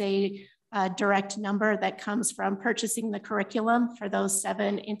that is a direct number that comes from purchasing the curriculum for those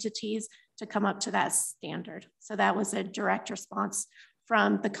 7 entities to come up to that standard. So that was a direct response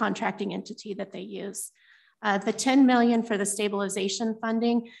from the contracting entity that they use. The $10 million for the stabilization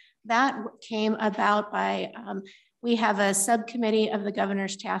funding, that came about by, we have a subcommittee of the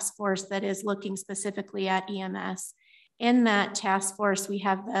governor's task force that is looking specifically at EMS. In that task force, we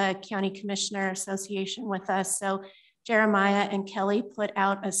have the County Commissioner Association with us. So Jeremiah and Kelly put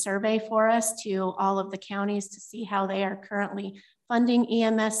out a survey for us to all of the counties to see how they are currently funding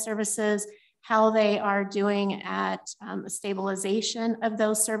EMS services, how they are doing at stabilization of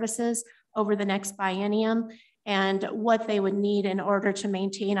those services over the next biennium, and what they would need in order to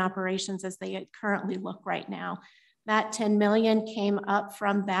maintain operations as they currently look right now. That 10 million came up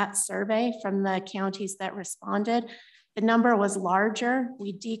from that survey from the counties that responded. The number was larger.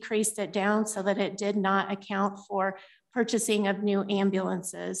 We decreased it down so that it did not account for purchasing of new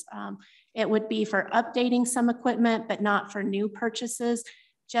ambulances. It would be for updating some equipment, but not for new purchases,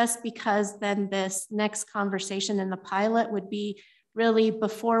 just because then this next conversation in the pilot would be really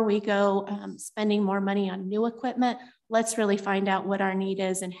before we go spending more money on new equipment, let's really find out what our need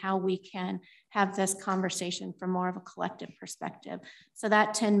is and how we can have this conversation from more of a collective perspective. So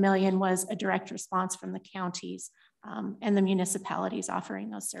that 10 million was a direct response from the counties and the municipalities offering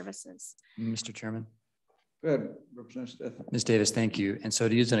those services. Mr. Chairman. Go ahead, Representative Stefan. Ms. Davis, thank you. And so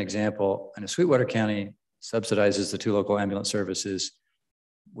to use an example, I know Sweetwater County subsidizes the 2 local ambulance services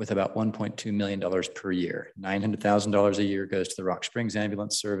with about $1.2 million per year. $900,000 a year goes to the Rock Springs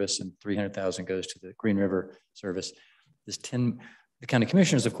ambulance service and $300,000 goes to the Green River service. The county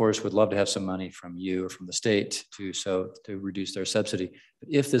commissioners, of course, would love to have some money from you or from the state to reduce their subsidy. But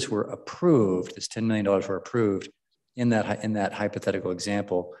if this were approved, this $10 million were approved in that hypothetical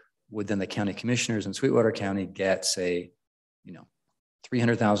example, would then the county commissioners in Sweetwater County get, say,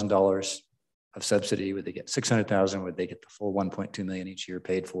 $300,000 of subsidy? Would they get $600,000? Would they get the full $1.2 million each year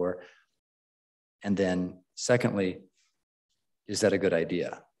paid for? And then secondly, is that a good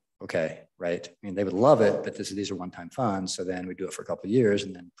idea? Okay, right? I mean, they would love it, but these are one-time funds. So then we do it for a couple of years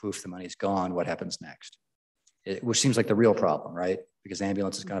and then poof, the money's gone. What happens next? Which seems like the real problem, right? Because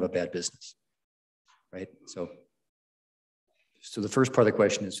ambulance is kind of a bad business, right? So the first part of the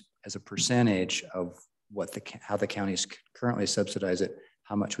question is, as a percentage of how the counties currently subsidize it,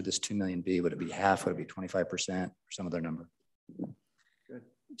 how much would this 2 million be? Would it be half? Would it be 25% or some other number? Good.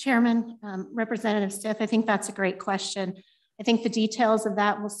 Chairman, Representative Stith, I think that's a great question. I think the details of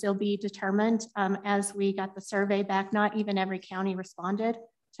that will still be determined as we got the survey back. Not even every county responded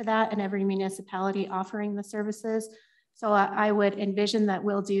to that and every municipality offering the services. So I would envision that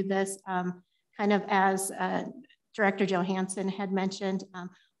we'll do this kind of as Director Johansson had mentioned,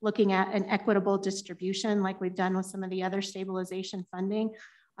 looking at an equitable distribution like we've done with some of the other stabilization funding.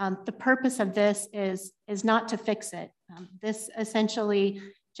 The purpose of this is not to fix it. This essentially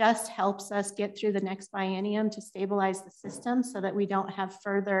just helps us get through the next biennium to stabilize the system so that we don't have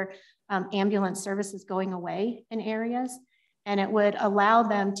further ambulance services going away in areas. And it would allow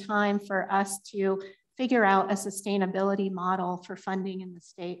them time for us to figure out a sustainability model for funding in the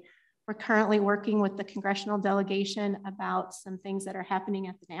state. We're currently working with the congressional delegation about some things that are happening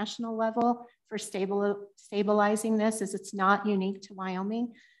at the national level for stabilizing this, as it's not unique to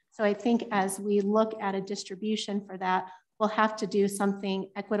Wyoming. So I think as we look at a distribution for that, we'll have to do something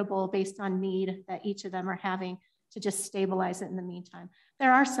equitable based on need that each of them are having to just stabilize it in the meantime.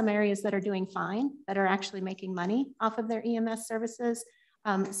 There are some areas that are doing fine, that are actually making money off of their EMS services.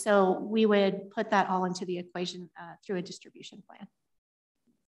 So we would put that all into the equation through a distribution plan.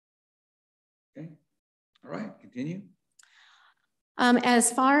 Okay, all right, continue.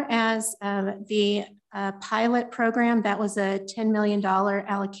 As far as the pilot program, that was a $10 million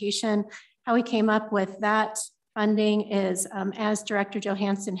allocation. How we came up with that funding is, as Director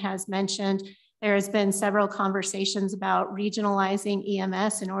Johansson has mentioned, there has been several conversations about regionalizing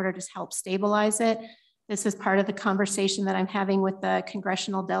EMS in order to help stabilize it. This is part of the conversation that I'm having with the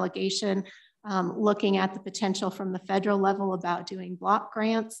congressional delegation, looking at the potential from the federal level about doing block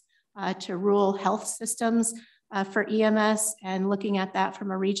grants to rural health systems for EMS and looking at that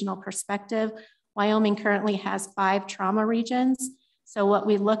from a regional perspective. Wyoming currently has 5 trauma regions. So what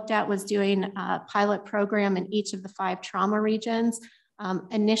we looked at was doing a pilot program in each of the 5 trauma regions.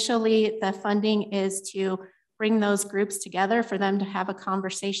 Initially, the funding is to bring those groups together for them to have a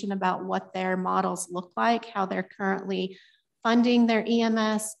conversation about what their models look like, how they're currently funding their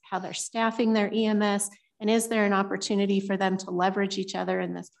EMS, how they're staffing their EMS, and is there an opportunity for them to leverage each other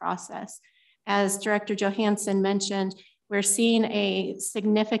in this process? As Director Johansson mentioned, we're seeing a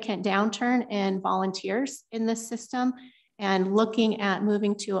significant downturn in volunteers in this system, and looking at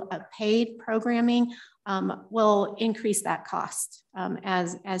moving to a paid programming will increase that cost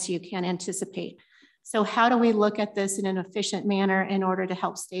as you can anticipate. So how do we look at this in an efficient manner in order to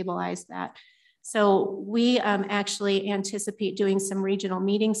help stabilize that? So we actually anticipate doing some regional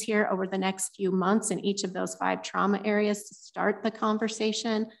meetings here over the next few months in each of those 5 trauma areas to start the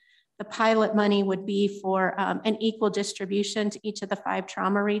conversation. The pilot money would be for an equal distribution to each of the 5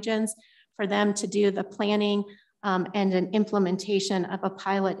 trauma regions for them to do the planning and an implementation of a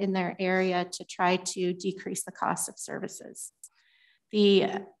pilot in their area to try to decrease the cost of services. The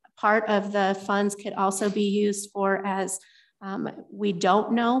part of the funds could also be used for as we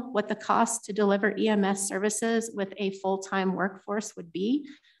don't know what the cost to deliver EMS services with a full-time workforce would be.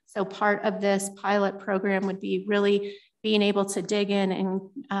 So part of this pilot program would be really being able to dig in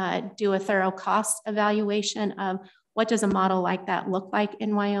and do a thorough cost evaluation of what does a model like that look like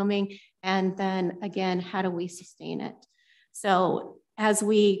in Wyoming? And then again, how do we sustain it? So as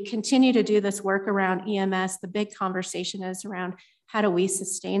we continue to do this work around EMS, the big conversation is around how do we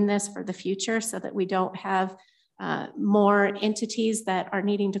sustain this for the future so that we don't have more entities that are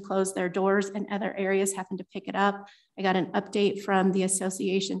needing to close their doors and other areas having to pick it up. I got an update from the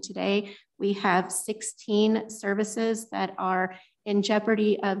association today. We have 16 services that are in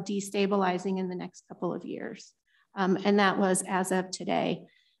jeopardy of destabilizing in the next couple of years. And that was as of today.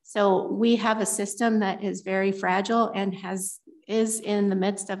 So we have a system that is very fragile and is in the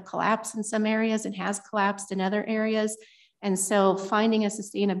midst of collapse in some areas and has collapsed in other areas. And so finding a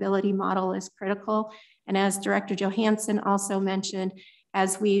sustainability model is critical. And as Director Johansson also mentioned,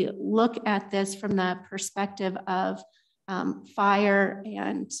 as we look at this from the perspective of fire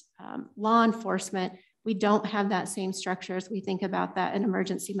and law enforcement, we don't have that same structure as we think about that in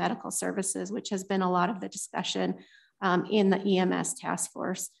emergency medical services, which has been a lot of the discussion in the EMS task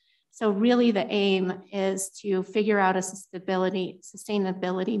force. So really the aim is to figure out a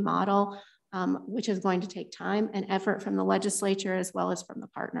sustainability model, which is going to take time and effort from the legislature as well as from the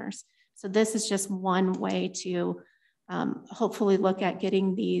partners. So this is just one way to hopefully look at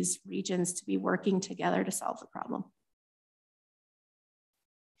getting these regions to be working together to solve the problem.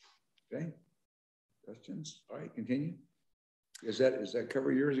 Okay, questions? All right, continue. Does that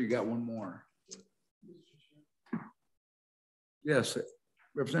cover yours or you got one more? Yes,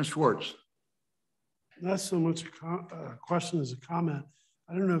 Representative Schwartz. Not so much a question as a comment.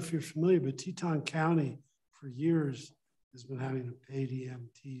 I don't know if you're familiar, but Teton County for years has been having a paid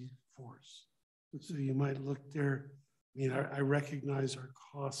EMT force. So you might look there. I mean, I recognize our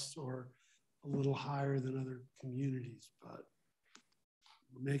costs are a little higher than other communities, but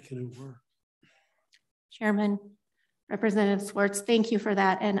we're making it work. Chairman, Representative Schwartz, thank you for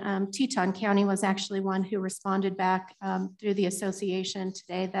that. And Teton County was actually one who responded back through the association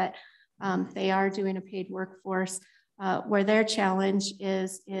today that they are doing a paid workforce where their challenge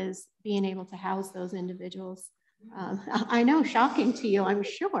is being able to house those individuals. I know, shocking to you, I'm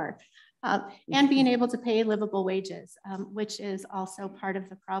sure. And being able to pay livable wages, which is also part of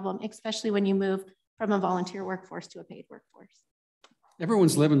the problem, especially when you move from a volunteer workforce to a paid workforce.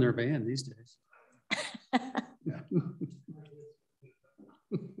 Everyone's living their van these days.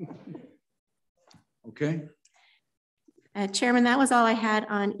 Okay. Chairman, that was all I had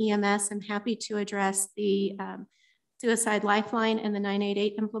on EMS. I'm happy to address the Suicide Lifeline and the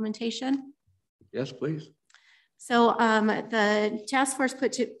 988 implementation. Yes, please. So the task force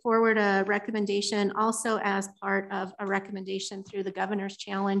put forward a recommendation also as part of a recommendation through the governor's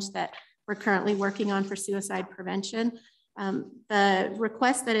challenge that we're currently working on for suicide prevention. The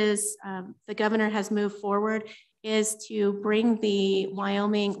request that is the governor has moved forward is to bring the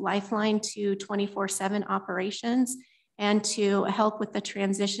Wyoming Lifeline to 24/7 operations and to help with the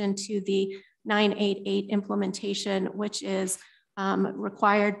transition to the 988 implementation, which is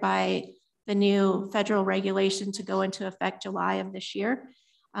required by the new federal regulation to go into effect July of this year.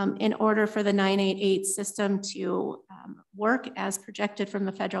 In order for the 988 system to work as projected from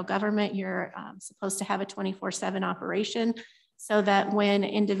the federal government, you're supposed to have a 24/7 operation so that when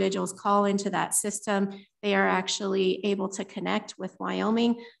individuals call into that system, they are actually able to connect with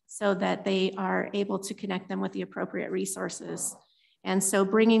Wyoming so that they are able to connect them with the appropriate resources. And so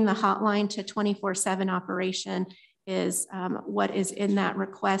bringing the hotline to 24/7 operation is what is in that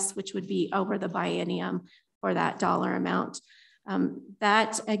request, which would be over the biennium for that dollar amount.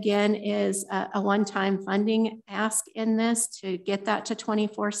 That again is a one-time funding ask in this to get that to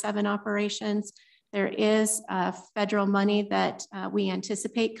 24/7 operations. There is federal money that we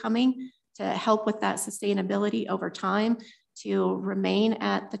anticipate coming to help with that sustainability over time to remain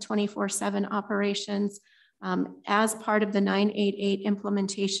at the 24/7 operations. As part of the 988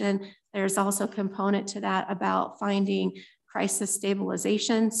 implementation, there's also a component to that about finding crisis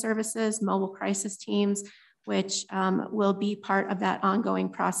stabilization services, mobile crisis teams, which will be part of that ongoing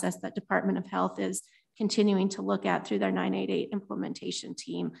process that Department of Health is continuing to look at through their 988 implementation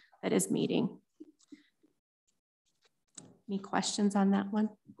team that is meeting. Any questions on that one?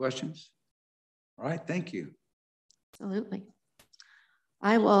 Questions? All right, thank you. Absolutely.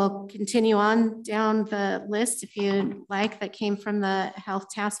 I will continue on down the list if you like that came from the Health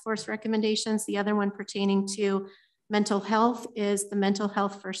Task Force recommendations. The other one pertaining to mental health is the Mental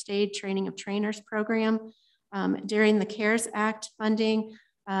Health First Aid Training of Trainers program. During the CARES Act funding,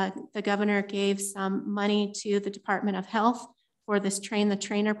 the governor gave some money to the Department of Health for this Train the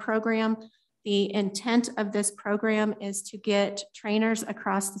Trainer program. The intent of this program is to get trainers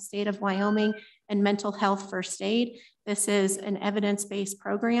across the state of Wyoming in mental health first aid. This is an evidence-based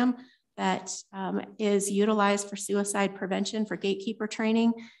program that is utilized for suicide prevention for gatekeeper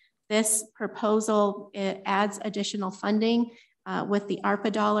training. This proposal, it adds additional funding with the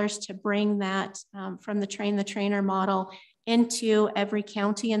ARPA dollars to bring that from the Train the Trainer model into every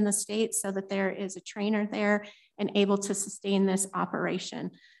county in the state so that there is a trainer there and able to sustain this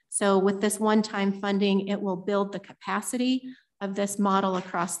operation. So with this one-time funding, it will build the capacity of this model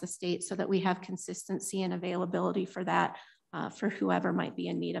across the state so that we have consistency and availability for that for whoever might be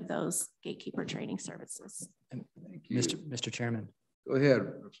in need of those gatekeeper training services. Thank you. Mr. Chairman. Go ahead,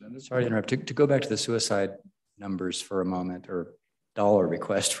 Representative. Sorry to interrupt. To go back to the suicide numbers for a moment, or dollar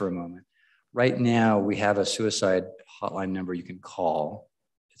request for a moment. Right now, we have a suicide hotline number you can call.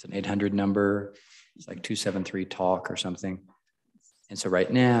 It's an 800 number. It's like 273-TALK or something. And so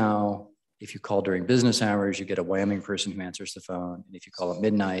right now, if you call during business hours, you get a Wyoming person who answers the phone. And if you call at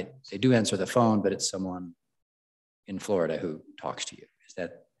midnight, they do answer the phone, but it's someone in Florida who talks to you. Is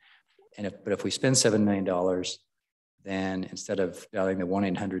that? But if we spend $7 million, then instead of dialing the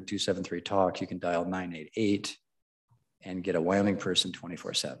 1-800-273-TALK, you can dial 988 and get a Wyoming person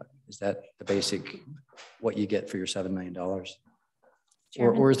 24/7. Is that the basic, what you get for your $7 million?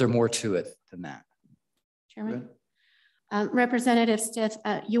 Or is there more to it than that? Chairman? Representative Stiff,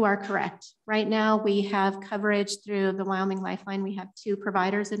 you are correct. Right now, we have coverage through the Wyoming Lifeline. We have 2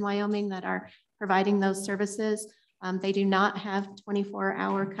 providers in Wyoming that are providing those services. They do not have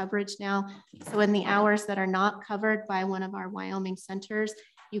 24-hour coverage now. So in the hours that are not covered by one of our Wyoming centers,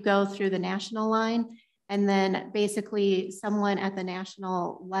 you go through the national line, and then basically someone at the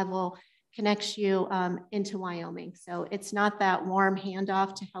national level connects you into Wyoming. So it's not that warm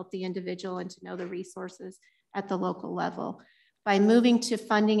handoff to help the individual and to know the resources at the local level. By moving to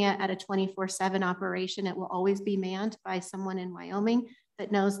funding it at a 24/7 operation, it will always be manned by someone in Wyoming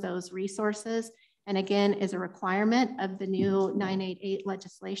that knows those resources. And again, is a requirement of the new 988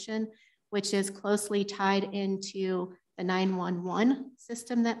 legislation, which is closely tied into the 911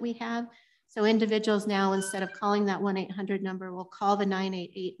 system that we have. So individuals now, instead of calling that 1-800 number, will call the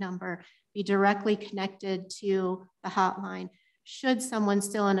 988 number, be directly connected to the hotline. Should someone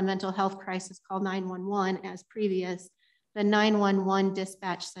still in a mental health crisis call 911 as previous, the 911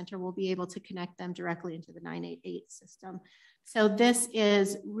 dispatch center will be able to connect them directly into the 988 system. So this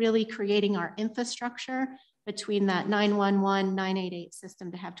is really creating our infrastructure between that 911, 988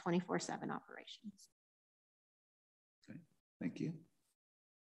 system to have 24/7 operations. Okay, thank you.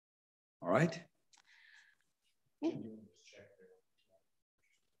 All right. Yeah.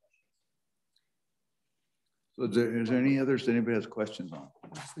 So is there any others that anybody has questions on?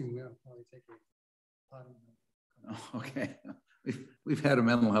 Oh, okay, we've had a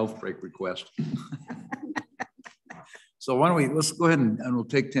mental health break request. So why don't let's go ahead and we'll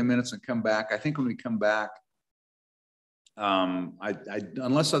take 10 minutes and come back. I think when we come back,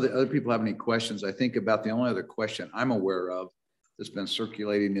 unless other people have any questions, I think about the only other question I'm aware of that's been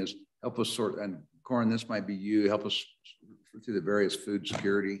circulating is help us sort, and Corin, this might be you, help us through the various food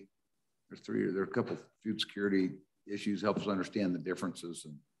security. There are a couple of food security issues, help us understand the differences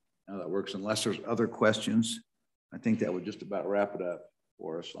and how that works. Unless there's other questions, I think that would just about wrap it up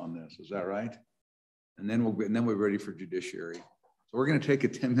for us on this. Is that right? And then we're ready for judiciary. So we're going to take a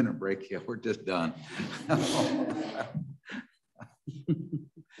 10-minute break. Yeah, we're just done.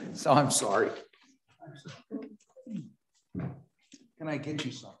 So I'm sorry. Can I get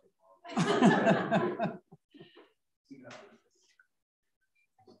you something?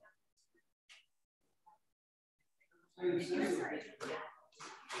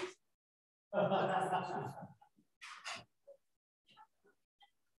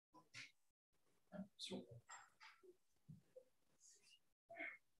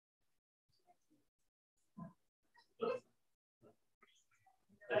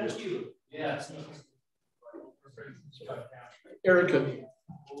 Thank you. Yes. Erica.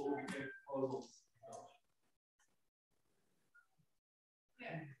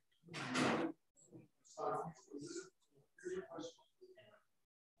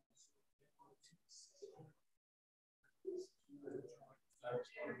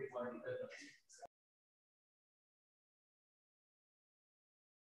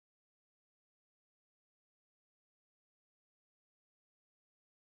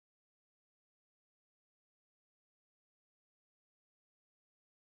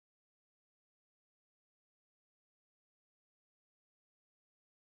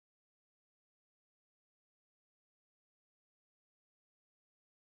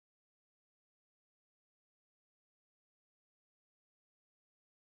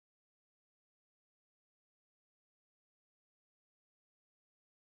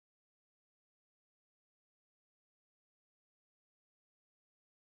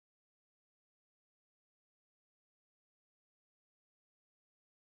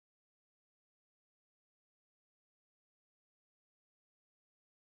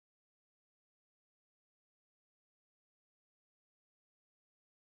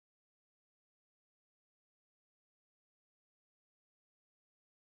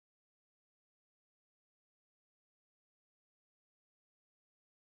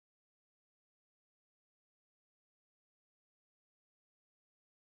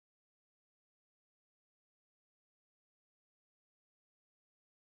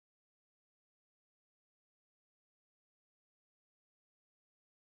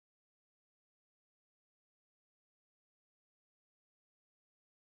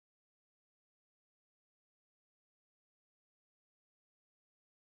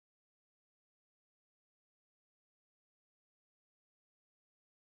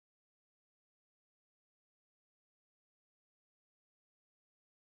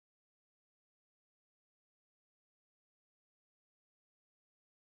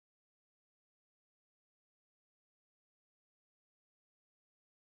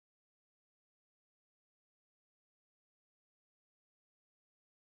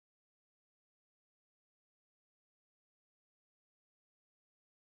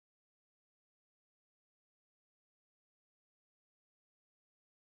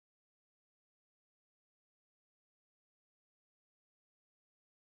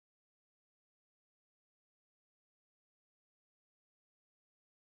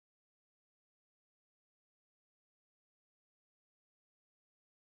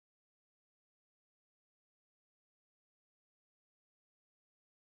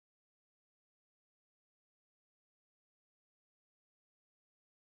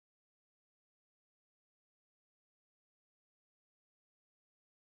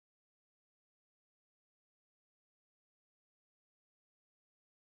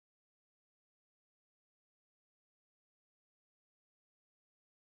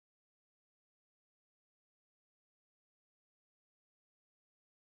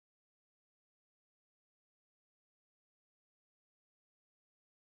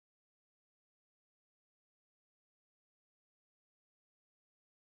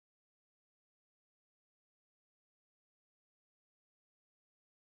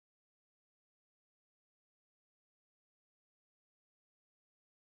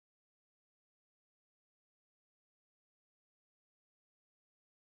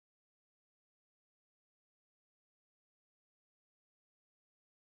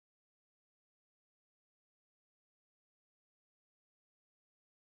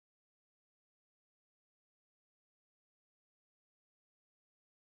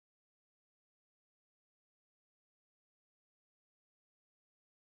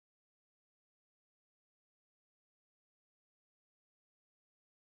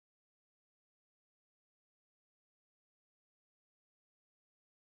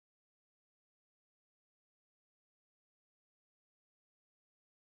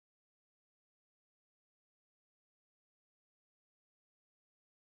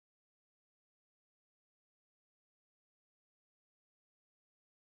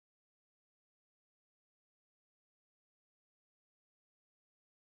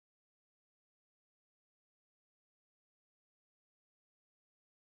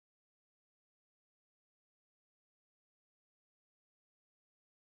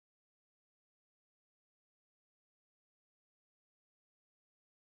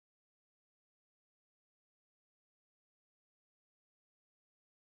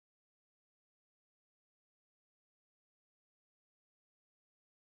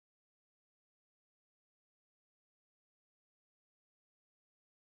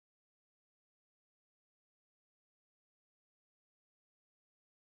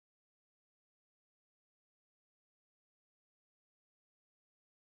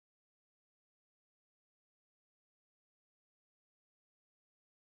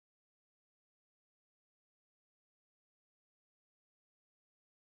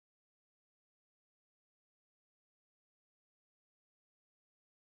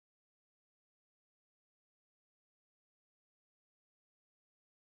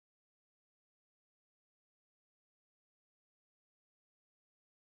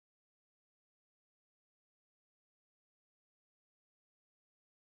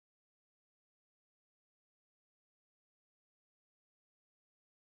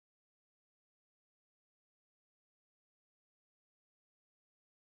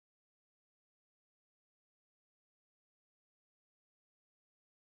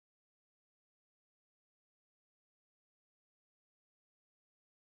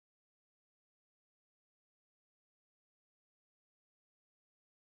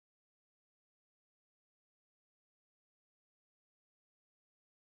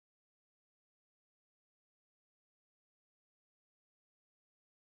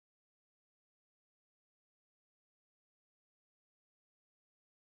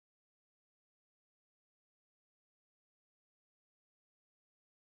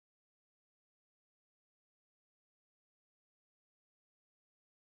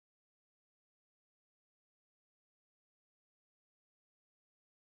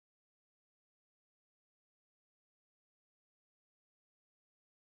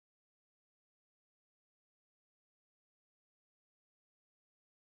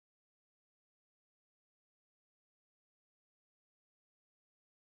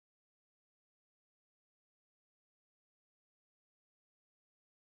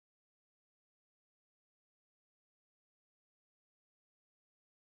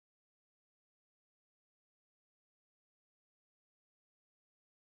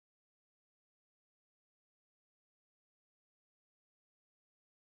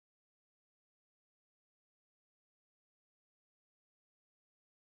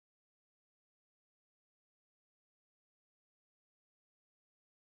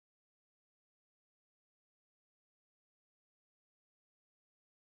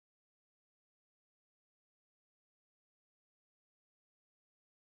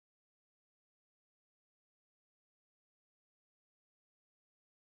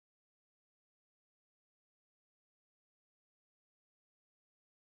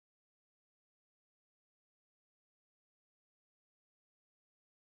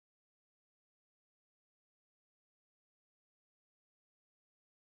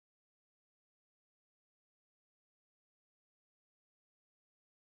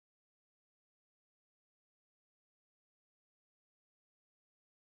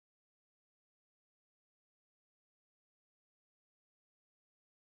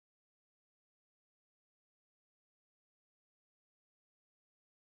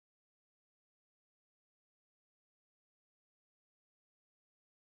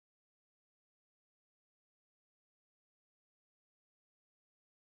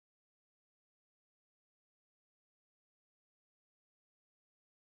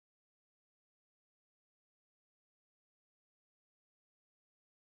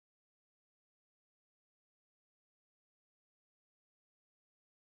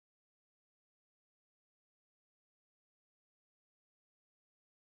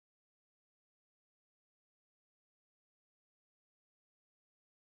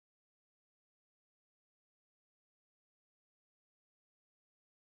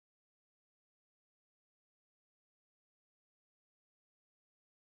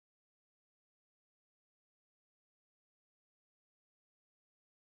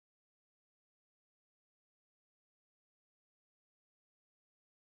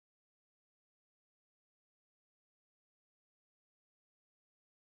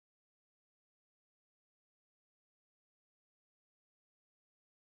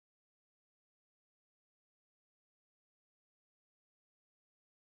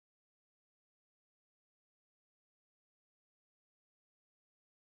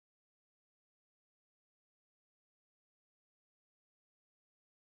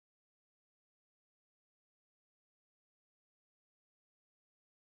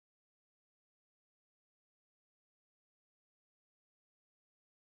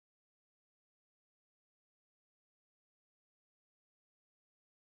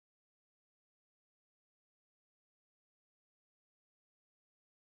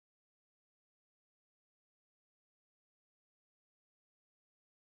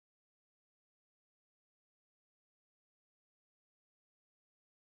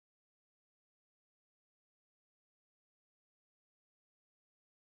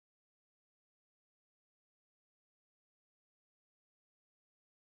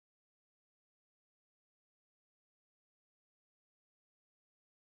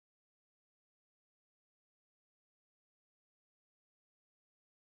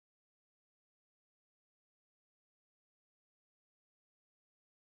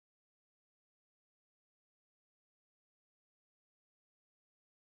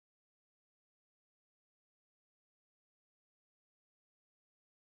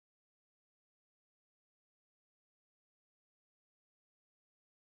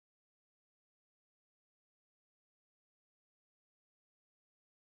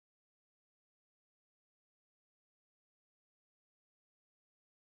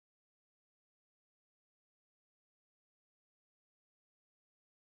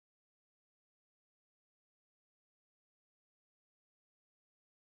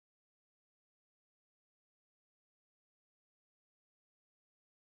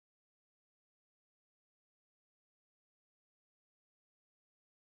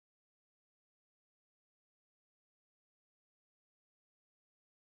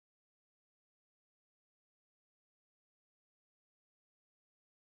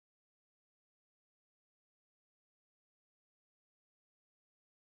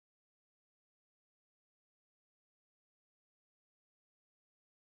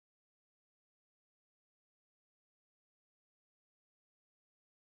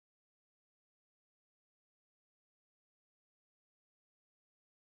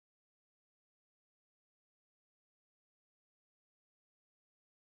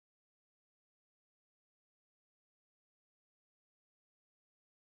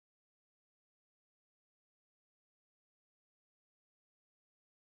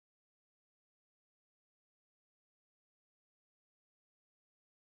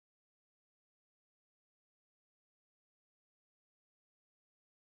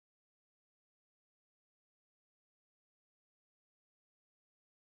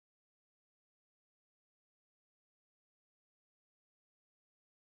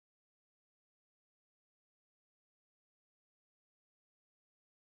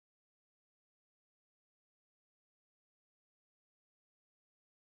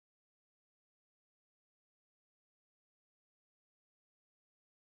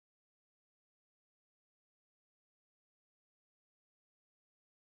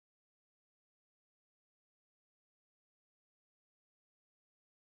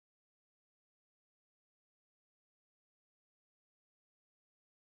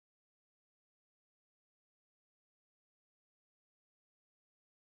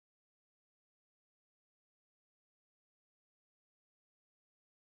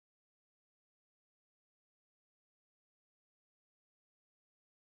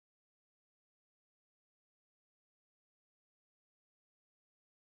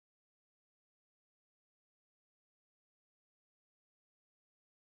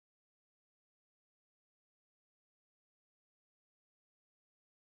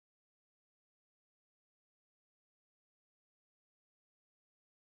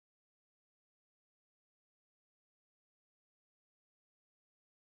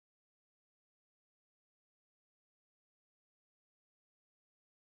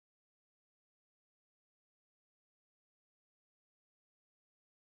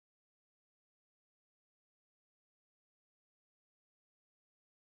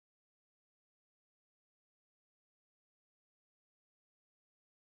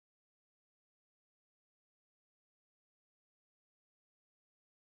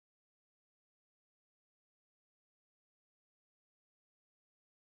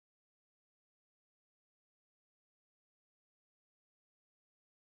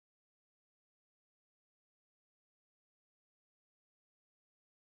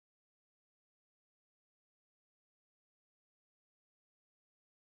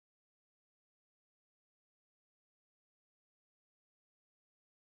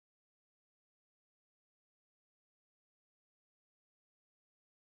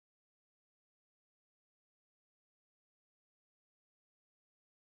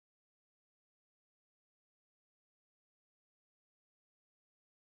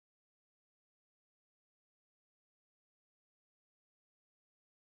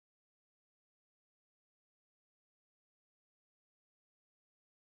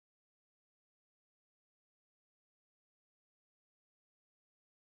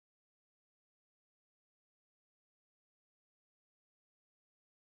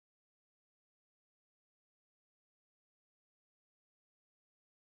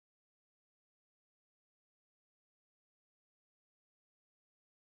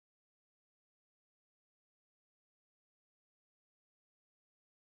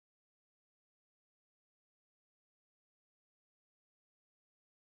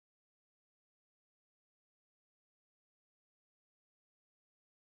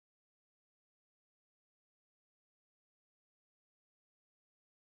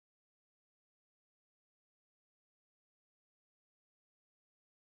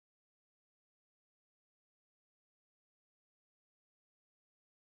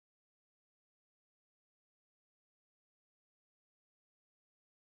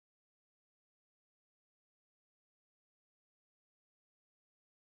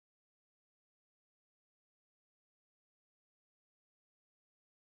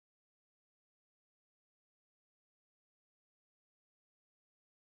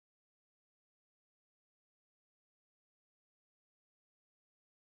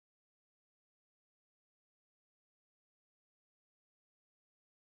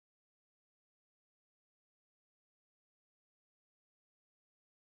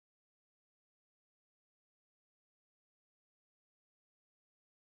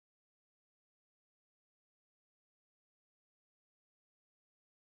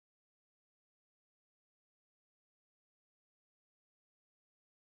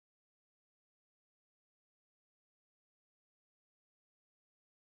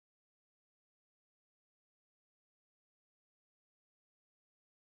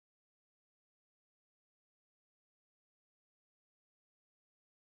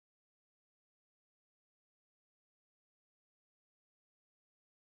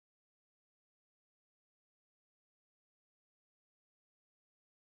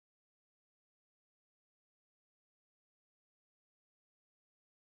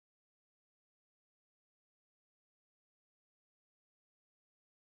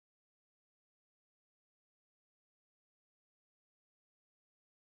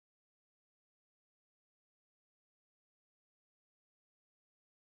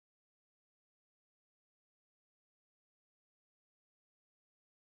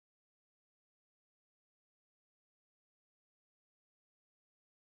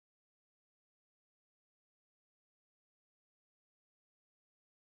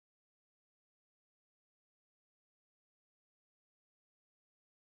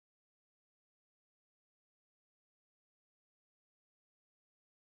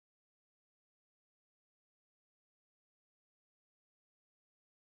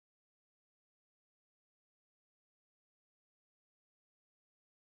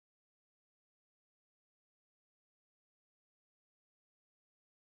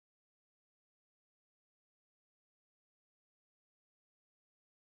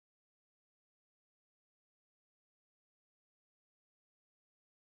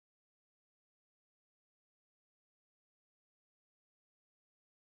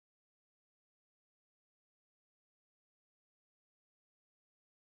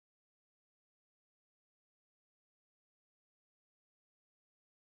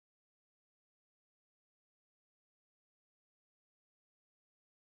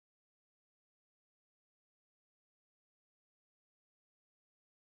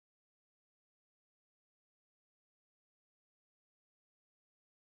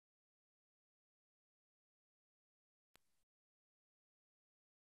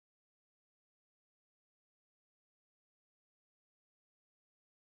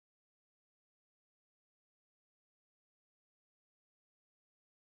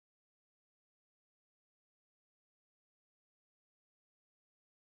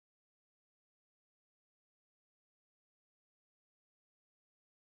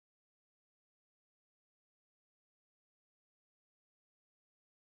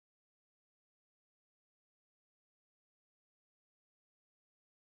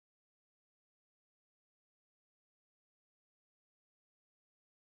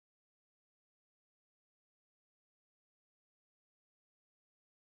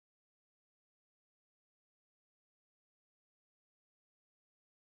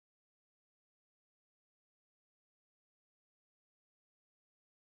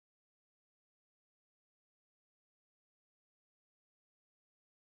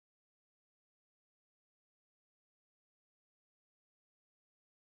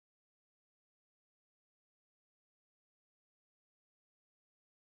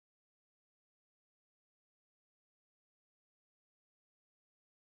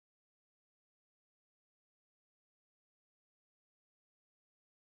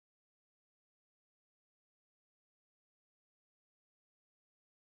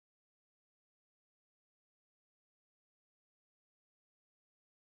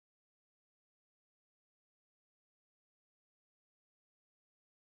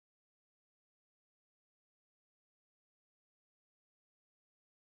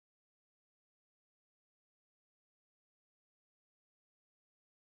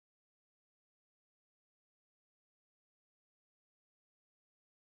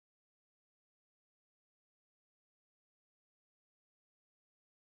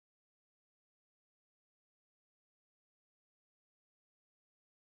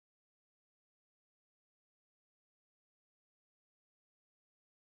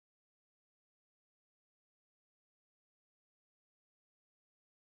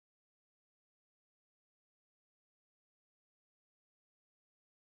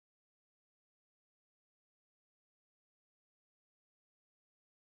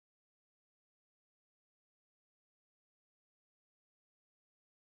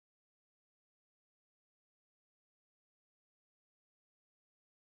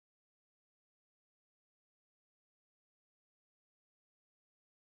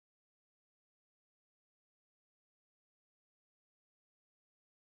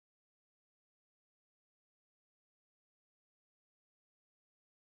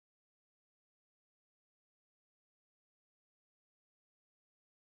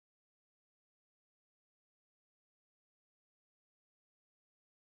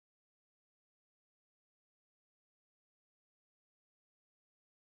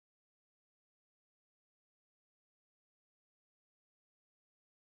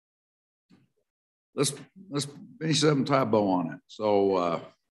 let's finish up and tie a bow on it. So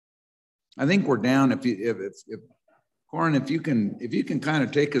I think we're down. If Corin, if you can kind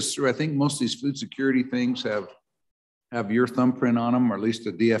of take us through, I think most of these food security things have your thumbprint on them, or at least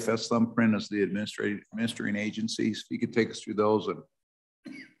the DFS thumbprint as the administrating agencies. If you could take us through those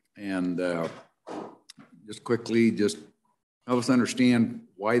and just quickly, just help us understand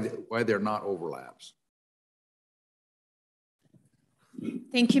why they're not overlaps.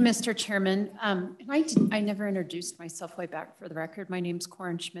 Thank you, Mr. Chairman. I never introduced myself way back for the record. My name's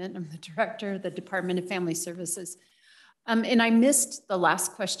Corin Schmidt. I'm the director of the Department of Family Services. And I missed the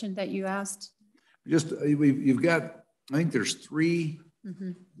last question that you asked. Just, you've got, I think there's three.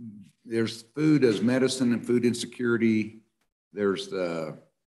 Mm-hmm. There's food as medicine and food insecurity. There's the,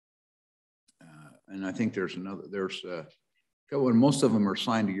 and I think there's another, and most of them are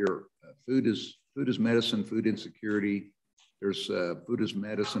assigned to your food is medicine, food insecurity. There's food as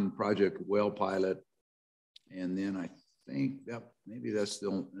medicine project well pilot. And then I think that maybe that's the,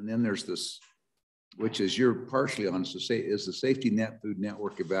 and then there's this, which is you're partially on, is the safety net food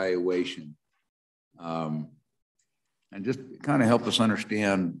network evaluation. And just kind of help us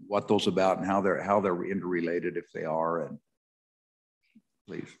understand what those about and how they're interrelated, if they are, and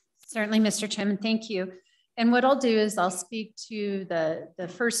please. Certainly, Mr. Chairman, thank you. And what I'll do is I'll speak to the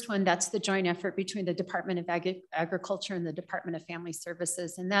first one. That's the joint effort between the Department of Agriculture and the Department of Family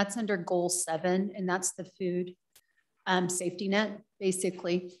Services. And that's under Goal 7, and that's the food safety net,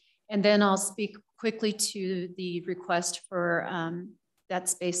 basically. And then I'll speak quickly to the request for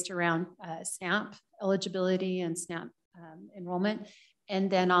that's based around SNAP eligibility and SNAP enrollment. And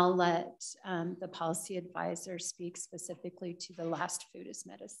then I'll let the policy advisor speak specifically to the last food as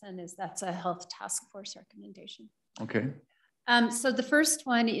medicine, as that's a health task force recommendation. Okay. So the first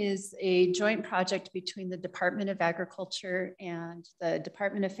one is a joint project between the Department of Agriculture and the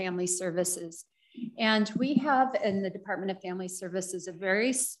Department of Family Services. And we have in the Department of Family Services a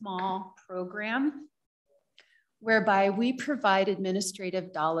very small program whereby we provide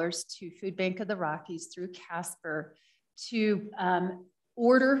administrative dollars to Food Bank of the Rockies through Casper to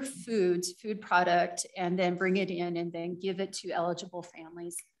order food product, and then bring it in and then give it to eligible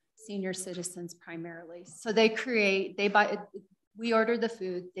families, senior citizens primarily. So they buy, we order the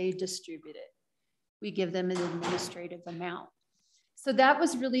food, they distribute it. We give them an administrative amount. So that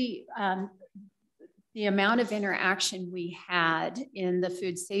was really the amount of interaction we had in the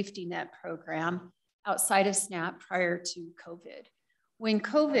food safety net program outside of SNAP prior to COVID. When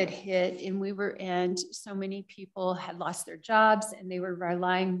COVID hit and so many people had lost their jobs and they were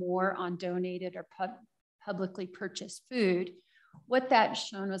relying more on donated or publicly purchased food, what that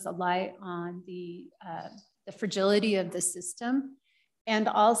shown was a light on the fragility of the system, and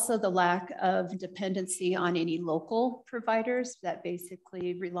also the lack of dependency on any local providers that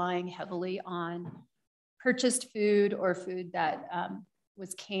basically relying heavily on purchased food or food that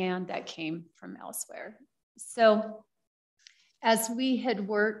was canned that came from elsewhere. So as we had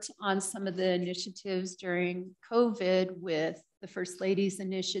worked on some of the initiatives during COVID with the First Lady's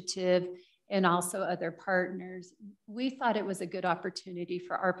initiative and also other partners, we thought it was a good opportunity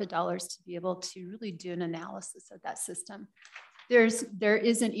for ARPA dollars to be able to really do an analysis of that system. There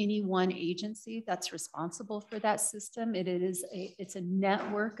isn't any one agency that's responsible for that system. It's a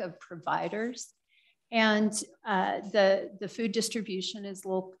network of providers. And the food distribution is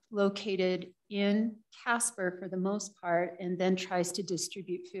located in Casper for the most part, and then tries to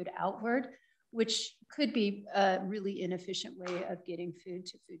distribute food outward, which could be a really inefficient way of getting food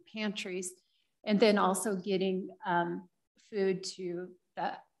to food pantries. And then also getting food to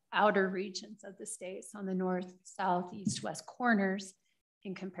the outer regions of the states on the north, south, east, west corners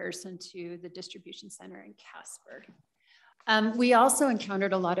in comparison to the distribution center in Casper. We also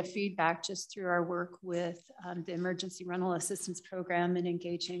encountered a lot of feedback just through our work with the Emergency Rental Assistance Program and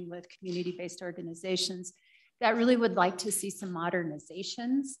engaging with community-based organizations that really would like to see some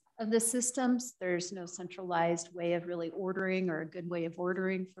modernizations of the systems. There's no centralized way of really ordering or a good way of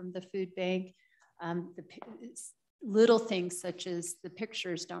ordering from the food bank. Little things such as the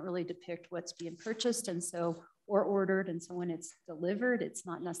pictures don't really depict what's being purchased or ordered. And so when it's delivered, it's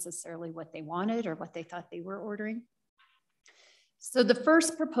not necessarily what they wanted or what they thought they were ordering. So the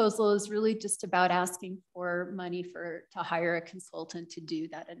first proposal is really just about asking for money to hire a consultant to do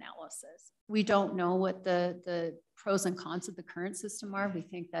that analysis. We don't know what the pros and cons of the current system are. We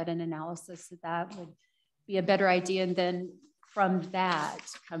think that an analysis of that would be a better idea, and then from that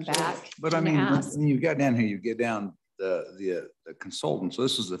come back. But I mean, when you get down here, you get down the consultant. So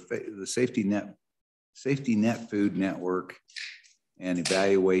this is the safety net food network and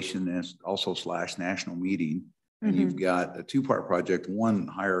evaluation, and also / national meeting. and you've got a two-part project, one,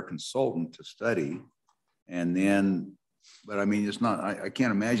 hire a consultant to study, and then, but I mean, it's not, I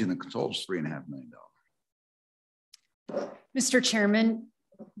can't imagine the consultant's $3.5 million. Mr. Chairman,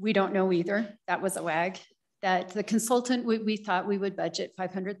 we don't know either. That was a wag. That the consultant, we thought we would budget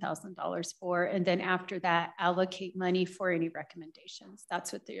 $500,000 for, and then after that, allocate money for any recommendations.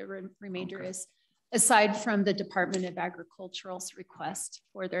 That's what the remainder is, aside from the Department of Agricultural's request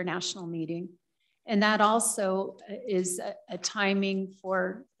for their national meeting. And that also is a timing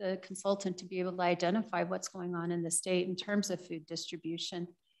for the consultant to be able to identify what's going on in the state in terms of food distribution.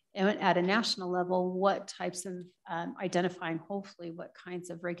 And at a national level, what types of identifying, hopefully, what kinds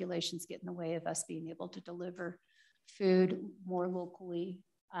of regulations get in the way of us being able to deliver food more locally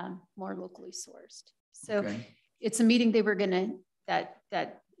sourced. So it's a meeting they were gonna, that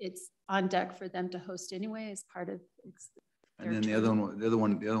it's on deck for them to host anyway as part of. And then the other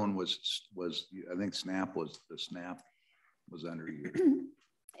one was I think SNAP was under you.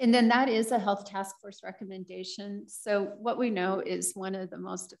 And then that is a health task force recommendation. So what we know is one of the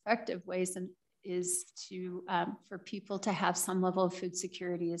most effective ways is to for people to have some level of food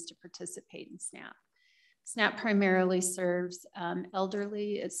security is to participate in SNAP. SNAP primarily serves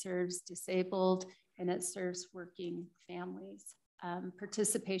elderly, it serves disabled, and it serves working families.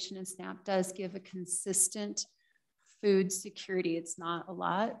 Participation in SNAP does give a consistent food security. It's not a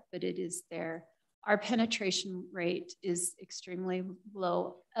lot, but it is there. Our penetration rate is extremely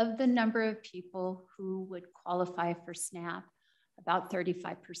low. Of the number of people who would qualify for SNAP, about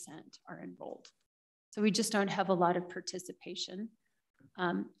 35% are enrolled. So we just don't have a lot of participation.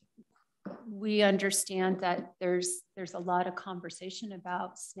 We understand that there's a lot of conversation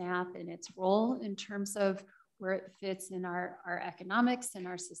about SNAP and its role in terms of where it fits in our economics and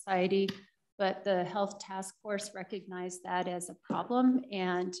our society. But the health task force recognized that as a problem,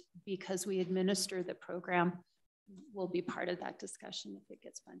 and because we administer the program, we'll be part of that discussion if it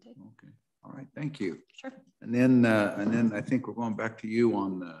gets funded. Okay, all right, thank you. Sure. And then I think we're going back to you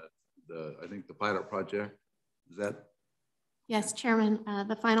on I think the pilot project. Is that? Yes, Chairman.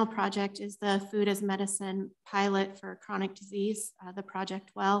 The final project is the Food as Medicine pilot for chronic disease, the Project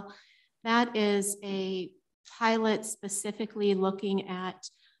Well. That is a pilot specifically looking at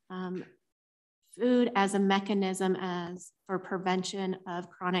food as a mechanism for prevention of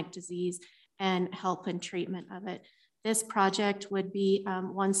chronic disease and help and treatment of it. This project would be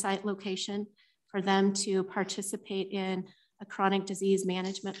one site location for them to participate in a chronic disease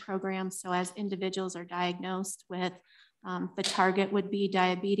management program. So as individuals are diagnosed with, the target would be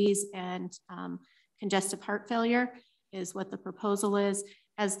diabetes and congestive heart failure is what the proposal is.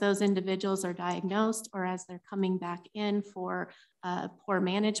 As those individuals are diagnosed or as they're coming back in for poor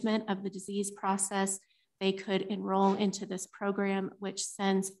management of the disease process, they could enroll into this program, which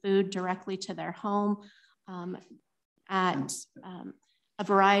sends food directly to their home at a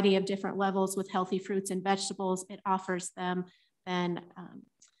variety of different levels with healthy fruits and vegetables. It offers them then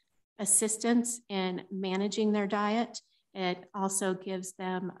assistance in managing their diet. It also gives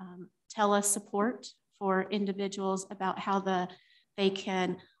them telesupport for individuals about how they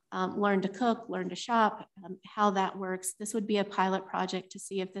can learn to cook, learn to shop, how that works. This would be a pilot project to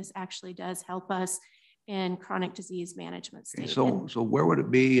see if this actually does help us in chronic disease management state. Okay, so where would it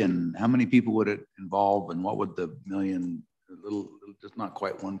be and how many people would it involve and what would the just not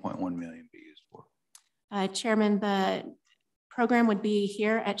quite 1.1 million be used for? Chairman, the program would be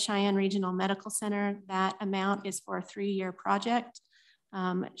here at Cheyenne Regional Medical Center. That amount is for a 3-year project.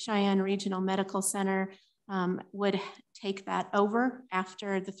 Cheyenne Regional Medical Center would take that over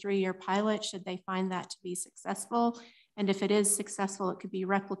after the 3-year pilot, should they find that to be successful. And if it is successful, it could be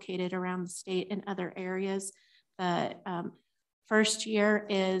replicated around the state in other areas. The first year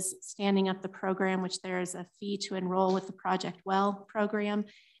is standing up the program, which there is a fee to enroll with the Project Well program.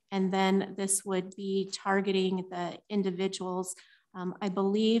 And then this would be targeting the individuals. I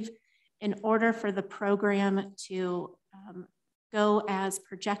believe in order for the program to go as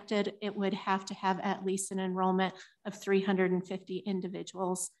projected, it would have to have at least an enrollment of 350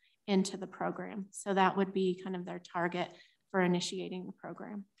 individuals into the program. So that would be kind of their target for initiating the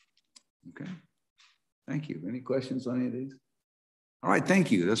program. Okay, thank you. Any questions on any of these? All right,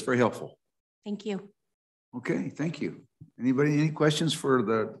 thank you. That's very helpful. Thank you. Okay, thank you. Anybody, any questions for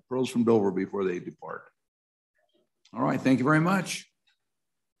the pros from Dover before they depart? All right, thank you very much.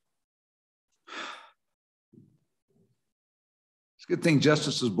 It's a good thing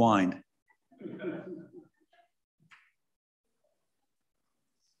justice is blind.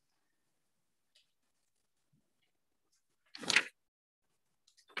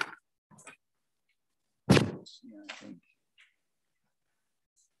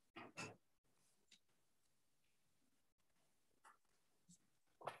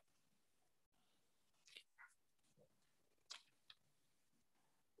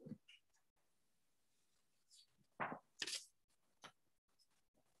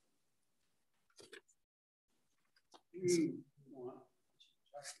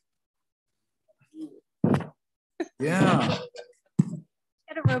 Yeah.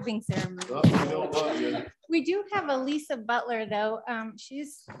 At a robing ceremony. We do have a Lisa Butler though.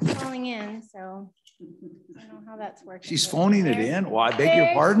 She's calling in, so I don't know how that's working. She's phoning it in. Well, I beg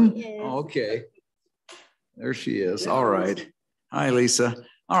your pardon. Oh, okay. There she is. All right. Hi, Lisa.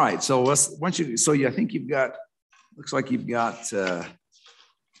 All right. So once you, I think you've got, looks like you've got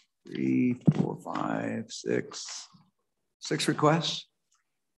 3, 4, 5, 6 requests.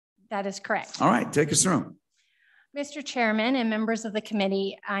 That is correct. All right. Take us through them. Mr. Chairman and members of the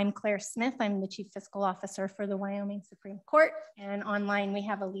committee, I'm Claire Smith. I'm the Chief Fiscal Officer for the Wyoming Supreme Court. And online we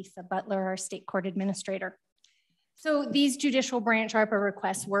have Elisa Butler, our State Court Administrator. So these judicial branch ARPA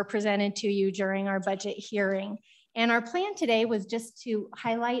requests were presented to you during our budget hearing. And our plan today was just to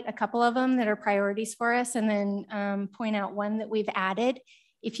highlight a couple of them that are priorities for us and then point out one that we've added.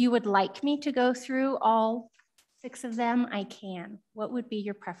 If you would like me to go through all 6 of them, I can. What would be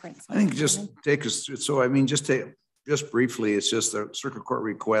your preference? I think just take us through. So, I mean, just briefly, it's just the circuit court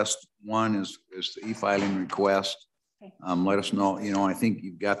request. One is the e-filing request. Okay. Let us know, I think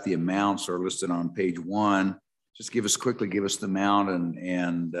you've got the amounts are listed on page 1. Just give us the amount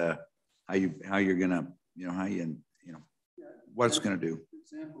and how you're gonna, what it's gonna do.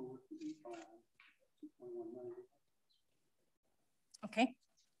 Okay.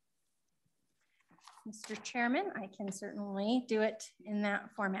 Mr. Chairman, I can certainly do it in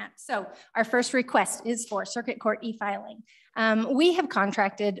that format. So our first request is for circuit court e-filing. We have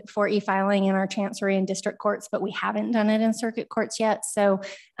contracted for e-filing in our chancery and district courts, but we haven't done it in circuit courts yet. So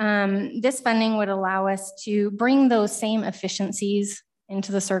this funding would allow us to bring those same efficiencies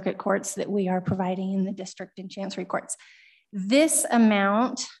into the circuit courts that we are providing in the district and chancery courts. This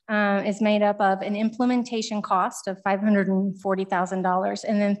amount is made up of an implementation cost of $540,000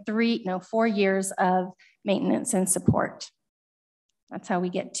 and then 4 years of maintenance and support. That's how we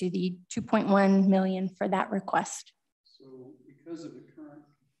get to the $2.1 million for that request. So because of the current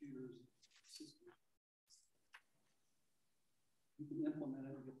computer system, you can implement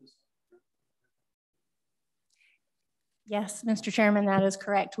it and get this. Yes, Mr. Chairman, that is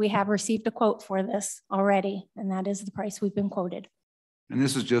correct. We have received a quote for this already, and that is the price we've been quoted. And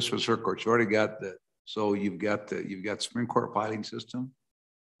this is just for circuit court. You already got you've got Supreme Court filing system,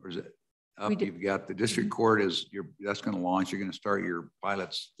 or is it up? You've got the district court that's going to launch. You're going to start your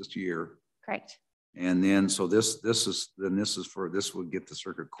pilots this year. Correct. And then this would get the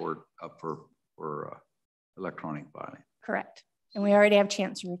circuit court up for electronic filing. Correct. And we already have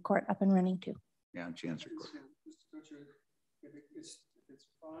Chancery Court up and running too. Yeah, Chancery Court. If it's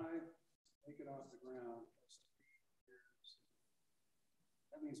 5, take it off the ground.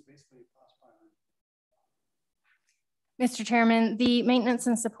 That means basically it costs $500. Mr. Chairman, the maintenance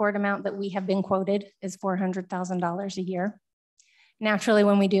and support amount that we have been quoted is $400,000 a year. Naturally,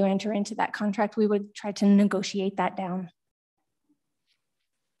 when we do enter into that contract, we would try to negotiate that down.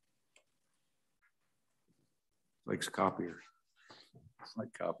 Like copiers. It's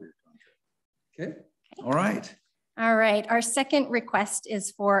like copier contract. Okay. All right. All right. Our second request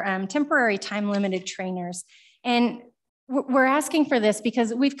is for temporary time-limited trainers. And we're asking for this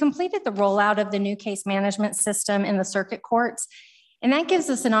because we've completed the rollout of the new case management system in the circuit courts. And that gives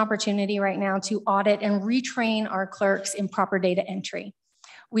us an opportunity right now to audit and retrain our clerks in proper data entry.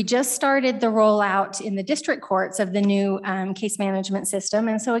 We just started the rollout in the district courts of the new case management system.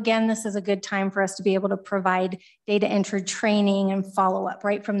 And so again, this is a good time for us to be able to provide data entry training and follow-up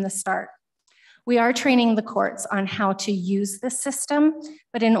right from the start. We are training the courts on how to use the system,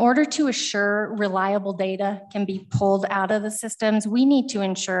 but in order to assure reliable data can be pulled out of the systems, we need to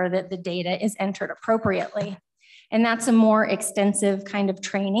ensure that the data is entered appropriately. And that's a more extensive kind of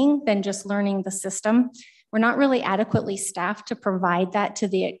training than just learning the system. We're not really adequately staffed to provide that to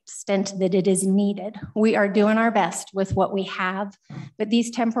the extent that it is needed. We are doing our best with what we have, but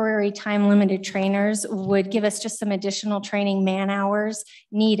these temporary time-limited trainers would give us just some additional training man-hours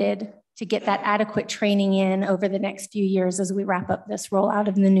needed to get that adequate training in over the next few years as we wrap up this rollout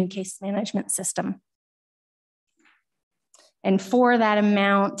of the new case management system. And for that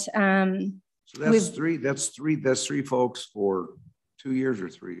amount, so that's three folks for 2 years or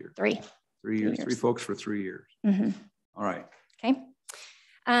 3 years? 3. 3 years. 3 folks for 3 years. Mm-hmm. All right. Okay.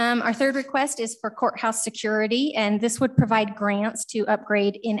 Our third request is for courthouse security, and this would provide grants to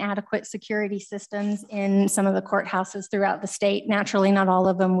upgrade inadequate security systems in some of the courthouses throughout the state. Naturally, not all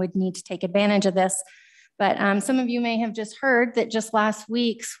of them would need to take advantage of this, but some of you may have just heard that just last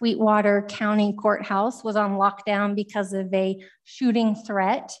week, Sweetwater County Courthouse was on lockdown because of a shooting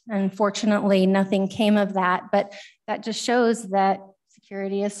threat. Unfortunately, nothing came of that, but that just shows that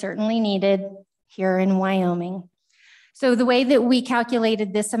security is certainly needed here in Wyoming. So the way that we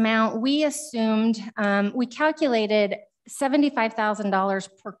calculated this amount, we assumed, we calculated $75,000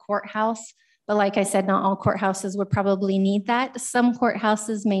 per courthouse. But like I said, not all courthouses would probably need that. Some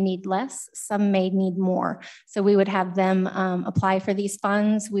courthouses may need less, some may need more. So we would have them apply for these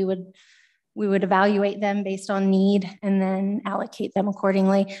funds. We would evaluate them based on need and then allocate them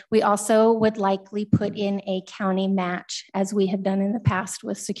accordingly. We also would likely put in a county match, as we have done in the past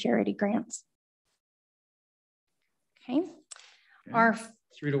with security grants. Okay. Our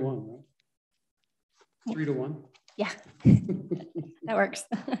 3 to 1, right? 3 to 1. Yeah, that works.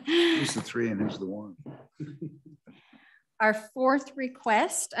 Who's the 3 and who's the 1? Our fourth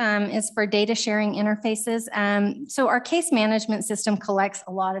request is for data sharing interfaces. So our case management system collects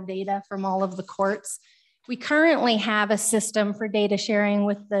a lot of data from all of the courts. We currently have a system for data sharing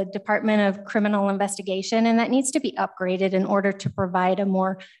with the Department of Criminal Investigation, and that needs to be upgraded in order to provide a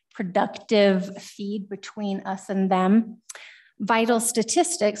more productive feed between us and them. Vital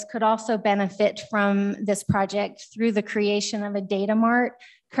Statistics could also benefit from this project through the creation of a data mart.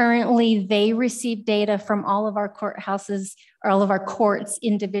 Currently, they receive data from all of our courthouses or all of our courts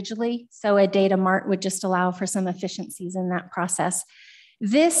individually. So a data mart would just allow for some efficiencies in that process.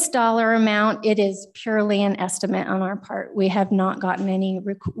 This dollar amount, it is purely an estimate on our part. We have not gotten any,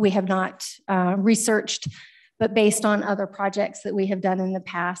 we have not researched, but based on other projects that we have done in the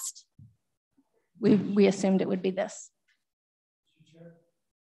past, we assumed it would be this.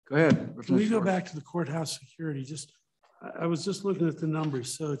 Go ahead. Can we go back to the courthouse security? I was just looking at the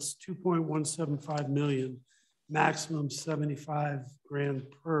numbers. So it's 2.175 million, maximum 75 grand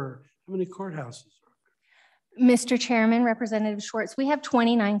per. How many courthouses are there? Mr. Chairman, Representative Schwartz, we have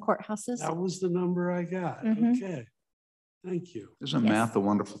 29 courthouses. That was the number I got. Okay. Thank you. Isn't math a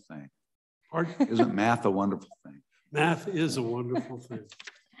wonderful thing? Pardon? Isn't math a wonderful thing? Math is a wonderful thing.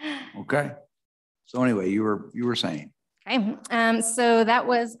 Okay. So anyway, you were saying. Okay, so that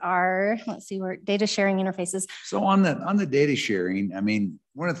was our, let's see, we're data sharing interfaces. So on the data sharing, I mean,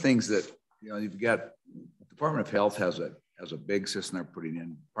 one of the things that, you've got, Department of Health has a big system they're putting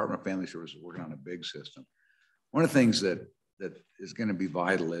in. Department of Family Services is working on a big system. One of the things that is going to be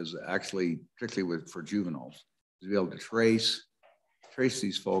vital is actually, particularly for juveniles, to be able to trace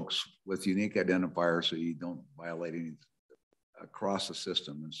these folks with unique identifiers so you don't violate any across the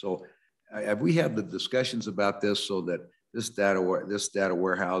system. And so we had the discussions about this so that this data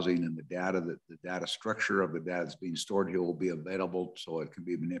warehousing and the data structure of the data that's being stored here will be available so it can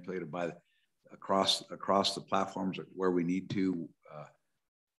be manipulated by across the platforms where we need to.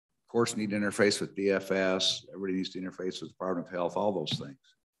 Courts need to interface with DFS. Everybody needs to interface with the Department of Health, all those things.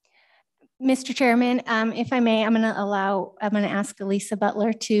 Mr. Chairman, if I may, I'm going to ask Elisa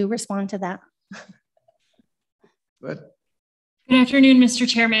Butler to respond to that. Good. Good afternoon, Mr.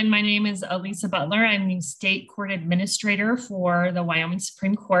 Chairman. My name is Elisa Butler. I'm the State Court Administrator for the Wyoming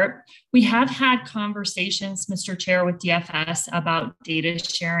Supreme Court. We have had conversations, Mr. Chair, with DFS about data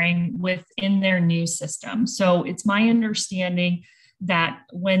sharing within their new system. So it's my understanding that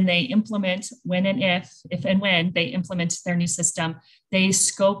when they implement, when and if and when they implement their new system, they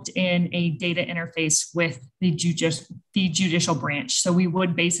scoped in a data interface with the judicial branch. So we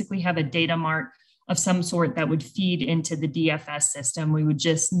would basically have a data mart of some sort that would feed into the DFS system. We would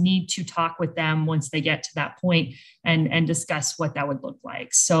just need to talk with them once they get to that point and discuss what that would look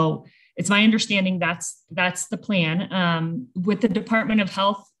like. So it's my understanding that's the plan. With the Department of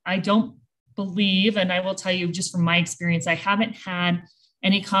Health, I don't believe, and I will tell you just from my experience, I haven't had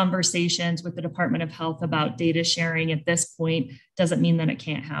any conversations with the Department of Health about data sharing at this point. Doesn't mean that it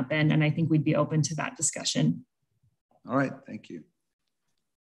can't happen. And I think we'd be open to that discussion. All right, thank you.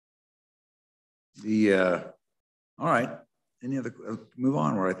 All right, any other, move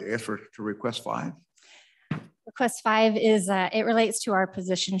on, we're at the answer to request 5. Request 5 is, it relates to our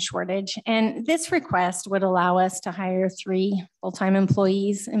position shortage. And this request would allow us to hire 3 full-time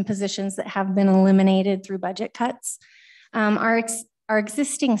employees in positions that have been eliminated through budget cuts. Our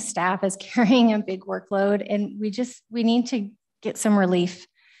existing staff is carrying a big workload and we need to get some relief.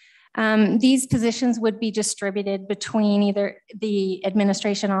 These positions would be distributed between either the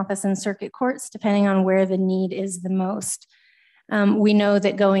administration office and circuit courts, depending on where the need is the most. We know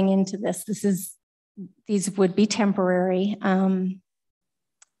that going into these would be temporary.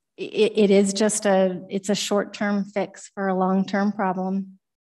 It is just it's a short-term fix for a long-term problem.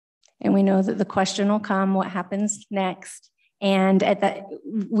 And we know that the question will come, what happens next? And at that,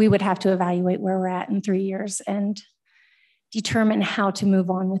 we would have to evaluate where we're at in 3 years and determine how to move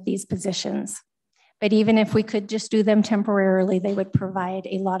on with these positions. But even if we could just do them temporarily, they would provide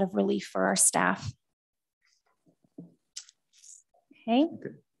a lot of relief for our staff. Okay.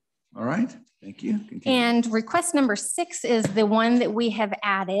 All right, thank you. Continue. And request number 6 is the one that we have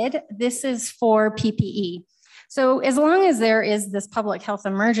added. This is for PPE. So as long as there is this public health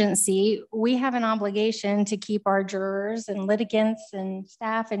emergency, we have an obligation to keep our jurors and litigants and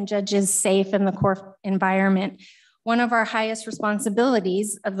staff and judges safe in the court environment. One of our highest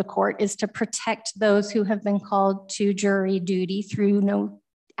responsibilities of the court is to protect those who have been called to jury duty through no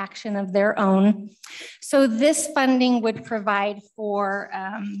action of their own. So this funding would provide for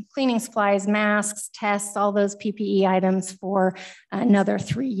cleaning supplies, masks, tests, all those PPE items for another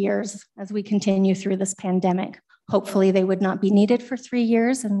 3 years as we continue through this pandemic. Hopefully they would not be needed for 3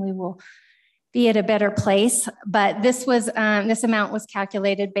 years and we will be at a better place. But this was this amount was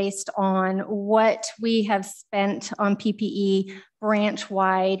calculated based on what we have spent on PPE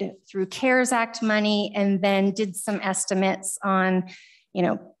branch-wide through CARES Act money, and then did some estimates on, you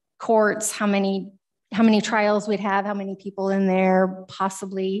know, courts, how many trials we'd have, how many people in there,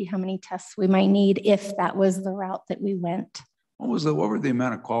 possibly how many tests we might need if that was the route that we went. What were the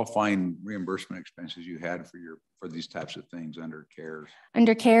amount of qualifying reimbursement expenses you had for these types of things under CARES?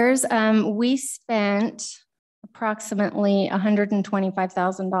 Under CARES, we spent approximately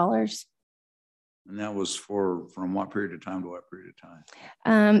 $125,000. And that was from what period of time to what period of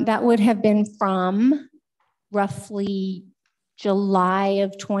time? That would have been from roughly July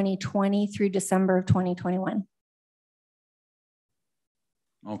of 2020 through December of 2021.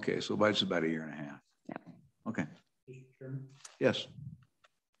 Okay, so just about a year and a half. Yeah. Okay. Yes.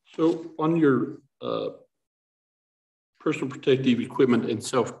 So on your personal protective equipment and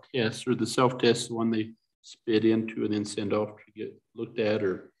self-test, or the self-test, the one they spit into and then send off to get looked at,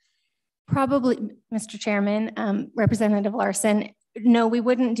 or? Probably, Mr. Chairman, Representative Larson, no, we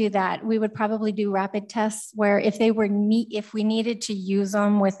wouldn't do that. We would probably do rapid tests where if we needed to use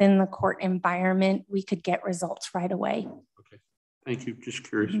them within the court environment, we could get results right away. Okay, thank you. Just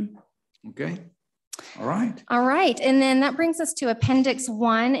curious. Mm-hmm. Okay. All right. All right. And then that brings us to Appendix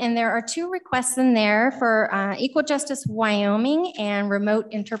 1. And there are 2 requests in there for Equal Justice Wyoming and remote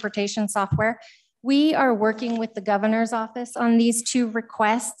interpretation software. We are working with the governor's office on these 2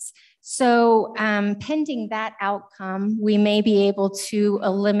 requests. So pending that outcome, we may be able to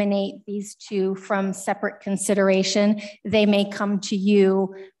eliminate these 2 from separate consideration. They may come to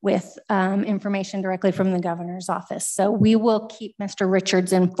you with information directly from the governor's office. So we will keep Mr.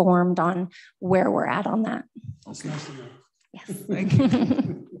 Richards informed on where we're at on that. Okay. Yes. Thank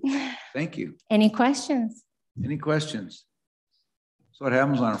you. Thank you. Any questions? Any questions? So what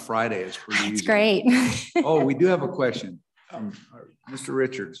happens on a Friday is pretty easy. It's great. Oh, we do have a question. Mr.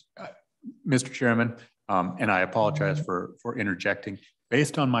 Richards. Mr. Chairman, and I apologize for interjecting.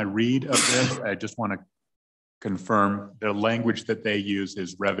 Based on my read of this, I just want to confirm the language that they use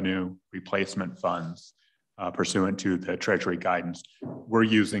is revenue replacement funds pursuant to the Treasury guidance. We're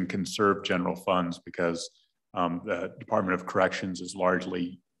using conserved general funds because the Department of Corrections is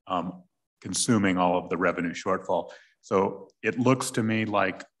largely consuming all of the revenue shortfall. So it looks to me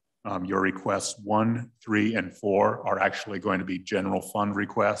like your requests 1, 3, and 4 are actually going to be general fund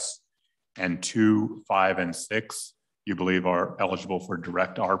requests, and 2, 5, and 6 you believe are eligible for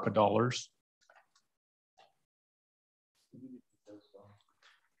direct ARPA dollars.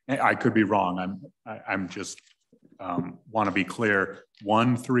 I could be wrong. I'm just want to be clear.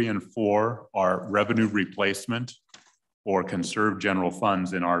 1, 3, and 4 are revenue replacement or conserved general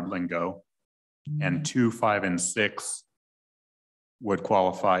funds in our lingo, and 2, 5, and 6 would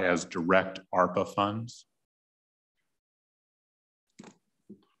qualify as direct ARPA funds.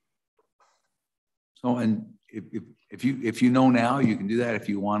 So, and if you know now, you can do that. If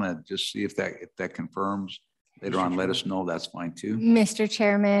you want to just see if that confirms later on, let us know. That's fine too. Mr.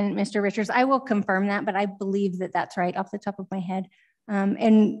 Chairman, Mr. Richards, I will confirm that, but I believe that that's right off the top of my head.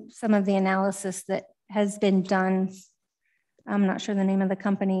 And some of the analysis that has been done, I'm not sure the name of the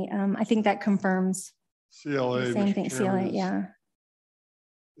company. I think that confirms CLA. the same thing. CLA, yeah.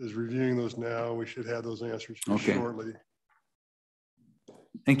 Is reviewing those now. We should have those answers shortly.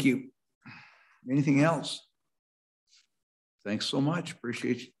 Thank you. Anything else? Thanks so much.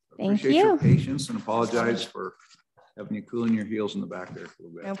 Appreciate your patience, and apologize for having you cooling your heels in the back there for a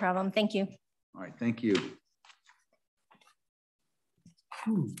little bit. No problem. Thank you. All right. Thank you.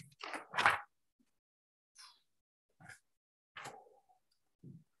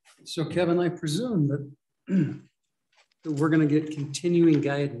 So Kevin, I presume that we're going to get continuing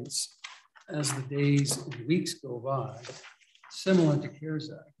guidance as the days and weeks go by, similar to CARES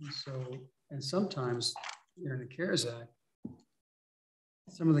Act. And sometimes in the CARES Act,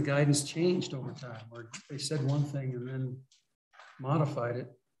 some of the guidance changed over time, or they said one thing and then modified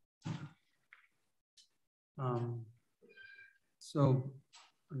it.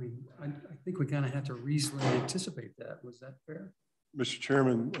 I mean, I think we kind of have to reasonably anticipate that. Was that fair? Mr.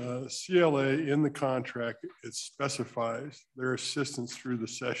 Chairman, CLA in the contract, it specifies their assistance through the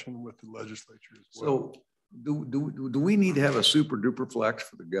session with the legislature as well. So do we need to have a super duper flex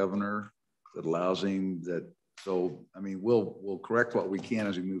for the governor that allows him that? So, I mean, we'll correct what we can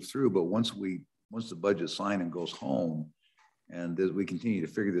as we move through, but once the budget's signed and goes home and as we continue to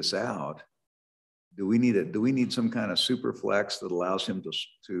figure this out, do we need some kind of super flex that allows him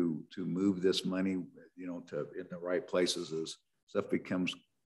to move this money, you know, to in the right places as stuff becomes,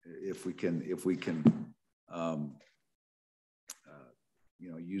 if we can,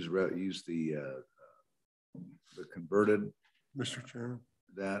 you know, use the converted. Mr. Chairman.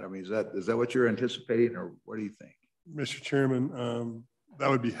 That, I mean, is that what you're anticipating, or what do you think? Mr. Chairman, that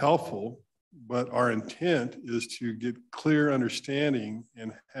would be helpful, but our intent is to get clear understanding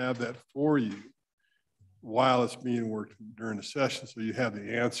and have that for you while it's being worked during the session, so you have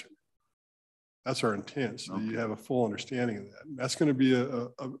the answer. That's our intent, so you have a full understanding of that. And that's going to be a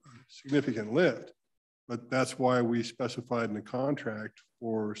significant lift, but that's why we specified in the contract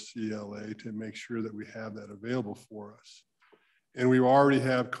for CLA to make sure that we have that available for us. And we already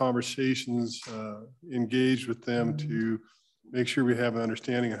have conversations engaged with them to make sure we have an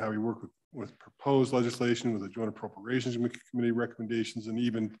understanding of how we work with proposed legislation, with the Joint Appropriations Committee recommendations, and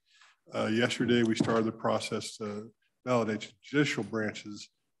even yesterday we started the process to validate judicial branches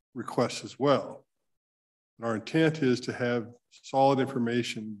requests as well. And our intent is to have solid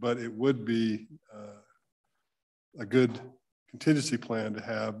information, but it would be a good contingency plan to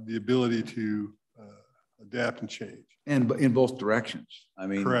have the ability to adapt and change. And in both directions. I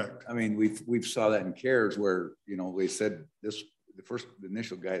mean, correct. I mean, we've saw that in CARES where, you know, they said the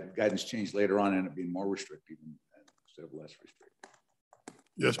initial guidance changed later on and it being more restrictive instead of less restrictive.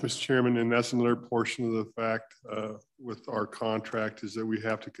 Yes, Mr. Chairman, and that's another portion of the fact with our contract is that we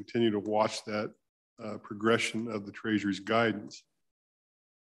have to continue to watch that progression of the Treasury's guidance.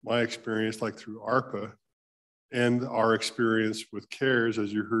 My experience, like through ARPA, and our experience with CARES,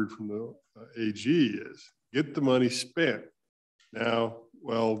 as you heard from the AG, is get the money spent. Now,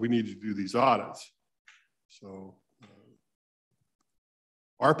 well, we need to do these audits. So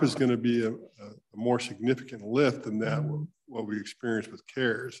ARPA is going to be a more significant lift than that, what we experienced with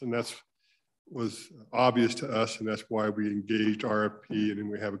CARES. And that's was obvious to us, and that's why we engaged RFP, and then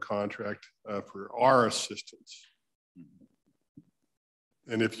we have a contract for our assistance.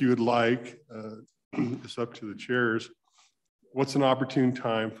 And if you would like, it's up to the chairs, what's an opportune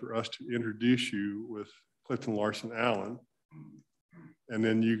time for us to introduce you with Clifton Larson Allen? And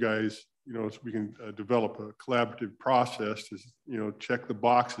then you guys, you know, so we can develop a collaborative process to, you know, check the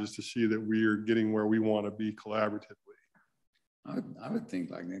boxes to see that we are getting where we want to be collaboratively. I would think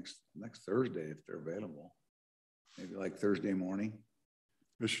like next Thursday if they're available, maybe like Thursday morning.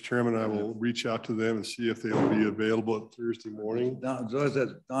 Mr. Chairman, I will reach out to them and see if they'll be available at Thursday morning. Don,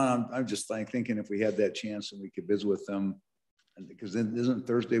 I'm just thinking if we had that chance and we could visit with them, because then isn't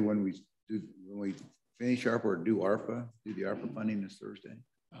Thursday when we finish ARPA or do the ARPA funding this Thursday?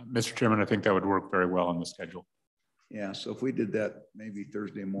 Mr. Chairman, I think that would work very well on the schedule. Yeah, so if we did that maybe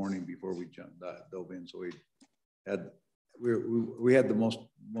Thursday morning before we dove in, so we had the most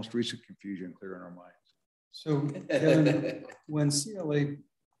recent confusion clear in our minds. So Kevin, when CLA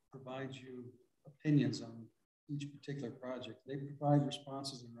provides you opinions on each particular project, they provide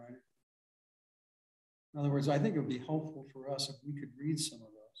responses in writing. In other words, I think it would be helpful for us if we could read some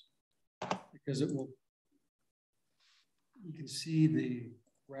of those, because you can see the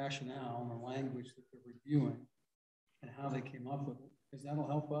rationale and the language that they're reviewing and how they came up with it, because that'll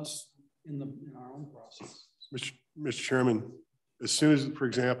help us in our own process. Mr. Chairman, as soon as, for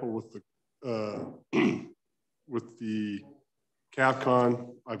example, with the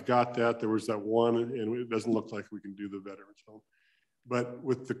CAPCON, I've got that. There was that one, and it doesn't look like we can do the veterans home. But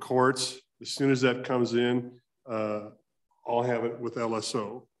with the courts, as soon as that comes in, I'll have it with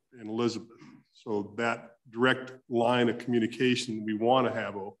LSO and Elizabeth. So that direct line of communication we want to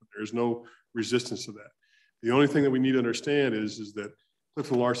have open. There's no resistance to that. The only thing that we need to understand is that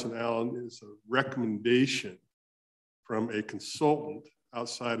Clifton Larson Allen is a recommendation from a consultant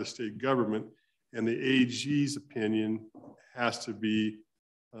outside of state government, and the AG's opinion has to be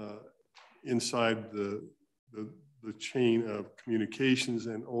inside the chain of communications,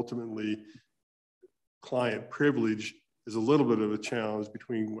 and ultimately client privilege is a little bit of a challenge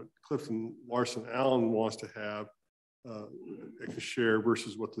between what Clifton Larson Allen wants to have to share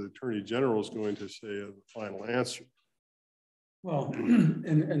versus what the Attorney General is going to say as the final answer. Well,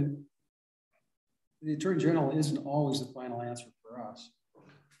 and the Attorney General isn't always the final answer for us.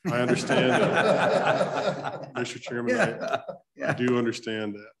 I understand that. Mr. Chairman, I do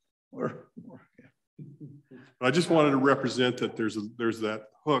understand that. But I just wanted to represent that there's that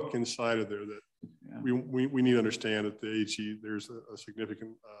hook inside of there that we need to understand that the HE, there's a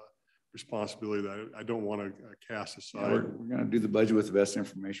significant responsibility that I don't want to cast aside. Yeah, we're going to do the budget with the best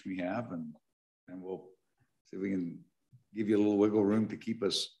information we have, and we'll see if we can give you a little wiggle room to keep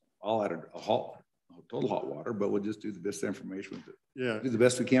us all at a total hot water, but we'll just do the best information with it. Yeah. Do the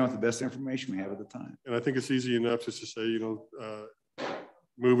best we can with the best information we have at the time. And I think it's easy enough just to say, you know,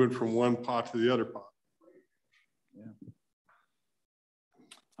 moving from one pot to the other pot. Yeah.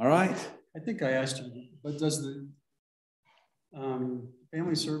 All right. I think I asked you, but does the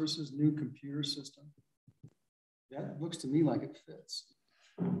Family Services new computer system, that looks to me like it fits.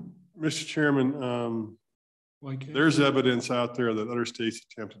 Mr. Chairman, there's evidence out there that other states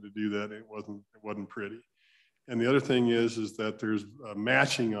attempted to do that. It wasn't pretty. And the other thing is that there's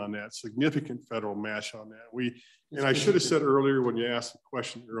matching on that, significant federal match on that. And I should have said earlier when you asked the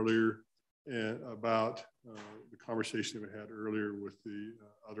question earlier about the conversation we had earlier with the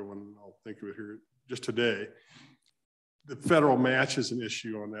other one, I'll think of it here just today. The federal match is an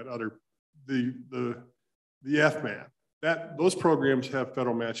issue on that other, the FMAP. Those programs have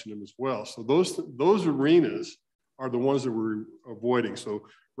federal match in them as well. So those arenas are the ones that we're avoiding. So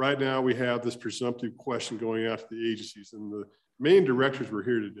right now we have this presumptive question going out to the agencies, and the main directors were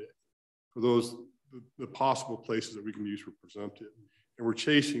here today for those, the possible places that we can use for presumptive. And we're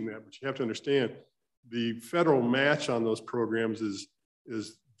chasing that, but you have to understand the federal match on those programs is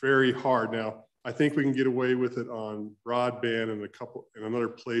very hard. Now, I think we can get away with it on broadband and another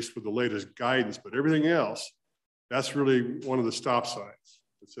place with the latest guidance, but everything else, that's really one of the stop signs.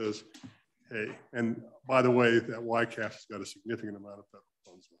 It says, hey, and by the way, that YCAF has got a significant amount of federal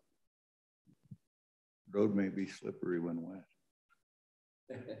funds. Road may be slippery when wet.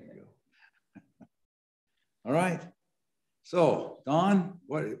 There you go. All right. So, Don,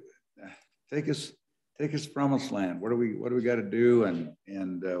 take us promised land. What do we got to do, and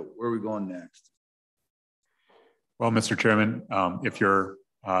where are we going next? Well, Mr. Chairman, if you're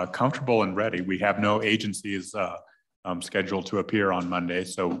comfortable and ready, we have no agencies scheduled to appear on Monday,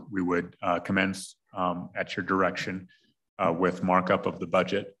 so we would commence at your direction with markup of the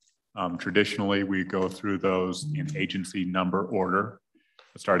budget. Traditionally, we go through those in agency number order,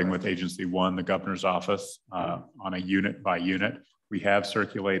 starting with agency 1, the governor's office, on a unit by unit. We have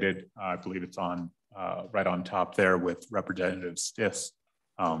circulated, I believe it's on right on top there with Representative Stiff's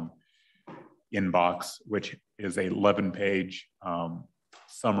inbox, which is a 11-page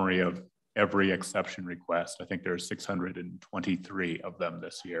summary of every exception request. I think there's 623 of them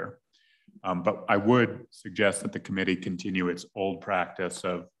this year. But I would suggest that the committee continue its old practice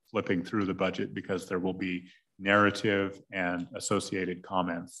of flipping through the budget, because there will be narrative and associated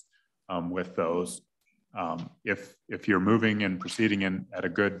comments with those. If you're moving and proceeding at a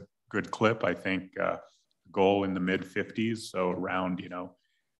good clip, I think goal in the mid 50s, so around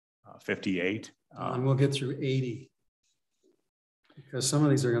 58. And we'll get through 80, because some of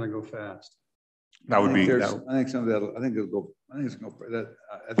these are going to go fast. That would be. I think some of that. I think it'll go. I think it's going to.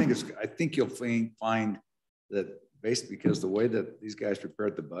 I think you'll find that basically because the way that these guys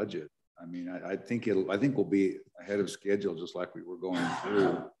prepared the budget. I mean, I think we'll be ahead of schedule, just like we were going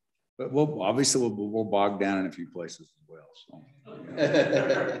through. But we'll bog down in a few places as well. So.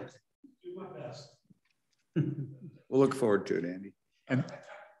 Yeah. Do my best. We'll look forward to it, Andy.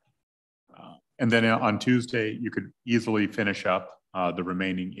 And then on Tuesday, you could easily finish up the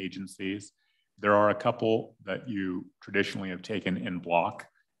remaining agencies. There are a couple that you traditionally have taken in block,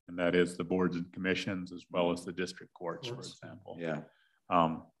 and that is the boards and commissions, as well as the district courts, for example. Yeah.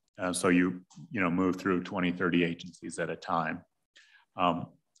 So you move through 20, 30 agencies at a time.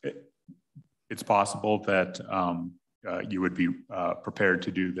 It's possible that you would be prepared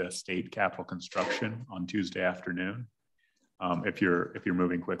to do the state capital construction on Tuesday afternoon. If you're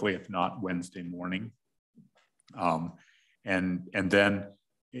moving quickly, if not Wednesday morning. And then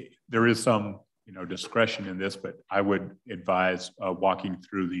there is some discretion in this, but I would advise walking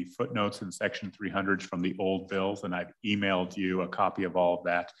through the footnotes in section 300s from the old bills, and I've emailed you a copy of all of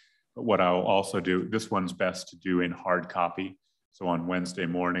that. But what I'll also do, this one's best to do in hard copy. So on Wednesday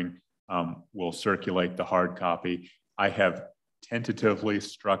morning, we'll circulate the hard copy. I have tentatively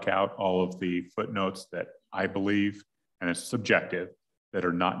struck out all of the footnotes that I believe, and it's subjective, that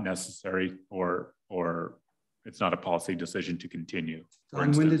are not necessary or it's not a policy decision to continue.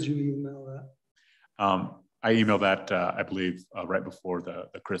 Don, when did you email that? I emailed that, I believe, right before the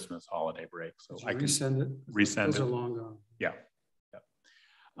Christmas holiday break. So I can resend it. Resend Those it. are long gone. Yeah.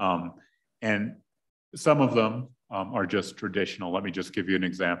 And some of them are just traditional. Let me just give you an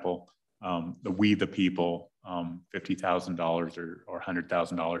example. The We the People, $50,000 or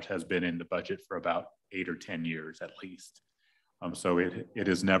 $100,000 has been in the budget for about 8 or 10 years at least. So it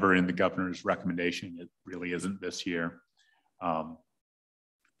is never in the governor's recommendation. It really isn't this year.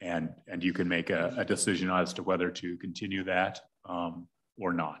 And you can make a decision as to whether to continue that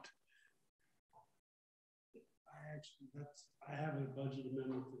or not. I have a budget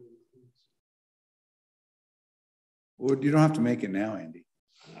amendment. Well, you don't have to make it now, Andy.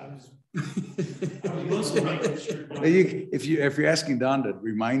 I was mostly making sure. If you're asking Don to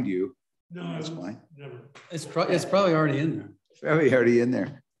remind you, no, that's fine. Never. It's probably already in there. It's probably already in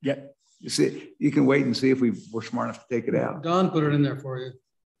there. Yeah. You see, you can wait and see if we're smart enough to take it out. Don put it in there for you.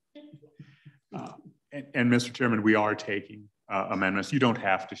 And Mr. Chairman, we are taking amendments. You don't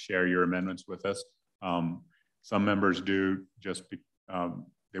have to share your amendments with us. Some members do, just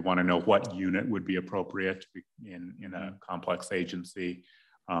they want to know what unit would be appropriate in a complex agency,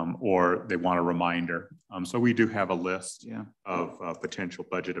 or they want a reminder. So we do have a list of potential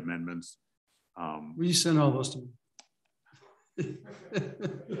budget amendments. Will you send all those to me?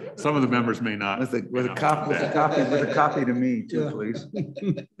 Some of the members may not. With a copy to me too, please.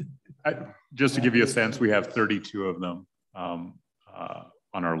 Just to give you a sense, we have 32 of them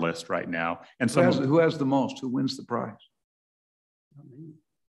on our list right now. And who has the most? Who wins the prize?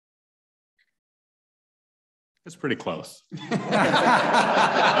 It's pretty close.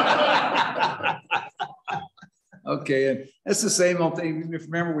 Okay, and it's the same old thing.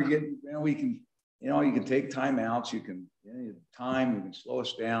 Remember, we can you can take timeouts. You can you can slow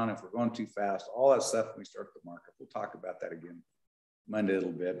us down if we're going too fast. All that stuff when we start the market. We'll talk about that again Monday a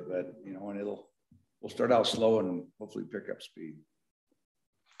little bit, but and we'll start out slow and hopefully pick up speed.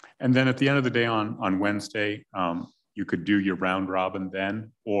 And then at the end of the day on Wednesday, you could do your round robin then,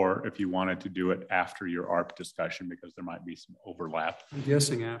 or if you wanted to do it after your ARP discussion, because there might be some overlap. I'm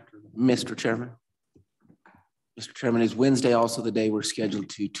guessing after. Mr. Chairman. Mr. Chairman, is Wednesday also the day we're scheduled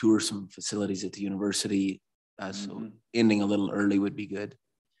to tour some facilities at the university? So ending a little early would be good.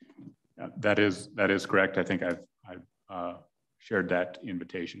 That is correct. I think I've shared that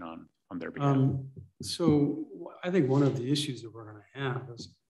invitation on their behalf. So I think one of the issues that we're going to have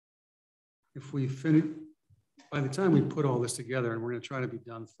is if we finish, by the time we put all this together, and we're going to try to be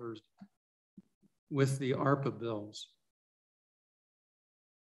done Thursday with the ARPA bills,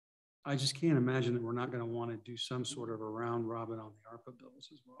 I just can't imagine that we're not going to want to do some sort of a round robin on the ARPA bills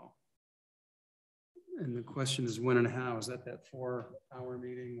as well. And the question is when and how. Is that 4-hour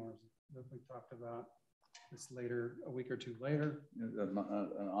meeting, or that we talked about this later, a week or two later?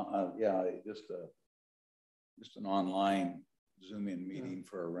 Yeah, just an online Zoom-in meeting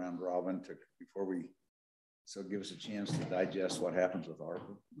for a round robin so give us a chance to digest what happens with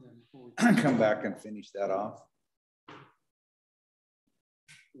ARPA. Come back and finish that off.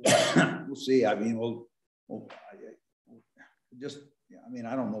 We'll see. I mean,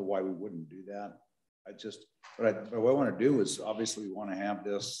 I don't know why we wouldn't do that. What I want to do is obviously we want to have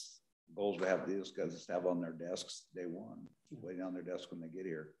this goals to have these guys have on their desks day one, waiting on their desk when they get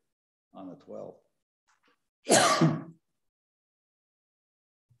here on the 12th.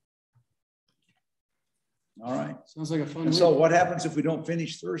 All right. Sounds like a fun week. So what happens if we don't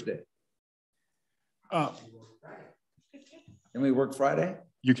finish Thursday? Can we work Friday?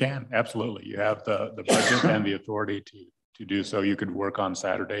 You can, absolutely. You have the budget and the authority to do so. You could work on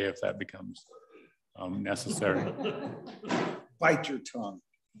Saturday if that becomes necessary. Bite your tongue.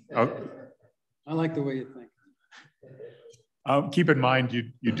 Okay. I like the way you think. Keep in mind,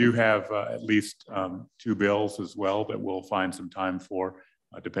 you do have at least 2 bills as well that we'll find some time for,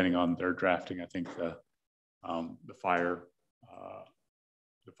 depending on their drafting. I think the fire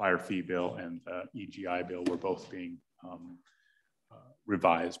fee bill and the EGI bill were both being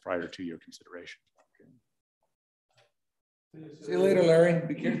revised prior to your consideration. Okay. See you later, Larry.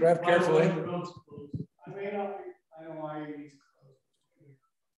 Drive carefully. I may not be, I know why you need to close.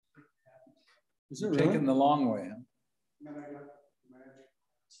 Is it really? Taking the long way, huh?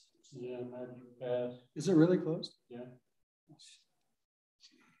 Yeah, magic pass. Is it really closed? Yeah.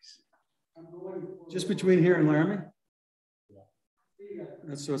 Just between here and Laramie?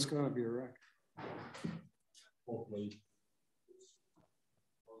 Yeah. So it's going to be a wreck. Hopefully.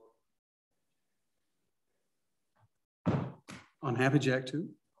 On Happy Jack too?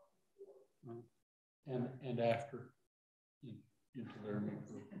 And after into Laramie.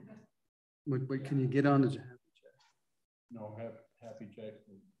 Wait, can you get on to Happy Jack? No, Happy Jack.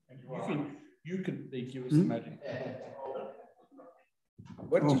 You can they give us the magic.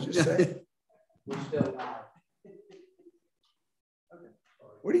 What did you just say? We're still live.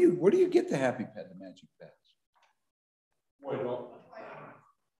 Where do you get the Happy Pet, the magic pass?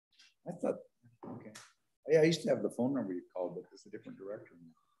 I thought, okay. Yeah, I used to have the phone number you called, but it's a different director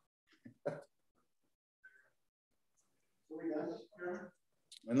now.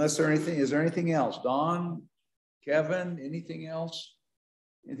 Unless there anything, is there anything else? Don, Kevin, anything else?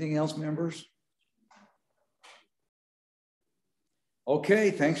 Anything else, members? Okay,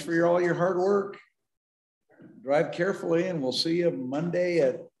 thanks for all your hard work. Drive carefully, and we'll see you Monday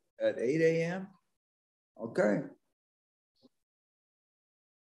at 8 a.m. Okay.